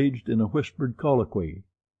engaged in a whispered colloquy.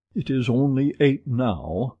 "It is only 8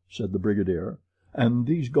 now," said the brigadier, "and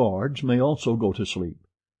these guards may also go to sleep."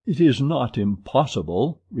 "It is not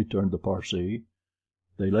impossible," returned the Parsee.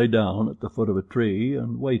 They lay down at the foot of a tree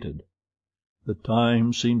and waited. The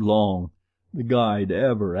time seemed long. The guide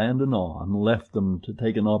ever and anon left them to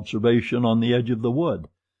take an observation on the edge of the wood,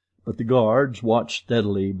 but the guards watched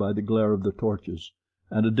steadily by the glare of the torches,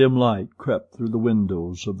 and a dim light crept through the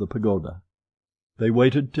windows of the pagoda. They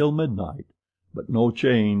waited till midnight, but no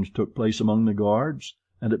change took place among the guards,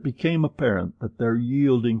 and it became apparent that their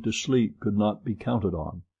yielding to sleep could not be counted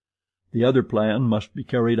on. The other plan must be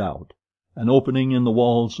carried out. An opening in the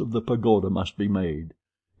walls of the pagoda must be made.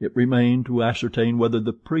 It remained to ascertain whether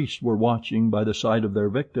the priests were watching by the side of their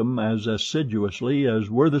victim as assiduously as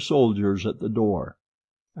were the soldiers at the door.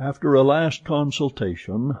 After a last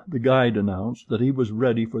consultation, the guide announced that he was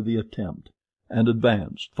ready for the attempt, and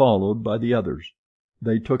advanced, followed by the others.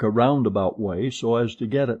 They took a roundabout way so as to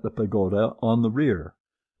get at the pagoda on the rear.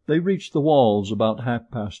 They reached the walls about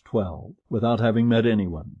 12:30, without having met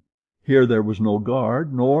anyone. Here there was no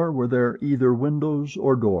guard, nor were there either windows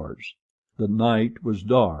or doors. The night was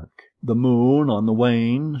dark. The moon, on the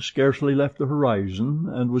wane, scarcely left the horizon,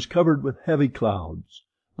 and was covered with heavy clouds.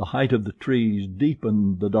 The height of the trees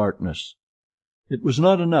deepened the darkness. It was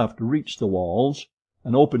not enough to reach the walls.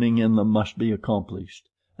 An opening in them must be accomplished,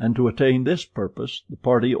 and to attain this purpose the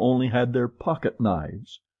party only had their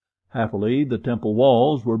pocket-knives. Happily the temple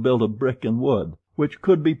walls were built of brick and wood, which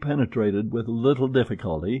could be penetrated with little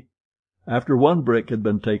difficulty. After one brick had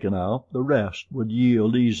been taken out, the rest would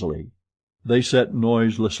yield easily. They set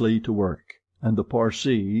noiselessly to work, and the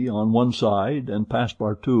Parsee on one side and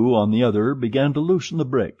Passepartout on the other began to loosen the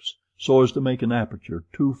bricks so as to make an aperture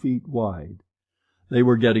 2 feet wide. They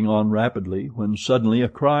were getting on rapidly when suddenly a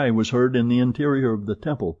cry was heard in the interior of the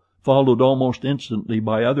temple, followed almost instantly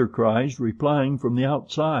by other cries replying from the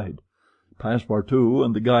outside. Passepartout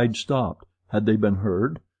and the guide stopped. Had they been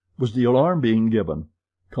heard? Was the alarm being given?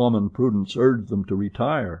 Common prudence urged them to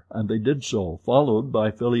retire, and they did so, followed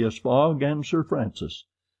by Phileas Fogg and Sir Francis.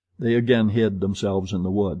 They again hid themselves in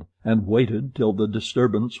the wood, and waited till the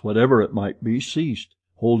disturbance, whatever it might be, ceased,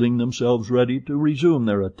 holding themselves ready to resume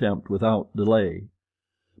their attempt without delay.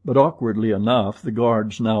 But awkwardly enough the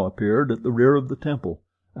guards now appeared at the rear of the temple,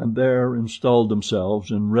 and there installed themselves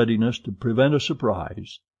in readiness to prevent a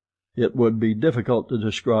surprise. It would be difficult to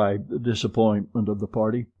describe the disappointment of the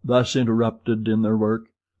party, thus interrupted in their work.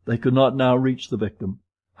 They could not now reach the victim.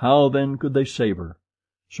 How then could they save her?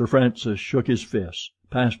 Sir Francis shook his fists.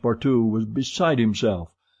 Passepartout was beside himself,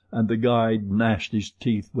 and the guide gnashed his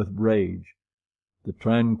teeth with rage. The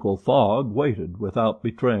tranquil Fogg waited without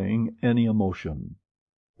betraying any emotion.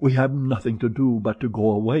 "We have nothing to do but to go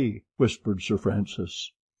away," whispered Sir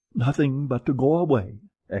Francis. "Nothing but to go away,"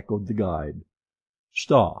 echoed the guide.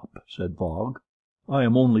 "Stop," said Fogg. "I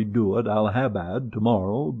am only due at Allahabad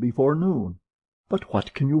tomorrow before noon." "But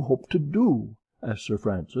what can you hope to do?" asked Sir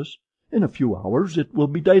Francis. "In a few hours it will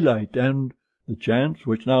be daylight, and—" "The chance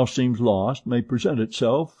which now seems lost may present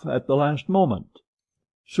itself at the last moment."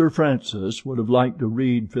 Sir Francis would have liked to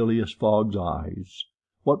read Phileas Fogg's eyes.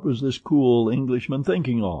 What was this cool Englishman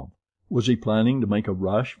thinking of? Was he planning to make a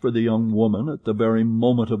rush for the young woman at the very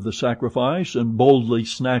moment of the sacrifice, and boldly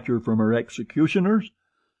snatch her from her executioners?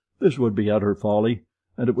 This would be utter folly,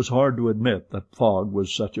 and it was hard to admit that Fogg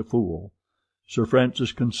was such a fool. Sir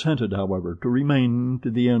Francis consented, however, to remain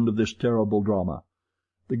to the end of this terrible drama.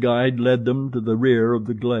 The guide led them to the rear of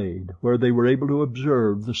the glade, where they were able to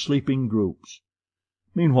observe the sleeping groups.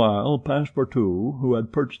 Meanwhile, Passepartout, who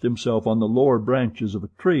had perched himself on the lower branches of a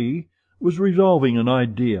tree, was revolving an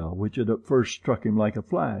idea which had at first struck him like a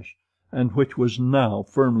flash, and which was now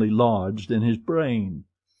firmly lodged in his brain.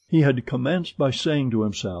 He had commenced by saying to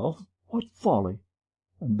himself, "What folly!"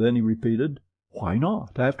 and then he repeated, "Why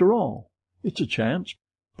not, after all? It's a chance,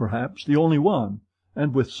 perhaps the only one,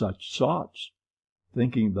 and with such sots."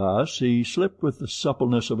 Thinking thus, he slipped with the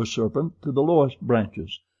suppleness of a serpent to the lowest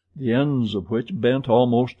branches, the ends of which bent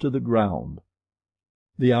almost to the ground.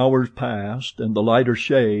 The hours passed, and the lighter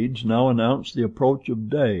shades now announced the approach of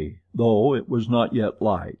day, though it was not yet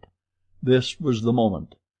light. This was the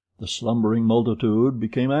moment. The slumbering multitude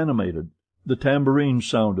became animated. The tambourines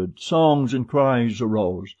sounded, songs and cries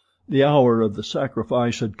arose. The hour of the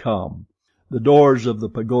sacrifice had come. The doors of the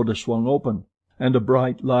pagoda swung open, and a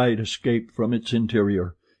bright light escaped from its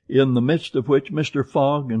interior, in the midst of which Mr.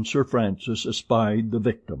 Fogg and Sir Francis espied the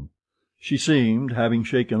victim. She seemed, having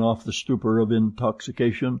shaken off the stupor of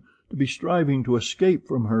intoxication, to be striving to escape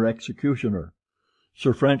from her executioner.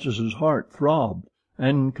 Sir Francis's heart throbbed,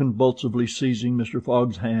 and convulsively seizing Mr.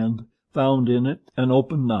 Fogg's hand, found in it an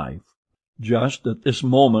open knife. Just at this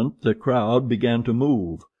moment the crowd began to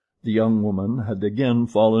move. The young woman had again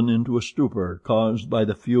fallen into a stupor caused by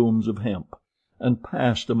the fumes of hemp, and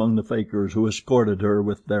passed among the fakirs, who escorted her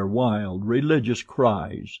with their wild, religious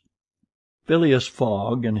cries. Phileas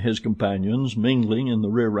Fogg and his companions, mingling in the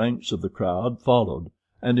rear ranks of the crowd, followed,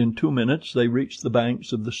 and in 2 minutes they reached the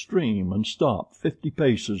banks of the stream and stopped 50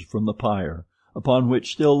 paces from the pyre, upon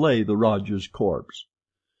which still lay the Rajah's corpse.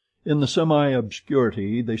 In the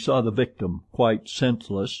semi-obscurity they saw the victim, quite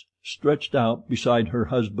senseless, stretched out beside her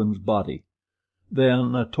husband's body.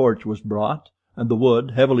 Then a torch was brought, and the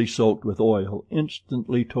wood, heavily soaked with oil,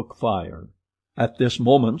 instantly took fire. At this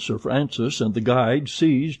moment Sir Francis and the guide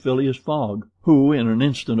seized Phileas Fogg, who in an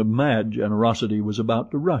instant of mad generosity was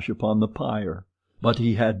about to rush upon the pyre. But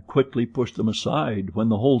he had quickly pushed them aside when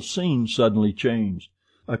the whole scene suddenly changed.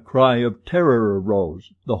 A cry of terror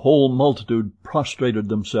arose. The whole multitude prostrated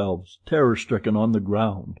themselves, terror-stricken, on the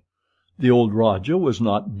ground. The old Rajah was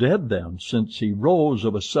not dead then, since he rose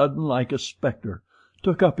of a sudden like a spectre,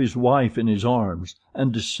 took up his wife in his arms,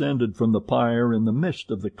 and descended from the pyre in the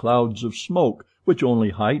midst of the clouds of smoke which only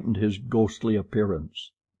heightened his ghostly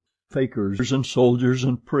appearance. Fakirs and soldiers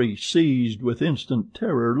and priests, seized with instant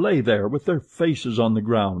terror, lay there with their faces on the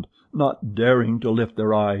ground, not daring to lift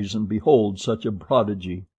their eyes and behold such a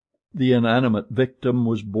prodigy. The inanimate victim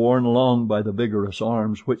was borne along by the vigorous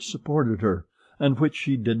arms which supported her, and which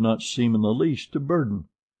she did not seem in the least to burden.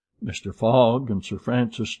 Mr. Fogg and Sir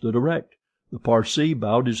Francis stood erect. The Parsee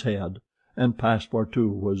bowed his head, and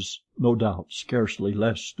Passepartout was, no doubt, scarcely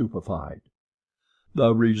less stupefied.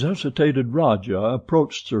 The resuscitated Rajah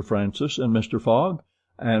approached Sir Francis and Mr. Fogg,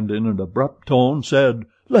 and in an abrupt tone said,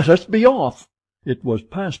 "Let us be off." It was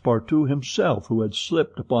Passepartout himself who had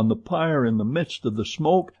slipped upon the pyre in the midst of the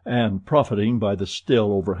smoke, and, profiting by the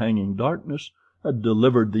still overhanging darkness, had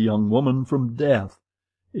delivered the young woman from death.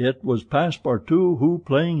 It was Passepartout who,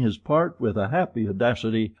 playing his part with a happy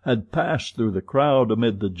audacity, had passed through the crowd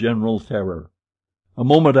amid the general terror. A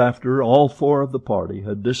moment after, all 4 of the party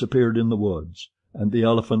had disappeared in the woods, and the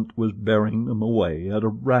elephant was bearing them away at a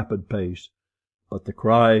rapid pace. But the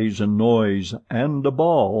cries and noise, and a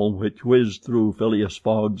ball which whizzed through Phileas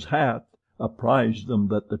Fogg's hat, apprised them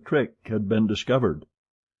that the trick had been discovered.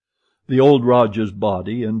 The old Rajah's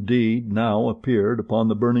body, indeed, now appeared upon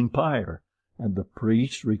the burning pyre, and the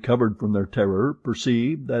priests, recovered from their terror,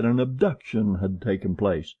 perceived that an abduction had taken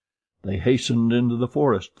place. They hastened into the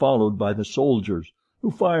forest, followed by the soldiers,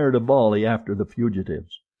 who fired a volley after the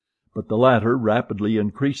fugitives. But the latter rapidly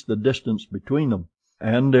increased the distance between them,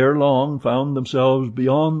 and ere long found themselves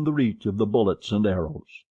beyond the reach of the bullets and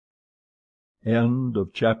arrows. End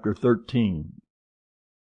of Chapter 13.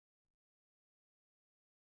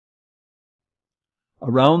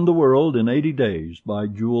 Around the World in 80 Days by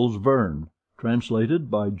Jules Verne.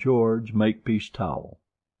 Translated by George Makepeace Towell.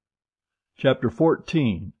 Chapter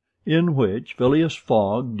 14, in which Phileas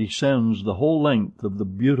Fogg descends the whole length of the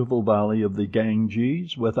beautiful valley of the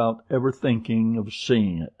Ganges without ever thinking of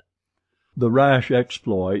seeing it. The rash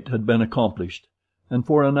exploit had been accomplished, and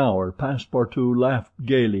for an hour Passepartout laughed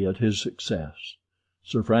gaily at his success.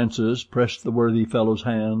 Sir Francis pressed the worthy fellow's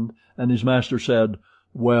hand, and his master said,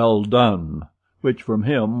 "Well done," which from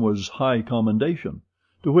him was high commendation,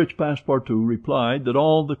 to which Passepartout replied that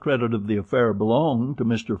all the credit of the affair belonged to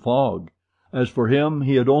Mr. Fogg. As for him,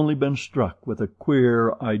 he had only been struck with a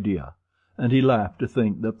queer idea, and he laughed to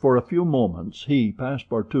think that for a few moments he,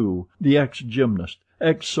 Passepartout, the ex-gymnast,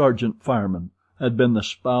 ex-sergeant fireman, had been the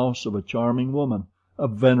spouse of a charming woman, a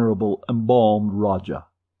venerable embalmed Rajah.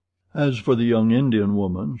 As for the young Indian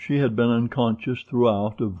woman, she had been unconscious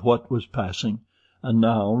throughout of what was passing, and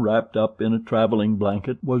now, wrapped up in a travelling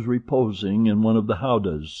blanket, was reposing in one of the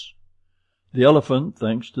howdahs. The elephant,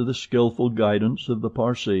 thanks to the skilful guidance of the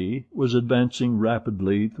Parsee, was advancing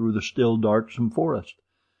rapidly through the still darksome forest,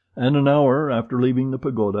 and an hour after leaving the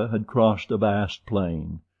pagoda had crossed a vast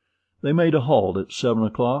plain. They made a halt at 7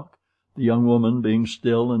 o'clock, the young woman being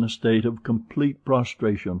still in a state of complete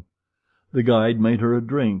prostration. The guide made her a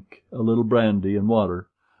drink, a little brandy and water,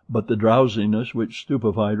 but the drowsiness which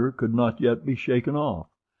stupefied her could not yet be shaken off.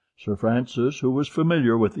 Sir Francis, who was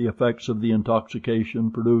familiar with the effects of the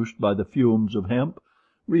intoxication produced by the fumes of hemp,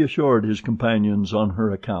 reassured his companions on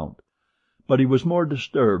her account, but he was more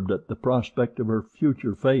disturbed at the prospect of her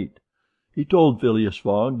future fate. He told Phileas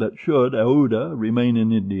Fogg that should Aouda remain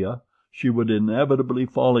in India, she would inevitably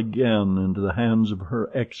fall again into the hands of her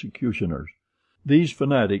executioners. These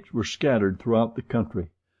fanatics were scattered throughout the country,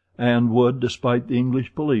 and would, despite the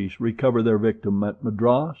English police, recover their victim at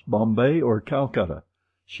Madras, Bombay, or Calcutta.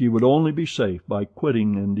 She would only be safe by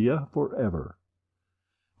quitting India for ever.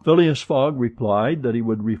 Phileas Fogg replied that he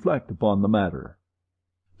would reflect upon the matter.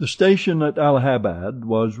 The station at Allahabad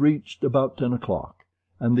was reached about 10 o'clock,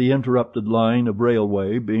 and the interrupted line of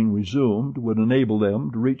railway being resumed would enable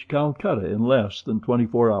them to reach Calcutta in less than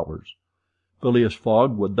 24 hours. Phileas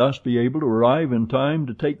Fogg would thus be able to arrive in time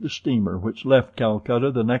to take the steamer which left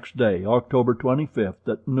Calcutta the next day, October 25th,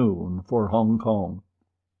 at noon, for Hong Kong.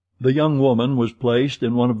 The young woman was placed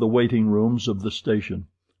in one of the waiting rooms of the station,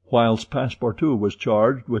 whilst Passepartout was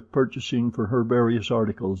charged with purchasing for her various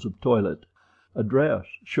articles of toilette, a dress,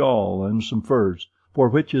 shawl, and some furs, for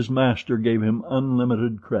which his master gave him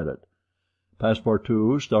unlimited credit.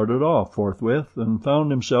 Passepartout started off forthwith, and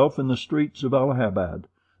found himself in the streets of Allahabad,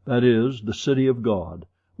 that is, the city of God,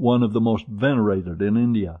 one of the most venerated in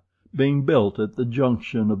India, being built at the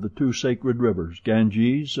junction of the two sacred rivers,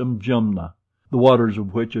 Ganges and Jumna, the waters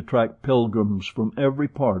of which attract pilgrims from every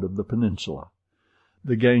part of the peninsula.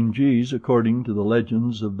 The Ganges, according to the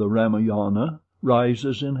legends of the Ramayana,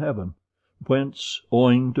 rises in heaven, whence,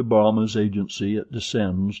 owing to Brahma's agency, it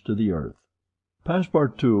descends to the earth.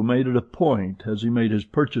 Passepartout made it a point, as he made his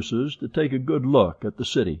purchases, to take a good look at the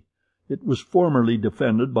city. It was formerly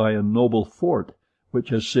defended by a noble fort, which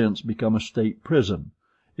has since become a state prison.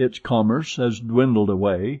 Its commerce has dwindled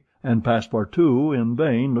away, and Passepartout in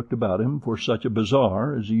vain looked about him for such a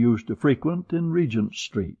bazaar as he used to frequent in Regent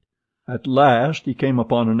Street. At last he came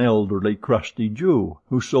upon an elderly, crusty Jew,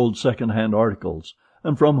 who sold second-hand articles,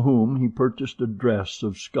 and from whom he purchased a dress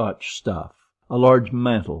of Scotch stuff, a large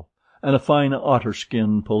mantle, and a fine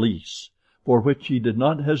otter-skin pelisse, for which he did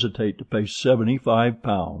not hesitate to pay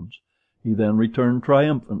 £75. He then returned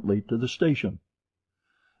triumphantly to the station.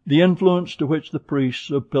 The influence to which the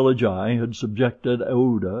priests of Pillagei had subjected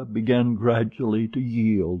Aouda began gradually to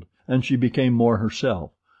yield, and she became more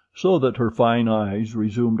herself, so that her fine eyes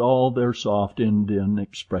resumed all their soft Indian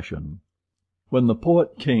expression. When the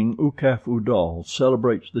poet-king Ukaf Udal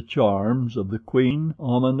celebrates the charms of the Queen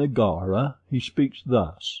Amanagara, he speaks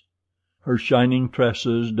thus: "Her shining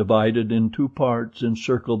tresses, divided in two parts,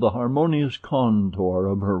 encircle the harmonious contour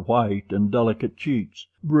of her white and delicate cheeks,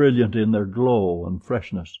 brilliant in their glow and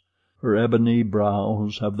freshness. Her ebony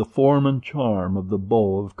brows have the form and charm of the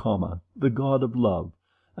bow of Kama, the god of love,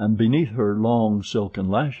 and beneath her long silken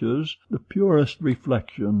lashes the purest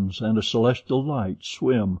reflections and a celestial light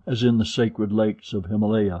swim, as in the sacred lakes of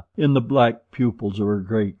Himalaya, in the black pupils of her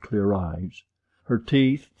great clear eyes. Her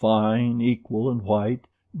teeth, fine, equal, and white,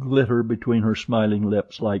 glitter between her smiling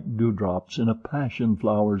lips like dewdrops in a passion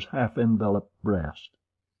flower's half-enveloped breast.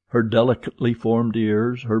 Her delicately formed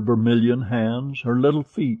ears, her vermilion hands, her little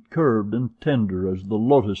feet, curved and tender as the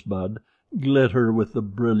lotus bud, glitter with the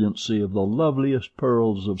brilliancy of the loveliest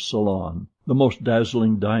pearls of Ceylon, the most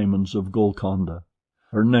dazzling diamonds of Golconda.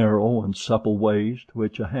 Her narrow and supple waist,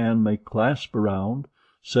 which a hand may clasp around,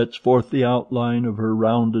 sets forth the outline of her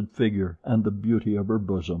rounded figure and the beauty of her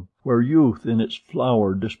bosom, where youth in its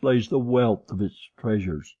flower displays the wealth of its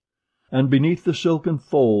treasures. and beneath the silken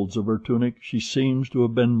folds of her tunic she seems to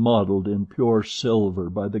have been modelled in pure silver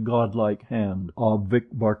by the godlike hand of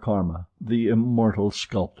Vikbarkarma, the immortal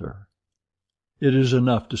sculptor. It is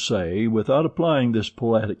enough to say, without applying this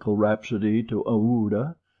poetical rhapsody to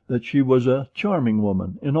Aouda, that she was a charming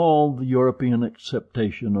woman in all the European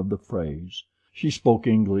acceptation of the phrase. She spoke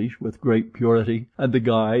English with great purity, and the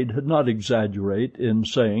guide had not exaggerated in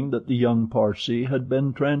saying that the young Parsee had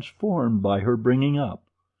been transformed by her bringing up.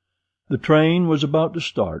 The train was about to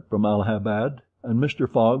start from Allahabad, and Mr.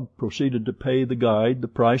 Fogg proceeded to pay the guide the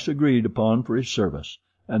price agreed upon for his service,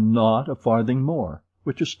 and not a farthing more,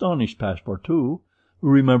 which astonished Passepartout, who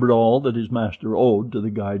remembered all that his master owed to the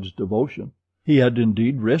guide's devotion. He had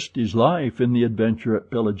indeed risked his life in the adventure at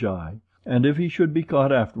Pillagei, and if he should be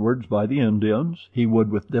caught afterwards by the Indians, he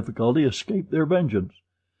would with difficulty escape their vengeance.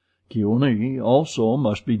 Kione also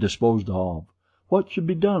must be disposed of. What should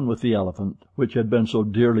be done with the elephant, which had been so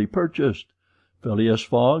dearly purchased? Phileas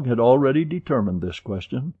Fogg had already determined this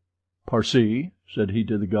question. "Parsee," said he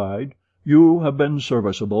to the guide, "you have been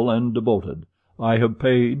serviceable and devoted. I have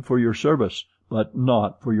paid for your service, but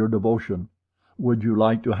not for your devotion. Would you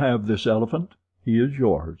like to have this elephant? He is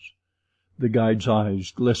yours." The guide's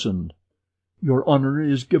eyes glistened. "Your honor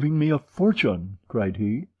is giving me a fortune," cried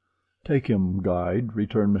he. "Take him, guide,"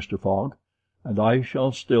 returned Mr. Fogg, "and I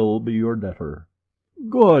shall still be your debtor."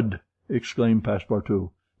 "Good!" exclaimed Passepartout.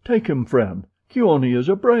 "Take him, friend. Kione is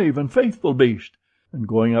a brave and faithful beast." And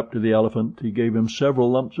going up to the elephant, he gave him several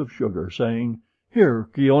lumps of sugar, saying, "Here,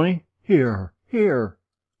 Kione, here, here."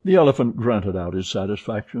 The elephant grunted out his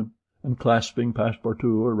satisfaction, and clasping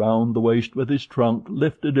Passepartout around the waist with his trunk,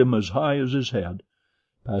 lifted him as high as his head.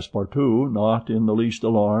 Passepartout, not in the least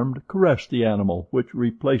alarmed, caressed the animal, which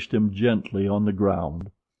replaced him gently on the ground.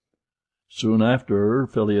 Soon after,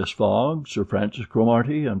 Phileas Fogg, Sir Francis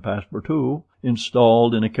Cromarty, and Passepartout,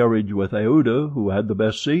 installed in a carriage with Aouda, who had the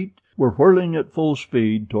best seat, were whirling at full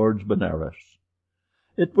speed towards Benares.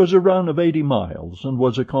 It was a run of 80 miles, and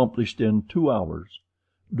was accomplished in 2 hours.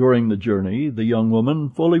 During the journey the young woman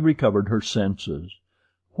fully recovered her senses.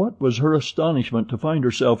 What was her astonishment to find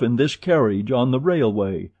herself in this carriage on the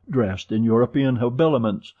railway, dressed in European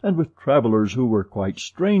habiliments, and with travellers who were quite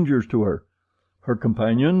strangers to her. Her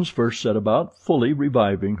companions first set about fully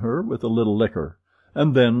reviving her with a little liquor,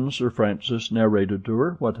 and then Sir Francis narrated to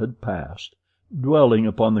her what had passed, dwelling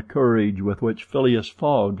upon the courage with which Phileas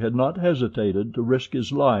Fogg had not hesitated to risk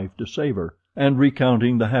his life to save her, and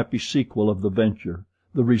recounting the happy sequel of the venture,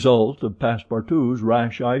 the result of Passepartout's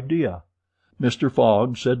rash idea. Mr.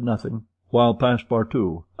 Fogg said nothing, while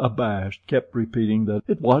Passepartout, abashed, kept repeating that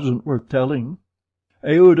it wasn't worth telling.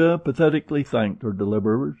 Aouda pathetically thanked her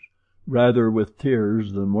deliverers, rather with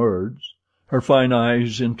tears than words. Her fine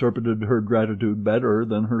eyes interpreted her gratitude better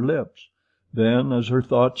than her lips. Then, as her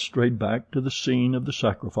thoughts strayed back to the scene of the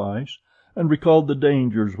sacrifice, and recalled the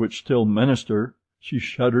dangers which still menaced her, she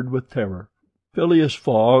shuddered with terror. Phileas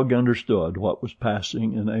Fogg understood what was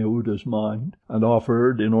passing in Aouda's mind, and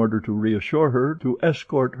offered, in order to reassure her, to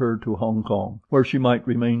escort her to Hong Kong, where she might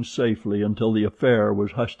remain safely until the affair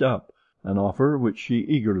was hushed up, an offer which she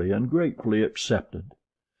eagerly and gratefully accepted.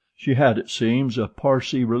 She had, it seems, a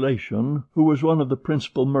Parsee relation who was one of the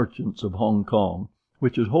principal merchants of Hong Kong,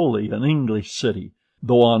 which is wholly an English city,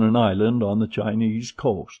 though on an island on the Chinese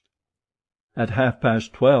coast. At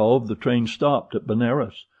 12:30 the train stopped at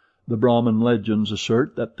Benares. The Brahmin legends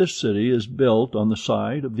assert that this city is built on the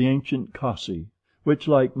site of the ancient Kasi, which,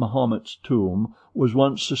 like Mahomet's tomb, was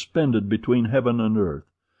once suspended between heaven and earth.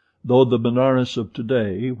 Though the Benares of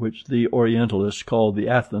today, which the Orientalists call the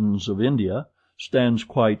Athens of India, stands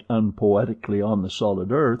quite unpoetically on the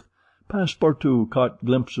solid earth, Passepartout caught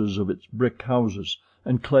glimpses of its brick houses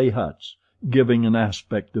and clay huts, giving an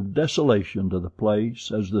aspect of desolation to the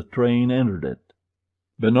place as the train entered it.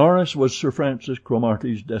 Benares was Sir Francis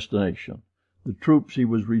Cromarty's destination, the troops he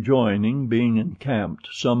was rejoining being encamped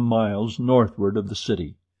some miles northward of the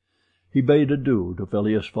city. He bade adieu to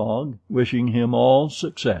Phileas Fogg, wishing him all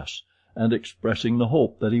success, and expressing the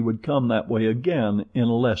hope that he would come that way again in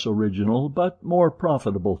a less original but more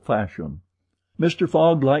profitable fashion. Mr.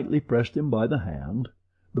 Fogg lightly pressed him by the hand.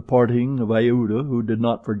 The parting of Aouda, who did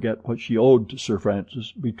not forget what she owed to Sir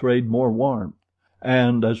Francis, betrayed more warmth,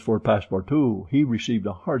 and as for Passepartout, he received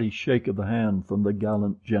a hearty shake of the hand from the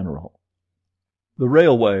gallant general. The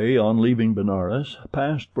railway, on leaving Benares,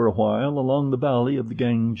 passed for a while along the valley of the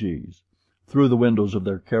Ganges. Through the windows of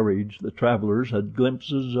their carriage the travellers had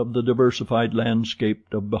glimpses of the diversified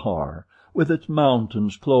landscape of Bihar, with its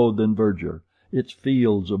mountains clothed in verdure, its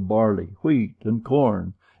fields of barley, wheat, and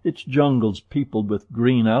corn, its jungles peopled with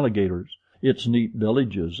green alligators, its neat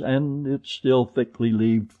villages, and its still thickly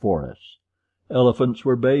leaved forests. Elephants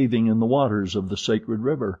were bathing in the waters of the sacred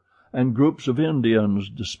river, and groups of Indians,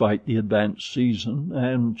 despite the advanced season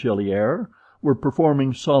and chilly air, were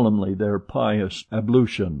performing solemnly their pious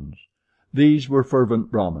ablutions. These were fervent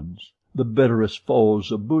Brahmins, the bitterest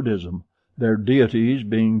foes of Buddhism, their deities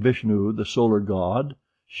being Vishnu, the solar god,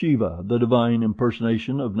 Shiva, the divine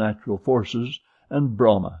impersonation of natural forces, and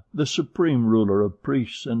Brahma, the supreme ruler of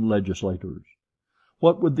priests and legislators.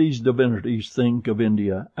 What would these divinities think of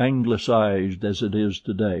India, anglicized as it is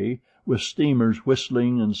today, with steamers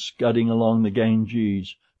whistling and scudding along the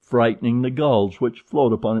Ganges, frightening the gulls which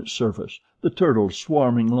float upon its surface, the turtles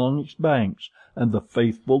swarming along its banks, and the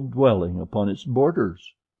faithful dwelling upon its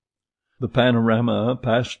borders? The panorama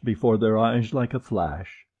passed before their eyes like a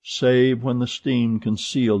flash, save when the steam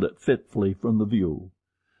concealed it fitfully from the view.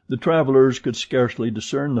 The travellers could scarcely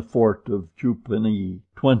discern the fort of Chupani,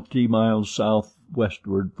 20 miles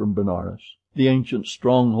south-westward from Benares, the ancient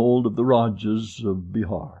stronghold of the Rajas of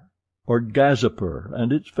Bihar, or Gazipur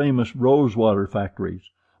and its famous rose-water factories,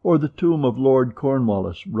 or the tomb of Lord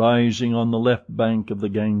Cornwallis rising on the left bank of the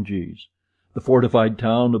Ganges, the fortified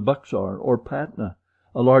town of Buxar, or Patna,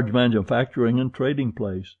 a large manufacturing and trading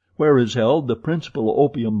place, where is held the principal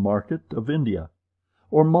opium market of India,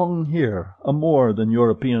 or Monghir, a more than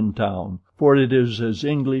European town, for it is as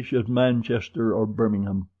English as Manchester or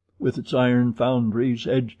Birmingham, with its iron foundries,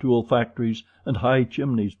 edge-tool factories, and high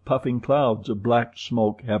chimneys puffing clouds of black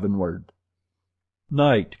smoke heavenward.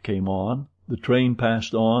 Night came on. The train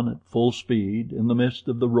passed on at full speed, in the midst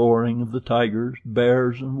of the roaring of the tigers,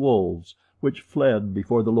 bears, and wolves, which fled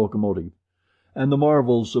before the locomotive, and the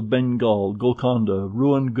marvels of Bengal, Golconda,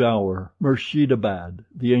 ruined Gower, Murshidabad,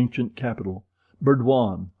 the ancient capital,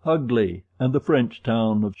 Burdwan, Hugli, and the French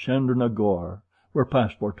town of Chandernagore, where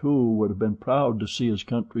Passepartout would have been proud to see his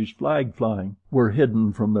country's flag flying, were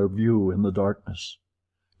hidden from their view in the darkness.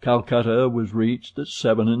 Calcutta was reached at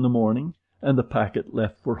 7 in the morning, and the packet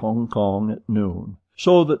left for Hong Kong at noon,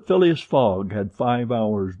 so that Phileas Fogg had 5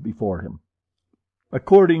 hours before him.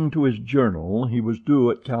 According to his journal, he was due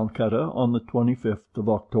at Calcutta on the 25th of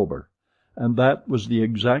October, and that was the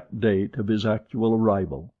exact date of his actual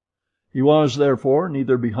arrival. He was, therefore,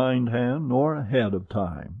 neither behindhand nor ahead of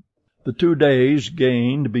time. The 2 days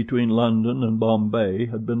gained between London and Bombay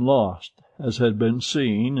had been lost, as had been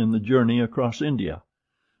seen in the journey across India,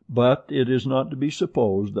 but it is not to be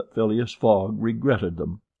supposed that Phileas Fogg regretted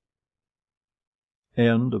them.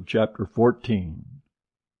 End of chapter 14.